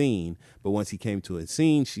into a scene. But once he came to a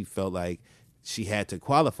scene, she felt like she had to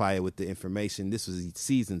qualify it with the information. This was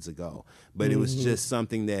seasons ago, but it was just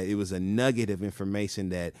something that it was a nugget of information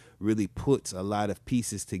that really puts a lot of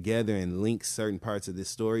pieces together and links certain parts of this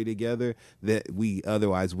story together that we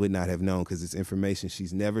otherwise would not have known, because it's information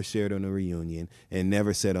she's never shared on a reunion and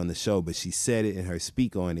never said on the show, but she said it in her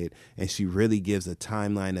Speak On It, and she really gives a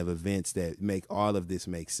timeline of events that make all of this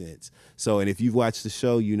make sense. So, and if you've watched the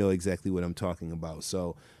show, you know exactly what I'm talking about.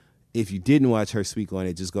 So if you didn't watch her Speak On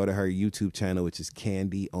It, just go to her YouTube channel, which is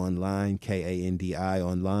Candy Online, Kandi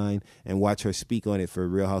Online, and watch her Speak On It for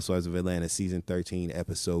Real Housewives of Atlanta season 13,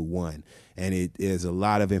 episode 1. And it is a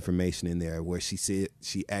lot of information in there where she said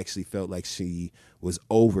she actually felt like she was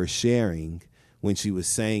oversharing when she was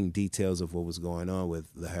saying details of what was going on with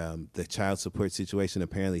the child support situation.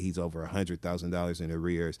 Apparently he's over $100,000 in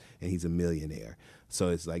arrears and he's a millionaire.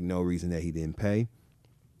 So it's like no reason that he didn't pay.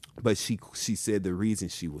 But she said the reason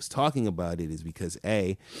she was talking about it is because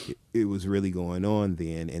A, it was really going on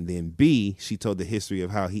then, and then B, she told the history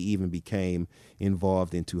of how he even became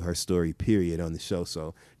involved into her story, period, on the show.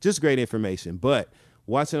 So just great information. But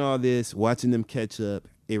watching all this, watching them catch up,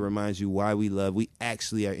 it reminds you why we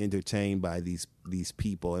actually are entertained by these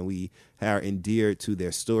people, and we are endeared to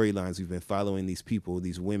their storylines. We've been following these people,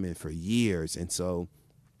 these women, for years, and so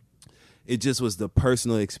it just was the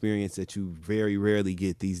personal experience that you very rarely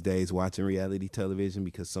get these days watching reality television,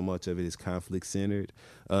 because so much of it is conflict centered.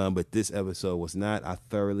 But this episode was not. I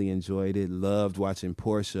thoroughly enjoyed it. Loved watching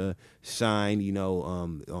Portia shine,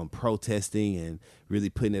 on protesting and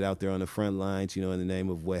really putting it out there on the front lines, in the name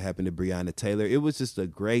of what happened to Breonna Taylor. It was just a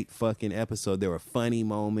great fucking episode. There were funny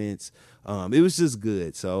moments. It was just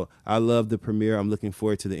good. So I love the premiere. I'm looking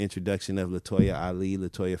forward to the introduction of LaToya Ali,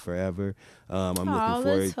 LaToya Forever. I'm looking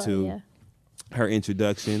forward to her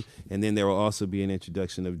introduction, and then there will also be an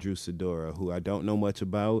introduction of Drew Sidora, who I don't know much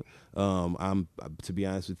about. I'm, to be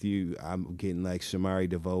honest with you, I'm getting like Shamari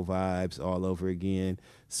DeVoe vibes all over again.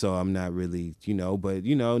 So I'm not really, but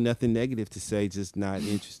nothing negative to say, just not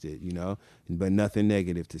interested, but nothing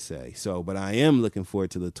negative to say. So, but I am looking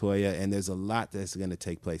forward to LaToya, and there's a lot that's going to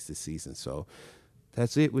take place this season. So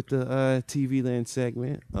that's it with the TV Land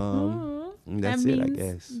segment. That's it, I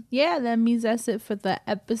guess. Yeah, that means that's it for the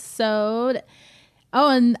episode. Oh,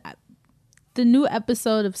 and the new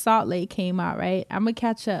episode of Salt Lake came out, right? I'm going to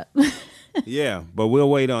catch up. Yeah, but we'll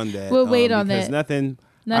wait on that. We'll wait on because that. Nothing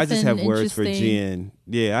I just have words for Jen.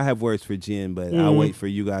 Yeah, I have words for Jen, but I'll wait for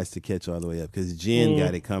you guys to catch all the way up because Jen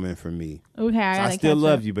got it coming for me. Okay, I still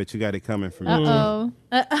love you, but you got it coming for me. Uh-oh.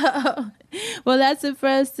 Well, that's it for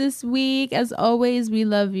us this week. As always, we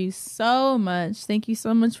love you so much. Thank you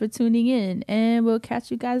so much for tuning in, and we'll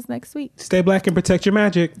catch you guys next week. Stay black and protect your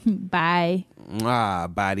magic. Bye.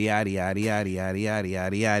 Body yaddy yaddy yaddy yaddy yaddy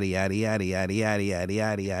yaddy yaddy yaddy yaddy yaddy yaddy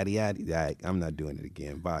yaddy yaddy yaddy yaddy. I'm not doing it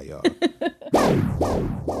again. Bye, y'all.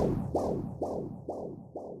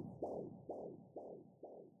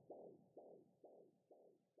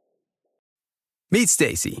 Meet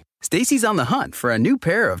Stacy. Stacy's on the hunt for a new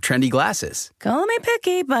pair of trendy glasses. Call me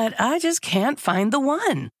picky, but I just can't find the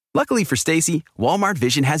one. Luckily for Stacy, Walmart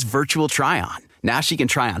Vision has virtual try-on. Now she can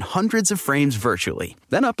try on hundreds of frames virtually,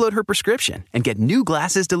 then upload her prescription and get new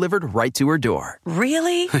glasses delivered right to her door.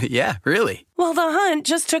 Really? Yeah, really. Well, the hunt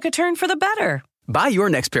just took a turn for the better. Buy your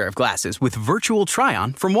next pair of glasses with virtual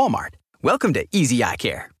try-on from Walmart. Welcome to Easy Eye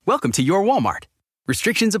Care. Welcome to your Walmart.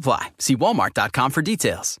 Restrictions apply. See walmart.com for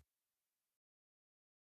details.